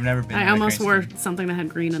 I've never been. I on a almost green wore screen. something that had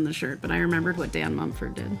green in the shirt, but I remembered what Dan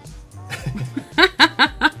Mumford did.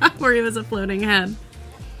 Where he was a floating head.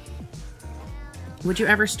 Would you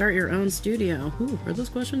ever start your own studio? Ooh, are those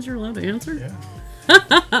questions you're allowed to answer? Yeah.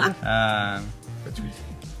 But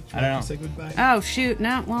I don't know. Say goodbye. Oh, shoot.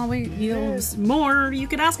 No, well, more. You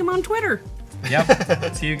could ask him on Twitter.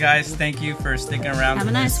 Yep. See you guys. Thank you for sticking around. Have a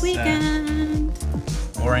with nice this, weekend.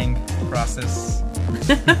 boring process.